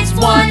 For it's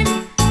 1,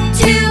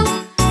 2,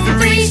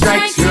 3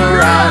 strikes,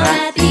 you're out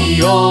at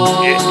the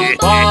old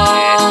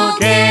ball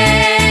game.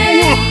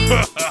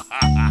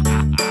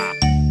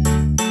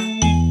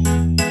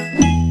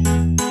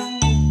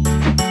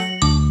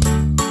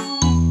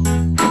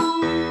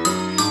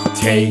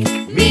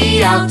 Take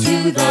me out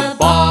to the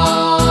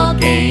ball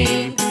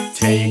game.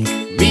 Take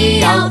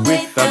me out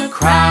with the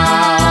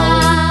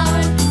crowd.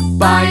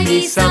 Buy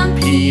me some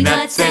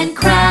peanuts and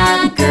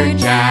cracker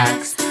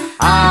jacks.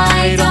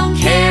 I don't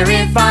care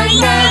if I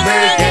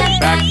never get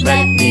back.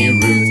 Let me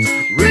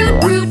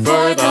root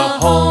for the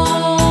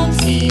home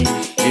team.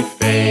 If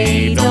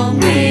they don't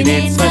win,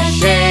 it's a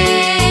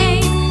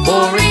shame.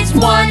 For it's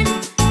 1,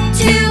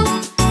 2,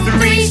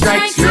 3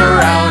 strikes, you're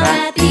out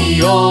at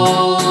the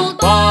old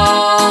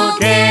ball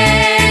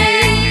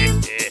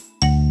game.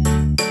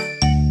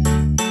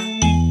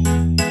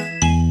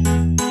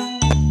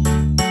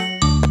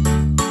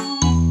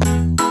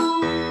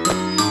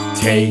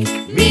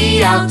 Take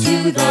me out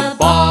to the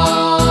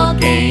ball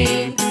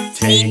game.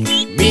 Take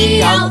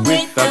me out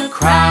with the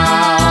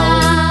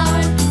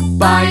crowd.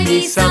 Buy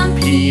me some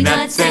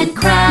peanuts and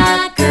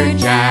cracker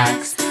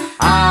jacks.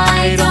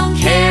 I don't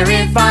care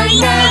if I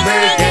never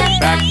get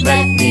back.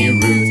 Let me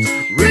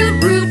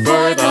root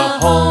for the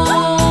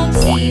home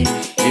team.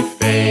 If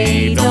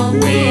they don't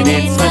win,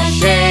 it's a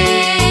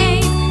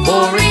shame.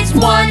 For it's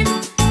 1,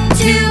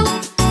 2,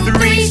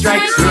 3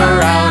 strikes,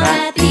 you're out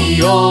at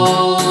the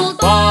old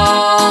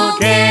ball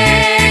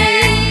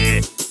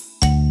game.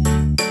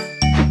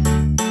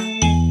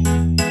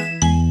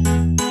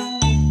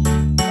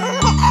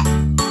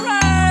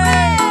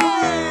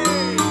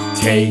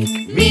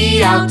 Take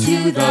me out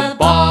to the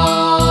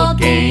ball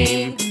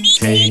game.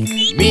 Take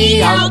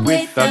me out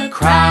with the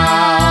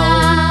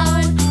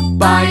crowd.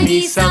 Buy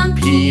me some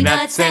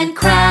peanuts and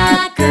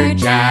cracker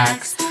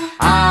jacks.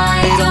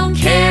 I don't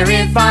care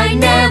if I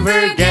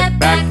never get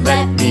back.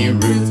 Let me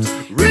root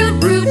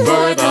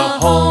for the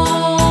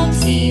home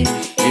team.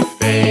 If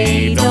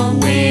they don't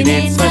win,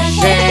 it's a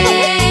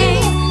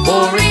shame.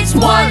 For it's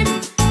 1,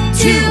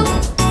 2,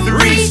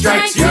 3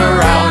 strikes,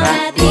 you're out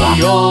at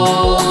the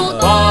old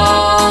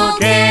ball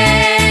game.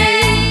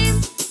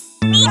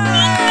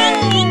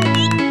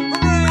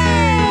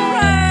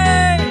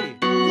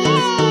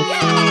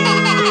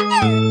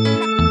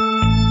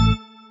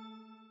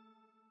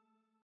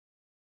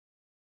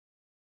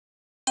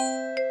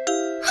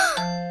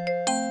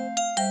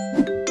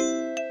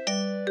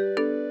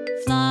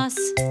 Floss,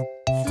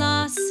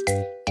 floss,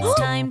 it's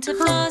time to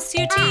floss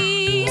your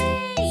teeth.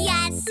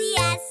 Yes,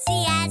 yes,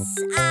 yes,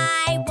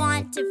 I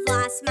want to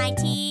floss my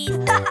teeth.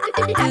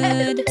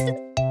 Good,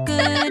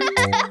 good,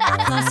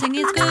 flossing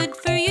is good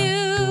for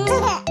you.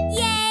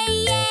 Yay,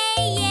 yay,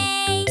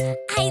 yay,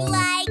 I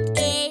like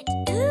it.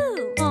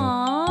 Ooh.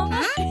 Aww.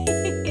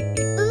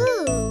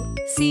 Ooh.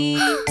 See,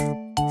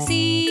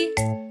 see,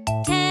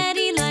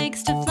 Teddy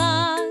likes to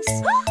floss.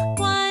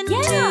 1,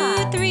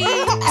 2, 3,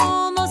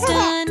 almost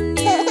done,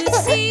 you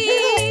see.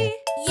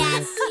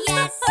 Yes,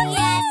 yes,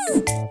 yes,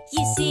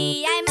 you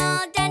see I'm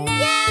all done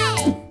now.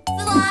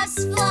 Floss,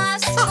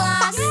 floss,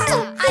 floss,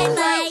 I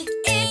like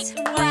it,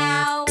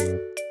 wow.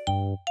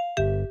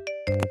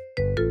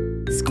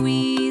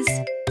 Squeeze,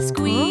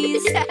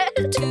 squeeze,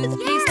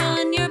 toothpaste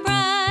on your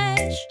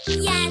brush.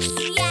 Yes,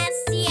 yes,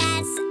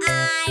 yes,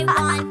 I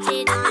want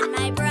it on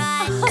my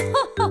brush.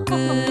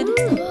 Good,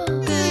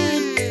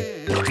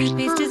 good,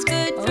 toothpaste is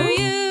good for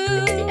you.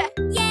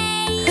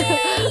 Yay,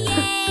 yay,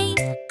 yay,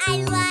 I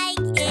like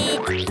it.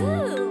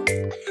 Ooh.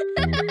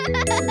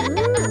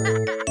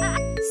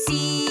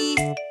 See,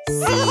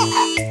 see,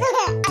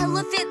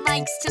 elephant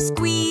likes to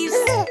squeeze.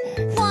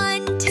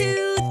 1,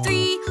 2,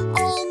 3,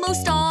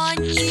 almost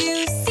on,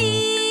 you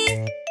see.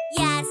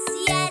 Yes,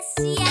 yes,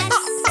 yes,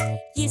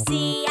 you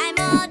see I'm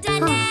all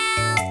done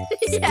now.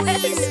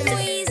 Squeeze,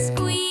 squeeze,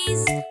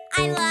 squeeze, I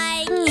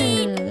like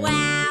it,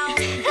 wow.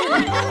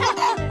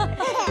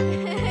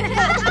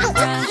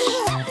 Brush,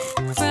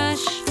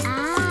 brush,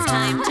 it's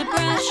time to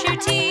brush your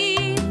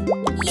teeth.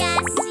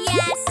 Yes,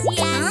 yes,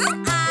 yes,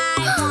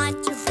 I want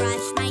to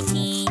brush my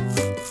teeth.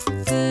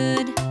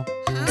 Good,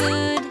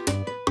 good,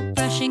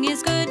 brushing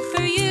is good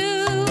for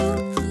you.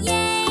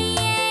 Yay,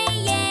 yay,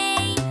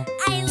 yay,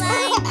 I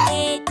like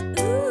it,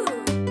 ooh.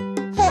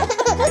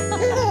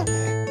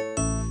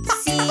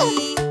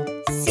 See,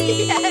 see,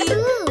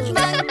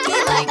 Monkey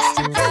likes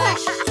to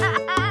brush.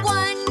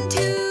 1,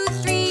 2,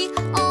 3,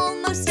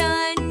 almost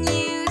done,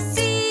 you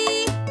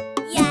see.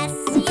 Yes,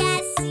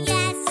 yes,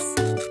 yes,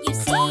 you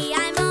see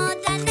I'm all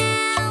done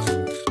now.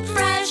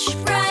 Brush,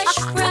 brush,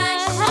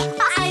 brush,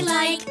 I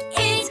like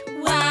it,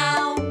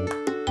 wow.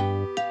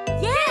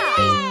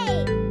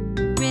 Yay!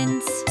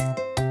 Rinse,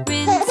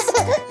 rinse,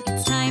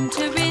 it's time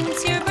to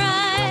rinse your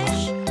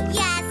brush.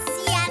 Yes,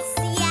 yes,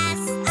 yes,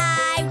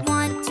 I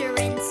want to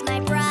rinse my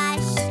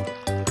brush.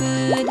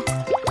 Good,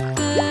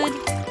 good,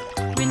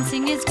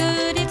 rinsing is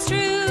good, it's true.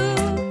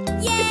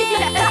 Yay,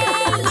 yay,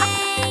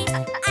 yay,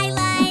 I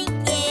like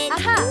it.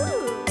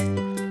 Ooh.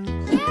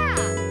 Yeah.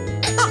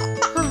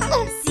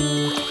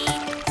 See,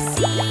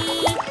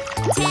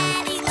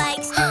 Teddy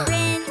likes to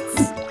rinse.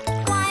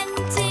 1,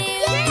 2,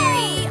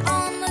 3,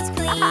 almost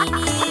clean,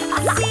 you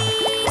see.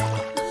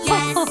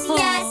 Yes,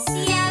 yes,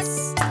 yes,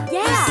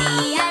 you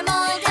see I'm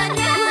all done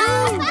now.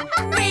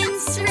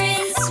 Rinse,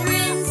 rinse,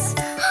 rinse,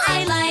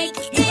 I like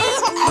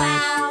it,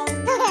 wow.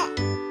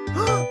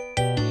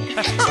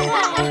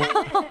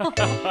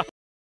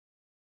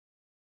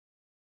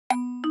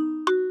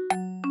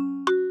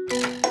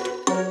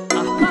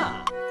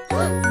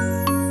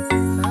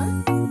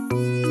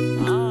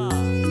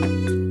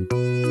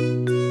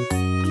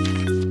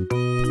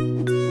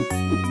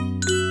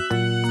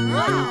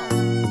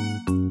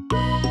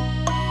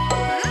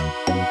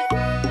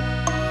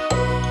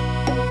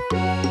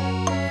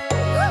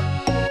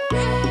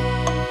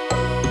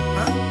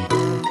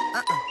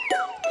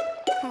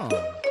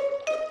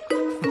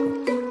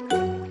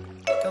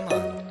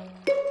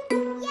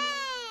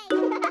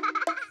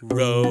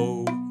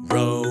 Row,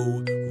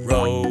 row,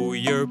 row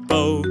your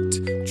boat,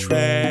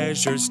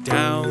 treasures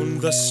down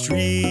the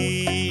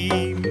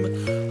stream.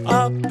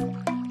 Up,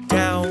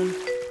 down,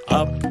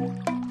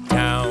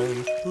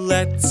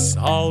 let's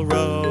all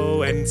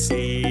row and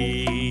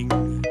sing.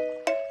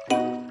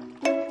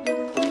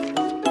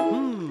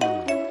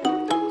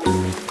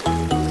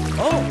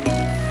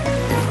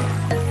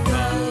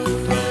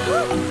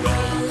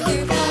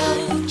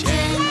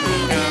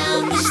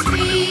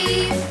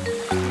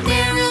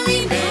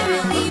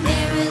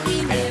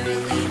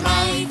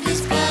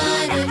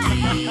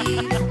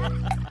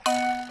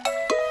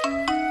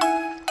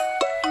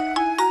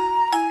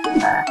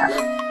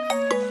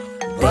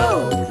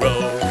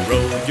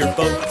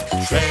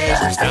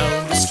 Treasures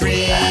down the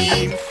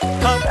stream.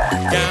 Up,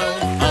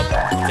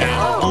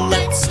 down,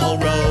 let's all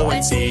row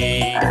and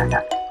sing.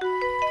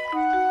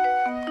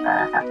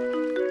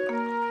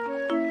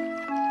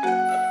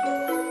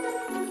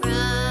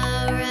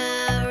 Row,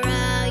 row,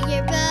 row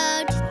your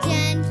boat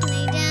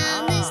gently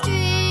down the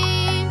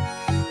stream.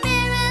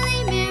 Merrily,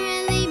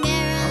 merrily,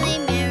 merrily,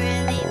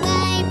 merrily,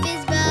 life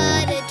is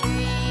but a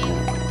dream.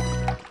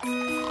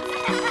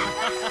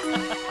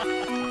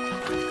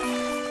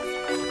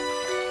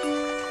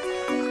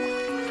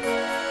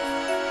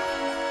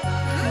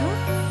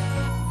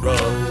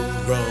 Row,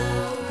 row,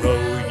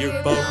 row your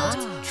boat,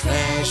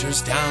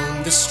 treasures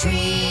down the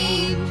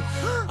stream.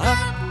 Up,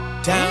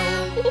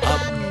 down,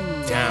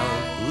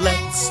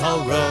 let's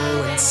all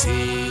row and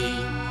sing.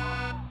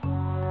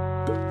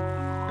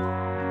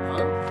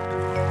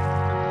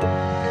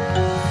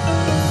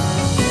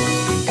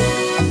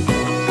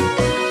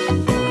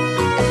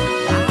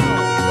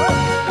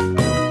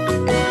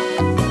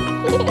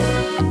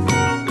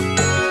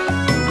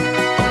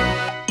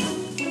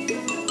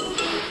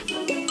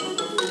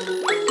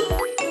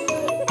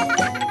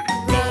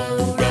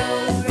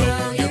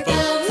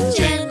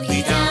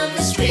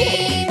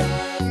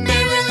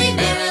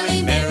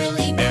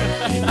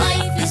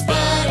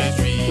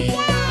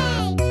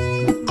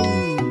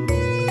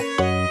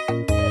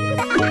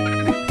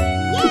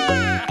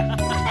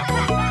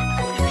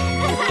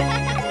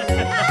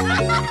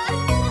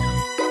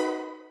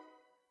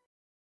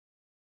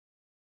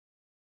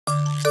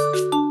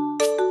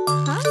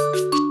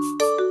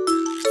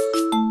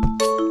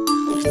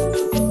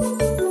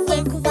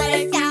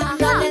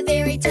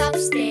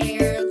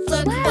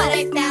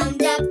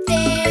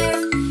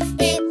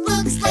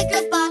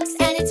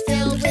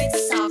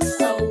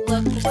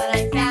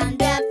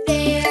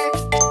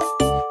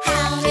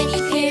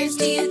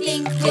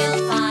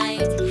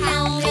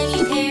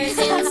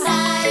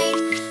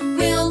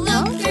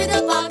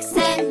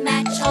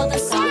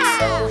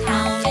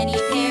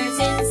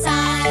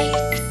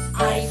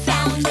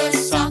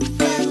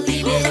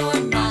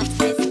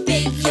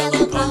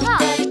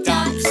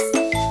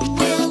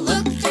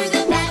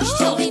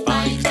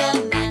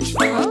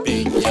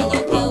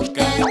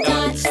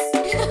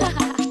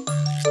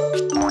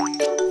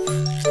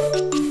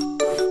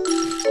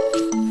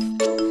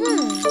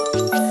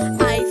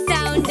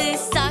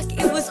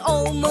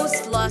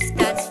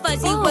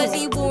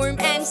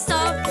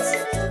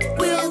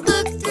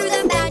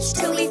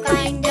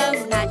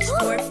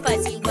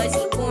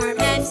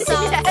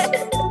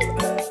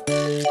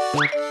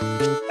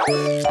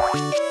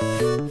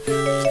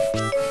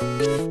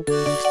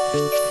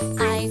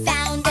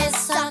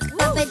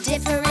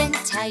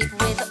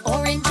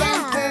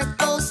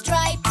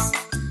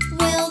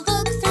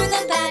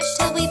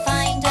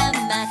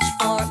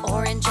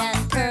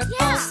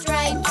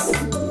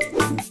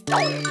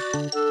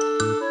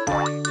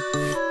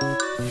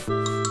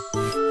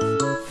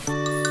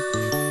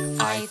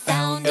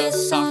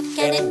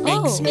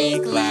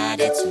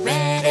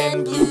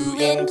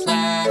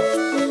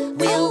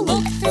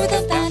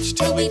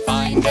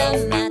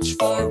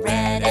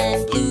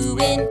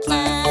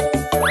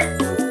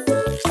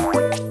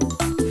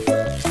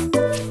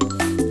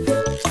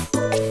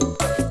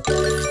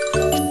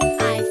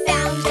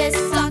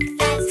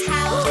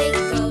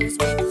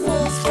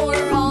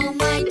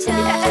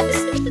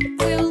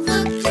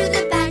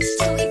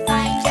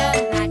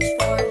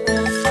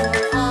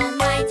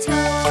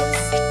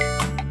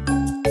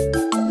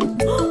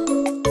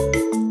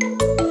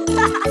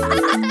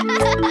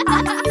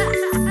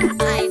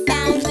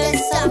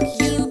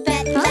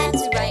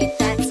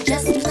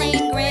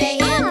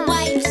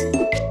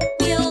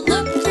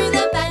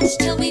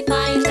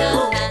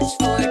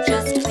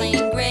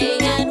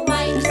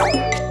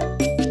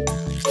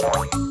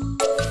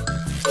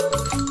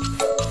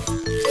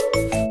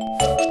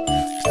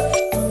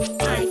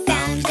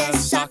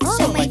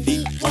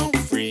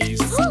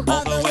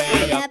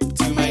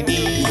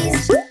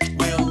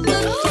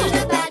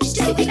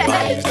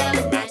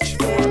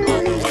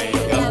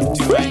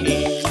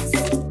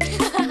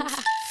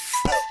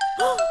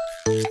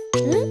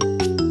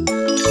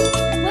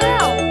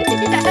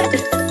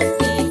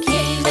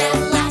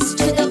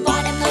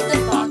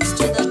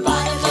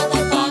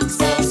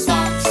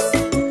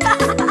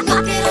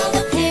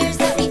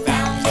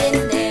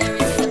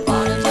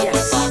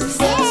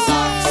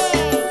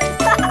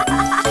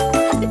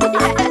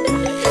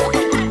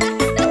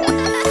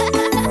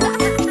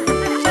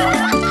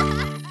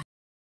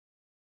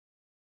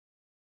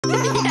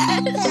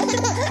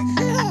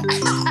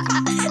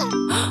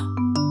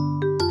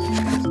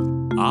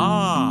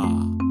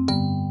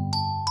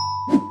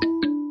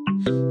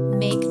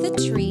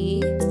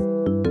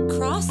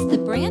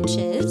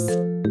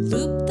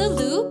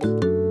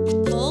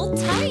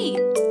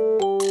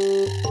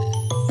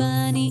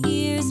 Bunny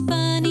ears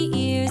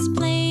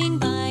playing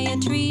by a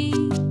tree.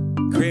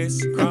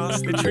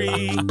 Crisscross the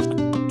tree,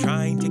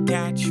 trying to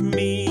catch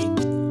me.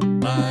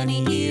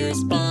 Bunny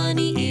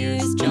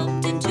ears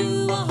jumped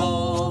into a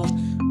hole.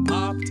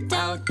 Popped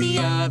out the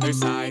other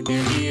side,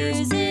 their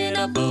ears in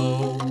a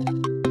bow.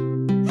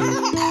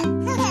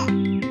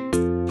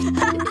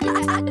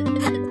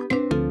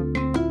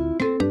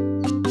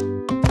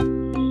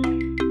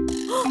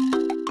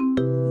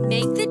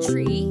 Make the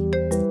tree,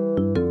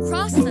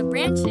 cross the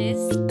branches,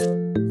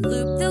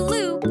 loop the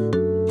loop,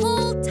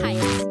 pull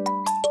tight.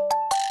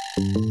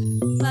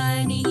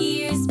 Bunny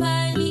ears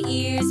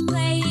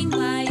playing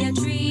by a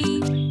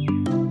tree.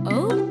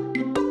 Oh?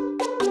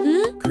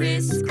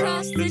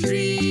 Crisscross the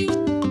tree,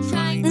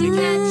 trying to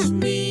catch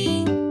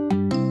me.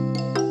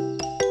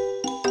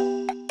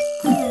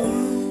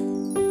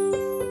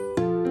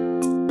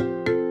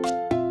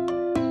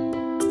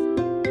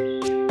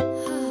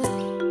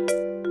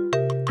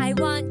 I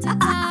want to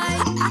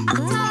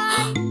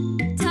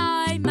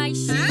tie my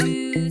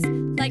shoes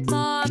like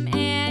Mom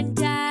and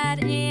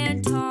Dad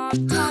and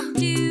TomTom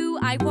do.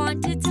 I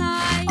want to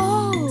tie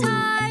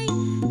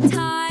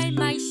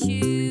my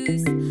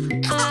shoes.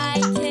 I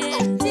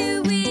can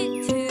do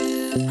it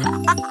too.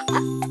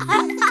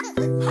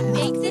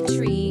 Make the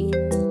tree,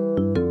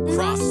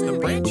 Cross the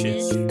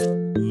branches,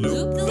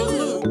 loop the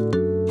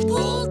loop.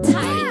 pull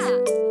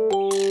tight.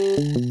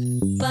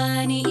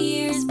 Bunny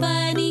ears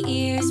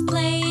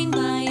playing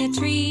by a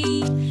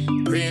tree.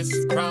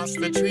 Crisscross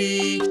the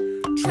tree,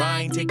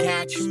 trying to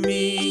catch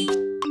me.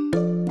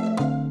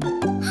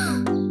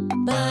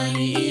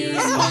 Bunny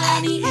ears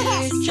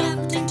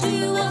jumped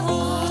into a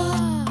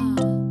hole.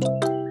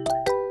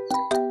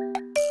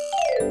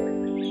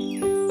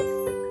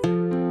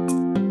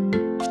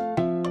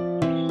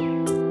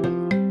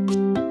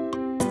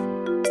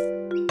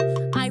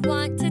 I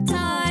want to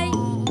tie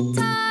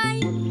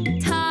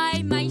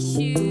my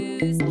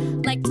shoes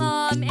like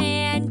Mom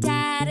and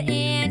Dad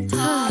and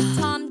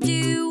TomTom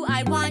do.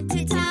 I want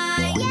to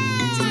tie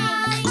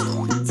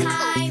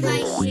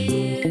my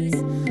shoes.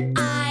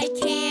 I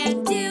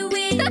can do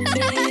it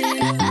too.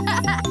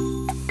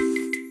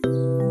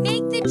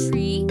 Make the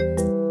tree,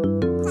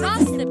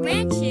 cross the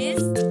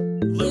branches,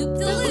 loop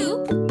the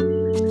loop,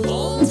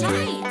 pull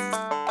tight.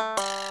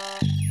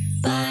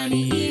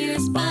 Bunny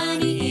ears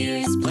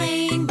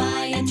playing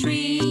by a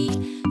tree.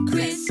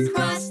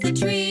 Crisscross the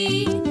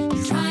tree,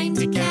 trying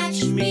to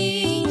catch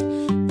me.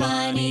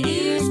 Bunny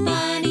ears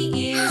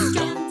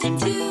jumped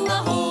into a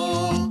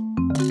hole.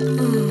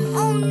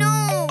 Oh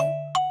no!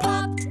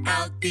 Popped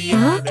out the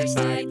other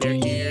side, their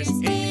ears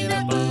in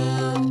a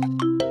bow.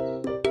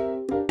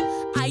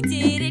 I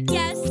did it,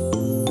 yes,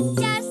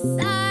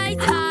 I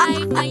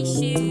tied my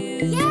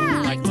shoes.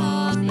 Yeah! Like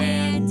Mom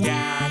and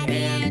Dad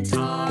and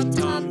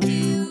TomTom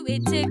do.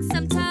 It took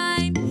some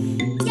time.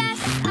 Yes,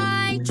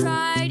 I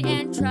tried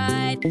and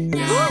tried.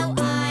 Now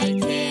I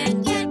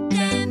can get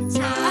them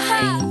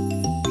tied.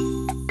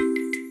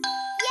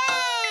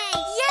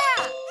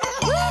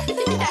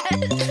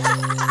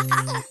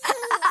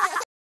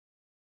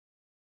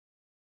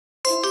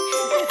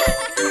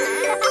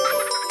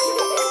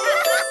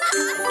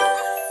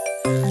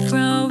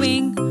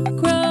 Growing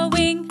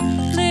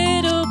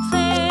little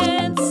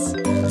plants.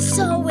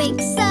 So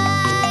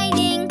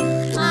exciting!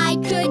 I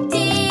could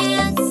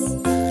dance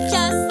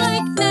Just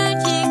like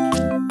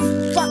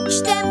magic, watch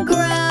them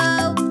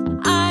grow.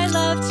 I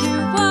love to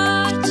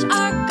watch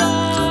our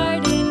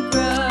garden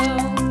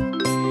grow.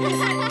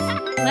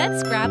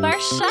 Let's grab our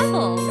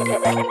shovels.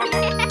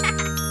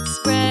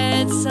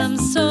 Spread some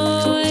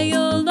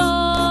soil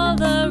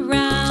all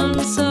around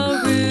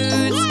so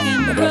roots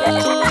can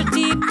grow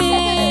deep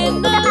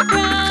in the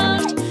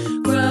ground.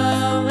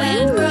 Grow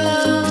and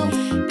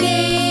grow,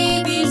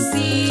 baby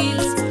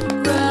seeds.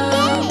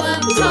 Grow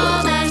up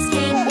tall as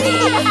can be.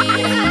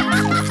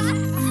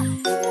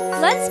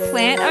 Let's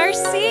plant our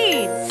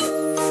seeds.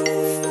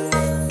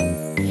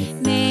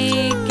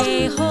 Make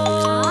a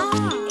hole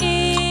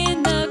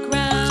in the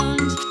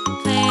ground.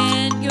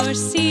 Plant your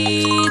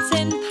seeds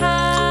and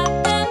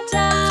pat them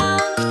down.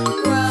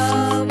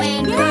 Grow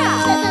and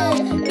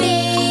grow,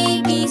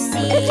 baby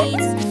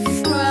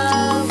seeds.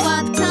 Grow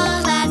up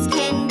tall as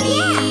can be.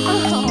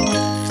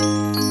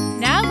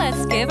 Now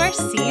let's give our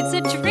seeds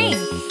a drink.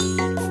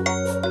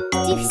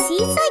 Do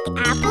seeds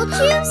like apple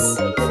juice?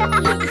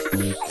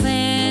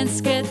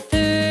 Plants get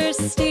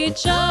thirsty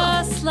just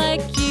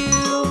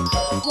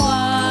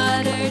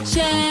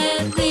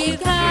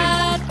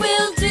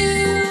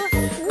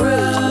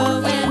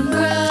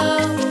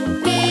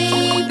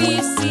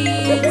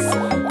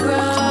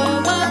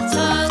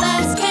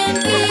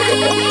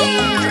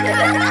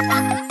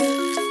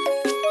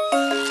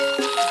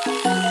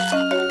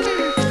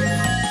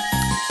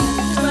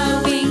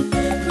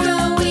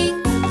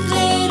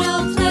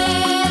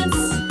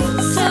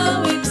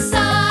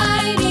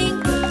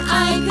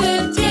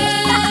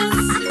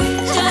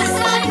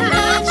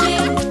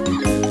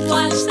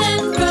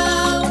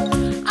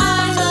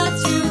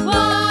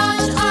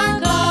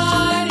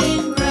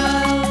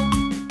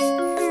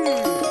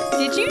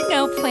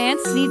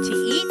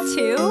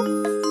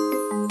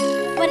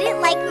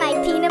wouldn't like my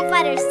peanut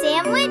butter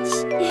sandwich?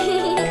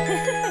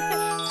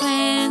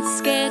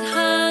 Plants get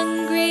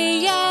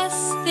hungry,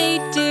 yes they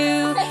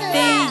do.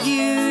 They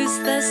use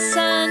the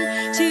sun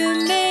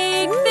to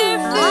make their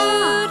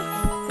food.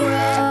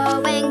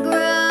 Grow and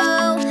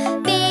grow,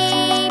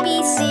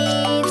 baby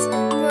seeds.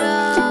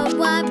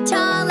 Grow up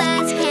tall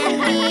as can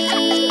be.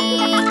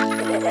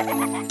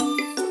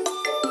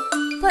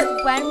 But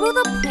when will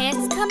the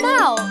plants come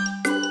out?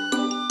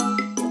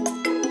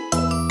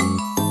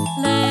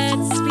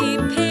 Let's be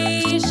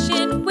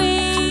patient,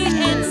 wait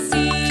and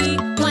see.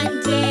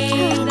 One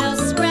day they'll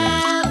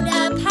sprout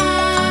up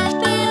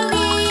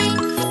happily.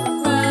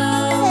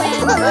 Grow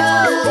and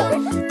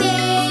grow,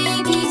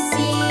 baby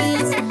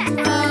seeds.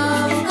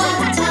 Grow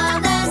up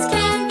tall as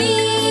can be.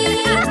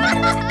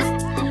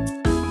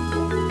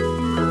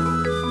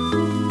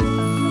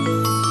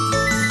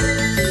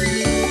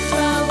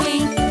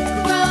 Growing,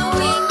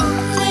 growing,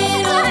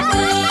 little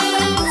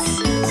plants.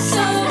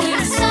 So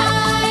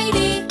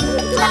exciting,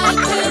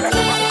 like a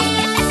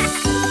dance.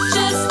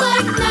 Just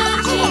like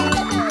magic,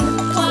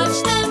 watch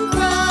them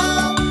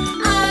grow.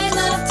 I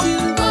love to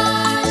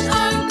watch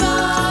our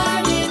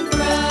garden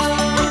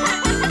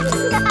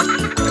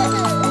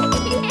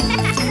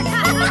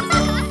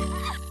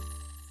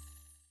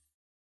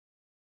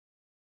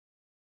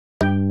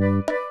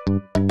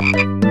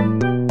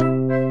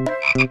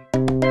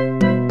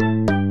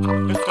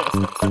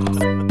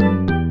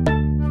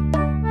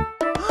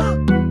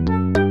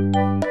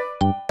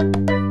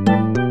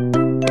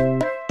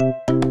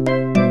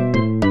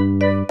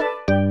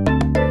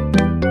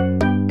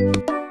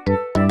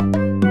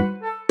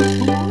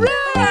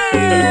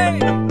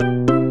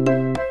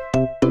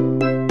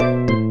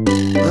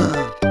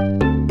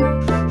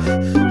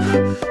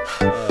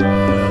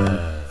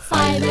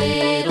Five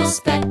little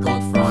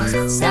speckled frogs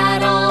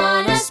sat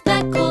on a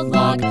speckled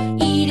log,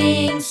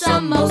 eating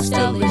some most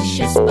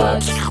delicious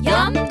bugs.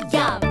 Yum,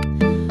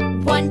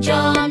 yum. One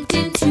jumped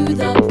into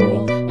the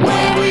pool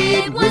where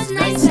it was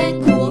nice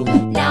and cool.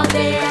 Now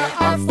there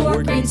are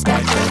four green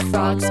speckled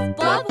frogs.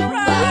 Blub, blub.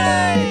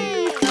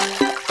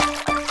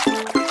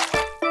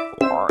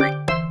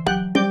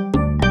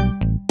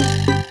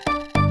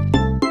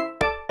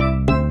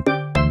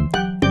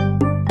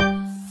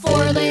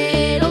 Four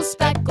little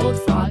speckled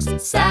frogs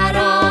sat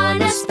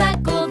on a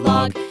speckled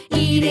log,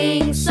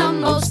 eating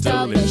some most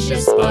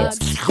delicious bugs.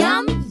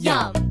 Yum,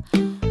 yum.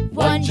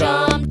 One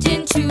jumped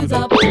into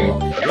the pool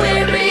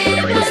where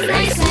it was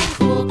nice and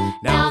cool.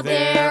 Now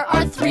there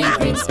are three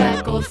green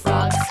speckled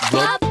frogs.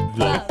 Blub,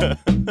 blub.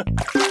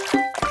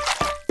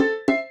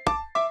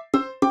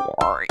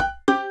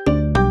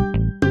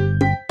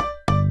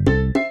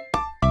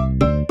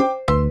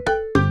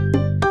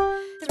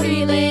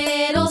 Three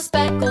little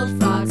speckled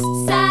frogs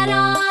sat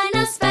on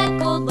a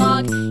speckled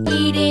log,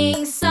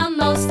 eating some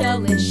most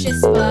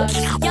delicious bugs.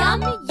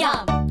 Yum,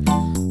 yum.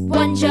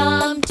 One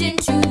jumped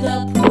into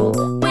the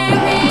pool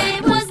where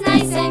it was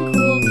nice and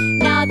cool.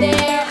 Now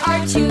there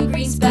are two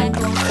green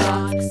speckled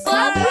frogs.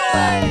 Blub,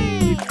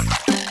 blub.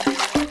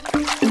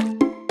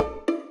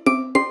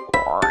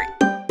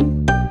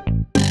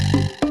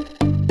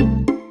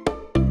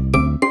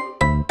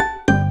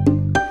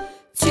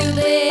 Two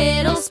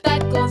little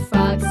speckled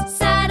frogs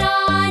sat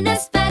on a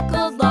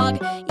speckled log,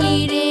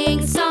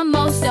 eating some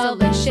most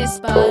delicious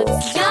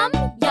bugs. Yum,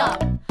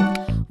 yum.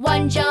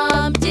 One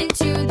jumped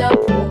into the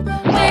pool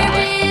where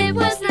it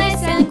was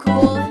nice and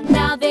cool.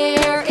 Now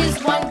there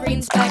is one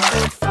green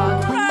speckled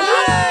frog.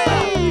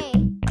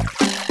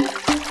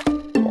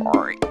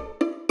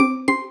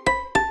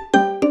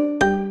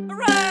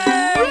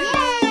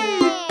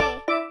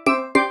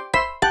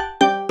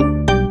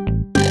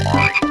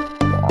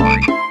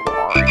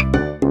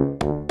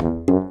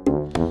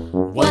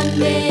 One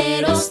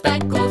little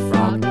speckled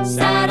frog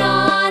sat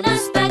on a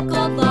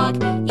speckled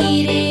log,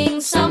 eating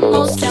some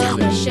most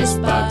delicious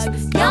bugs.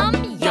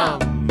 Yum, yum.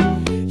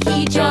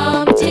 He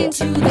jumped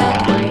into the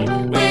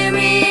pool where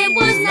it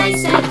was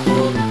nice and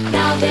cool.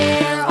 Now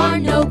there are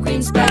no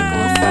green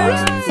speckled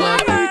frogs.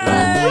 Flop,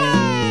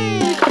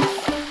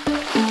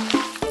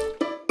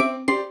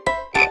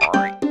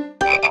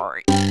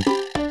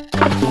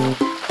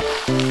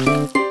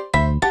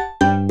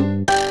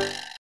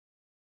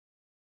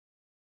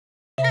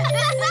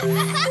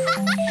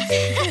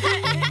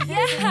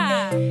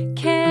 Yeah!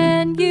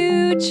 Can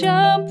you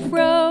jump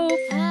rope?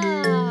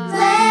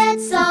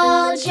 Let's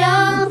all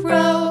jump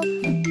rope.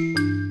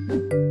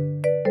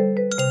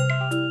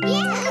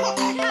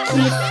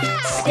 Keep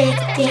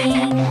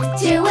sticking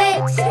to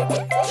it.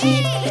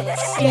 Keep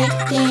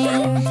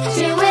sticking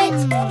to it.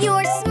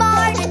 You're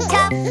smart and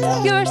tough.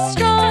 You're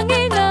strong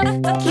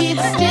enough. Keep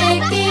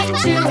sticking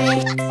to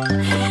it.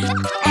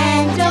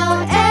 And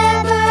don't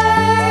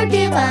ever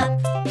give up.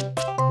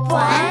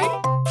 1,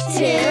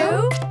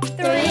 2,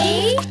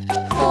 3,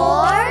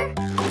 4,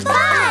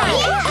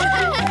 5.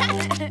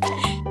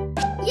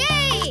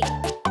 Yay!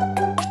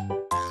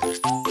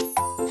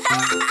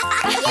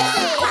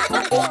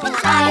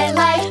 I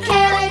like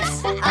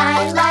carrots.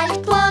 I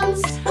like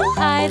plums.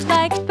 I'd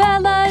like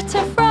Bella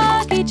to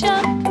froggy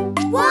jump.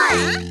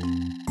 1,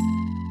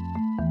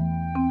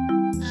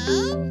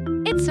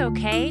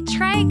 okay.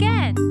 Try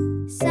again.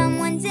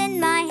 Someone's in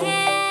my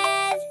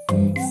head,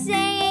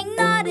 saying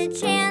not a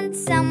chance.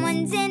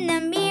 Someone's in the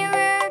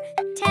mirror,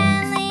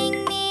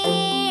 telling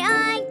me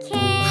I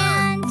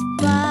can't.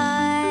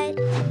 But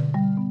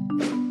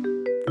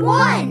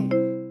 1.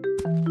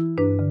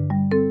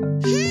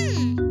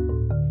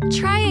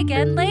 Try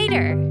again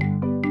later.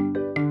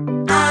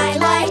 I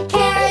like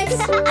carrots,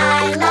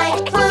 I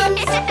like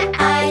plums,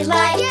 I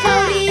like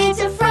Cody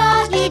to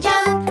froggy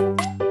jump.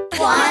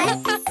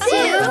 1,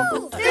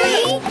 2,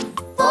 3,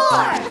 4.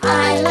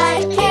 I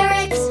like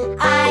carrots,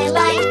 I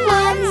like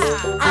plums,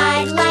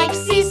 I like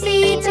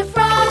Cece to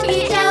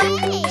froggy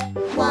jump.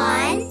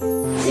 1,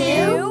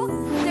 2,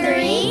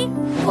 3,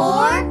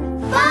 4,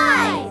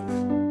 5.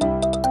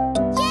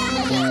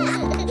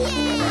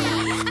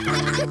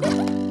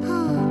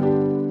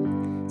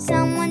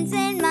 Someone's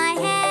in my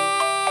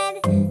head,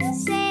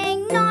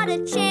 saying not a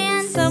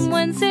chance.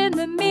 Someone's in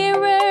the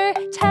mirror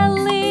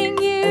telling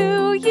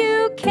you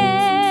you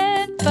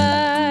can't,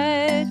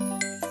 but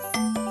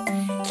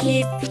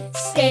Keep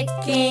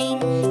sticking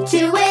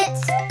to it.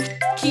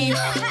 Keep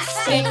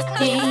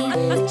sticking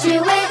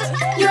to it.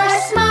 You're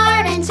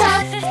smart and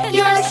tough.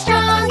 You're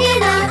strong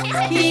enough.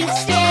 Keep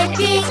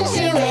sticking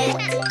to it.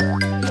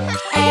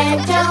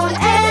 And don't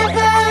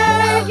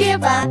ever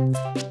give up.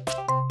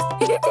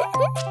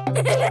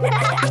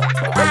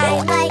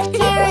 I like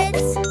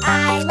carrots.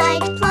 I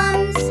like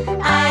plums.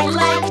 I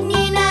like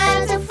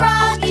Nina to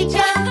froggy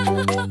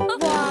jump.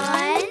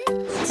 1,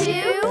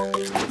 2,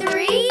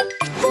 3,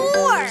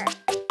 4.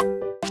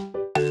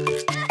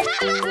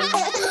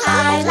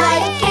 I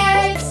like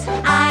carrots,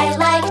 I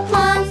like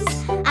plums,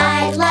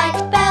 I like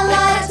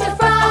Bella to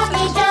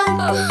froggy jump.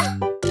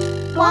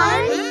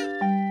 1.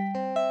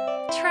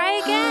 try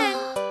again.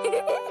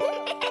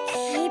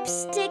 Keep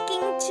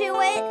sticking to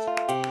it.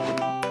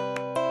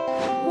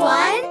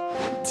 1,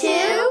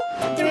 2,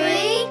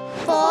 3,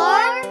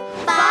 4,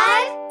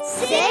 5,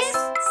 6,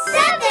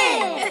 7.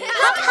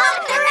 Hop, hop,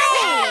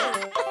 hooray!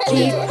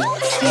 Keep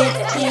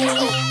sticking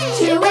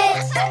to it.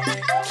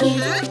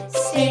 Keep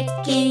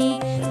sticking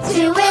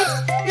to it.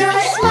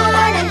 You're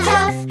smart and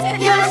tough.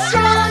 You're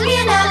strong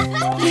enough.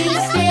 Keep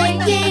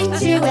sticking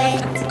to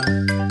it.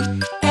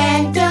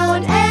 And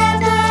don't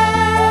ever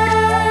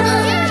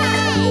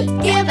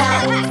give up.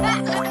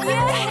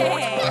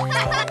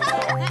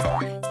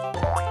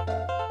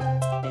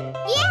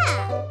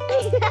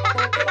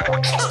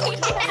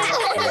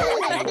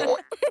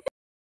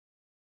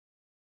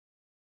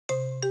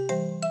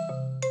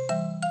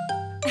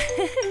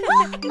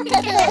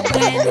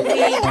 When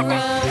we grow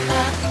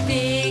up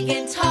big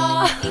and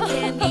tall, we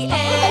can be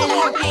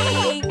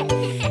anything,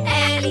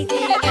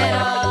 anything at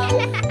all.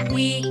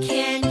 We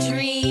can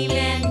dream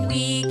and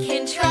we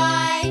can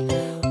try.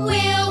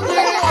 We'll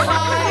work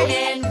hard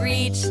and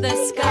reach the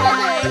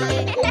sky.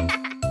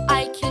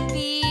 I can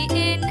be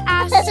an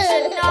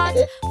astronaut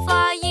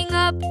flying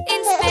up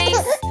in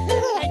space.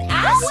 An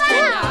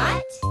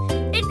astronaut?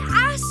 An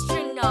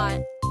astronaut.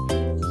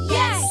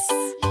 Yes,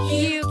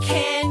 you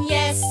can,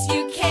 yes,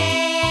 you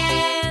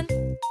can.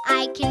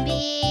 I can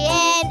be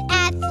an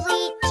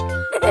athlete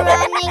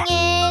running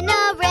in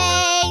a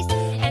race.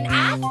 An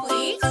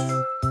athlete?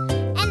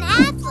 An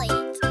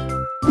athlete.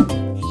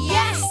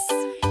 Yes,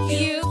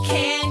 you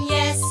can,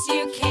 yes,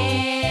 you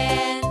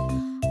can.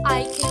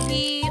 I can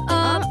be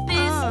a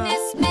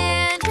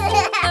businessman,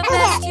 the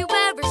best you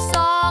ever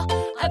saw.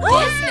 A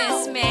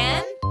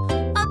businessman?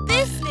 A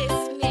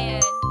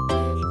businessman.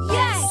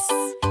 Yes,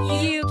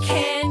 you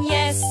can,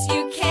 yes,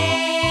 you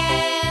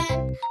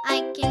can.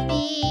 I can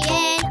be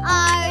an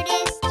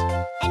artist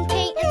and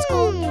paint and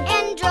sculpt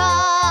and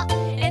draw.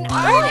 An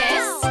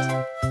artist?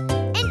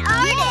 An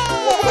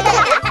artist.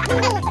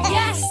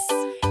 Yes,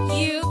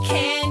 you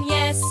can,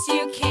 yes,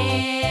 you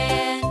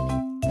can.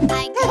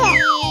 I can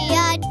be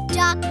a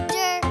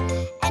doctor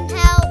and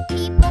help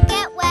people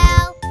get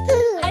well.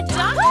 A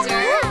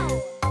doctor?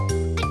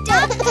 A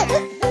doctor.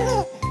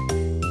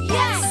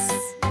 Yes,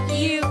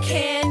 you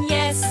can,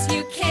 yes,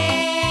 you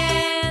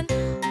can.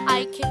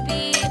 I can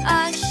be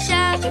a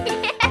chef,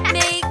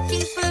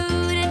 making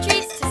food and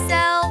treats to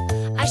sell.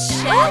 A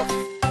chef?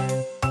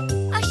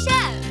 A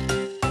chef.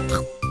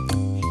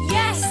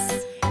 Yes,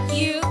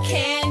 you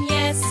can,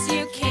 yes,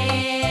 you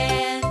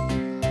can.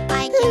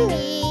 I can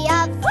be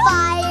a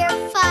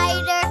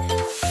firefighter,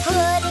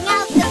 putting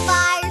out the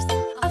fires.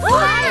 A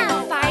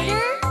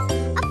firefighter?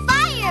 A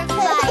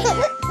firefighter.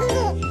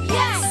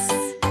 Yes,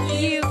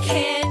 you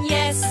can,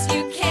 yes,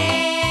 you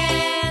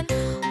can.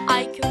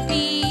 I can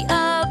be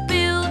a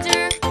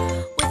builder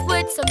with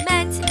wood,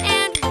 cement,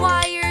 and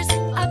wires.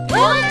 A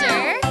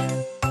builder?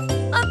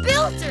 A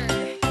builder.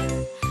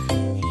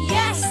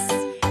 Yes,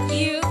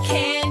 you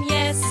can,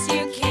 yes,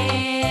 you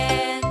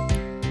can.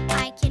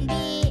 I can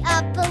be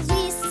a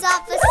police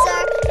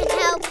officer and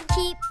help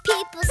keep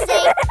people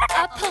safe.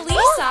 A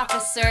police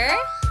officer?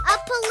 A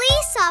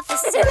police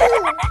officer.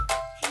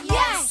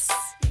 Yes,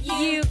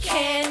 you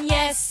can,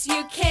 yes,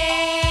 you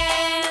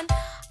can.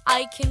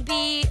 I can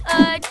be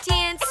a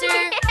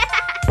dancer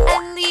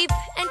and leap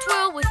and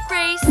twirl with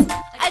grace.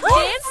 A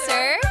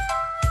dancer?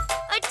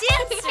 A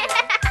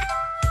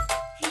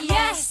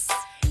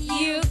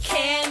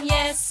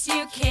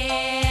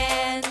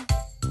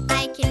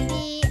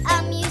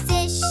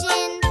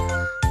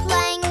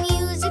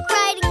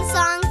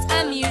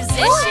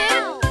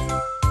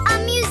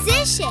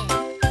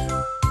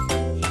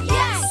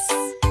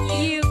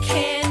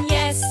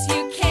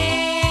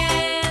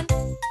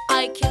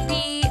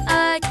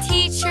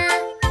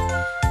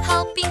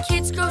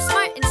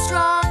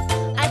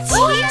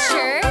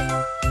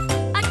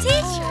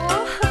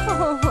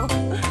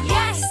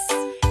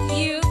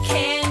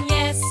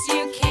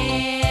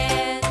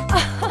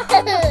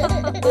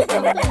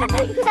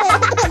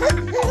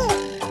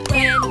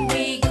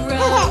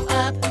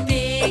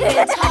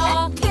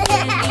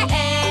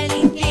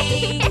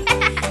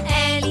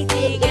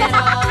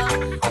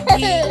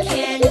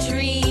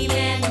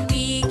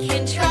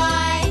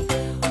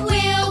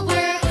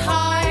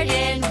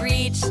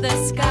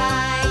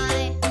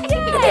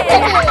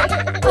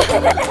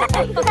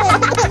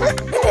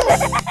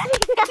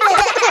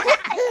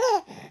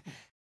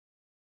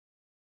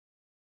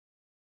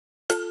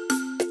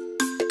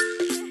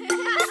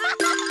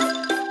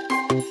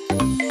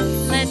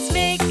Let's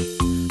make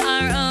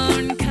our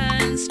own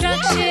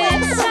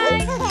construction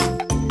site.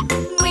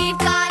 We've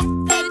got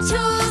the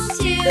tools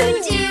to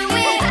do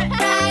it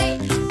right.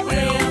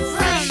 We'll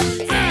crush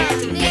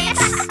and mix,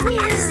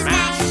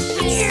 smash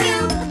and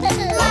scoop,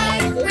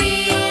 like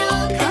real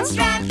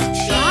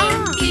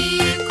construction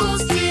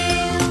equals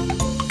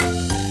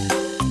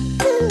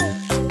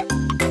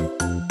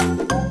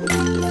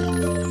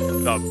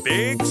The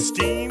big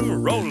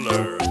steam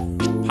roller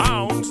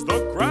pounds the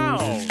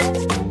ground.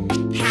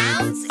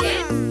 Pounds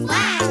it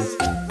flat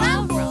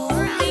while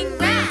rolling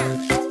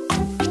round.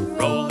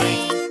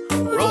 Rolling,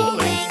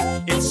 rolling,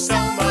 it's so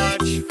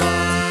much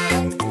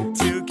fun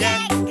to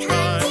get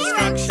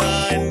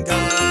construction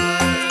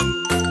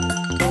done.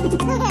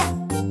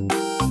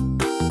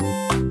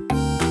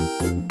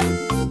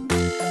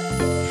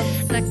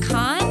 The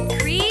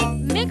concrete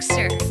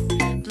mixer.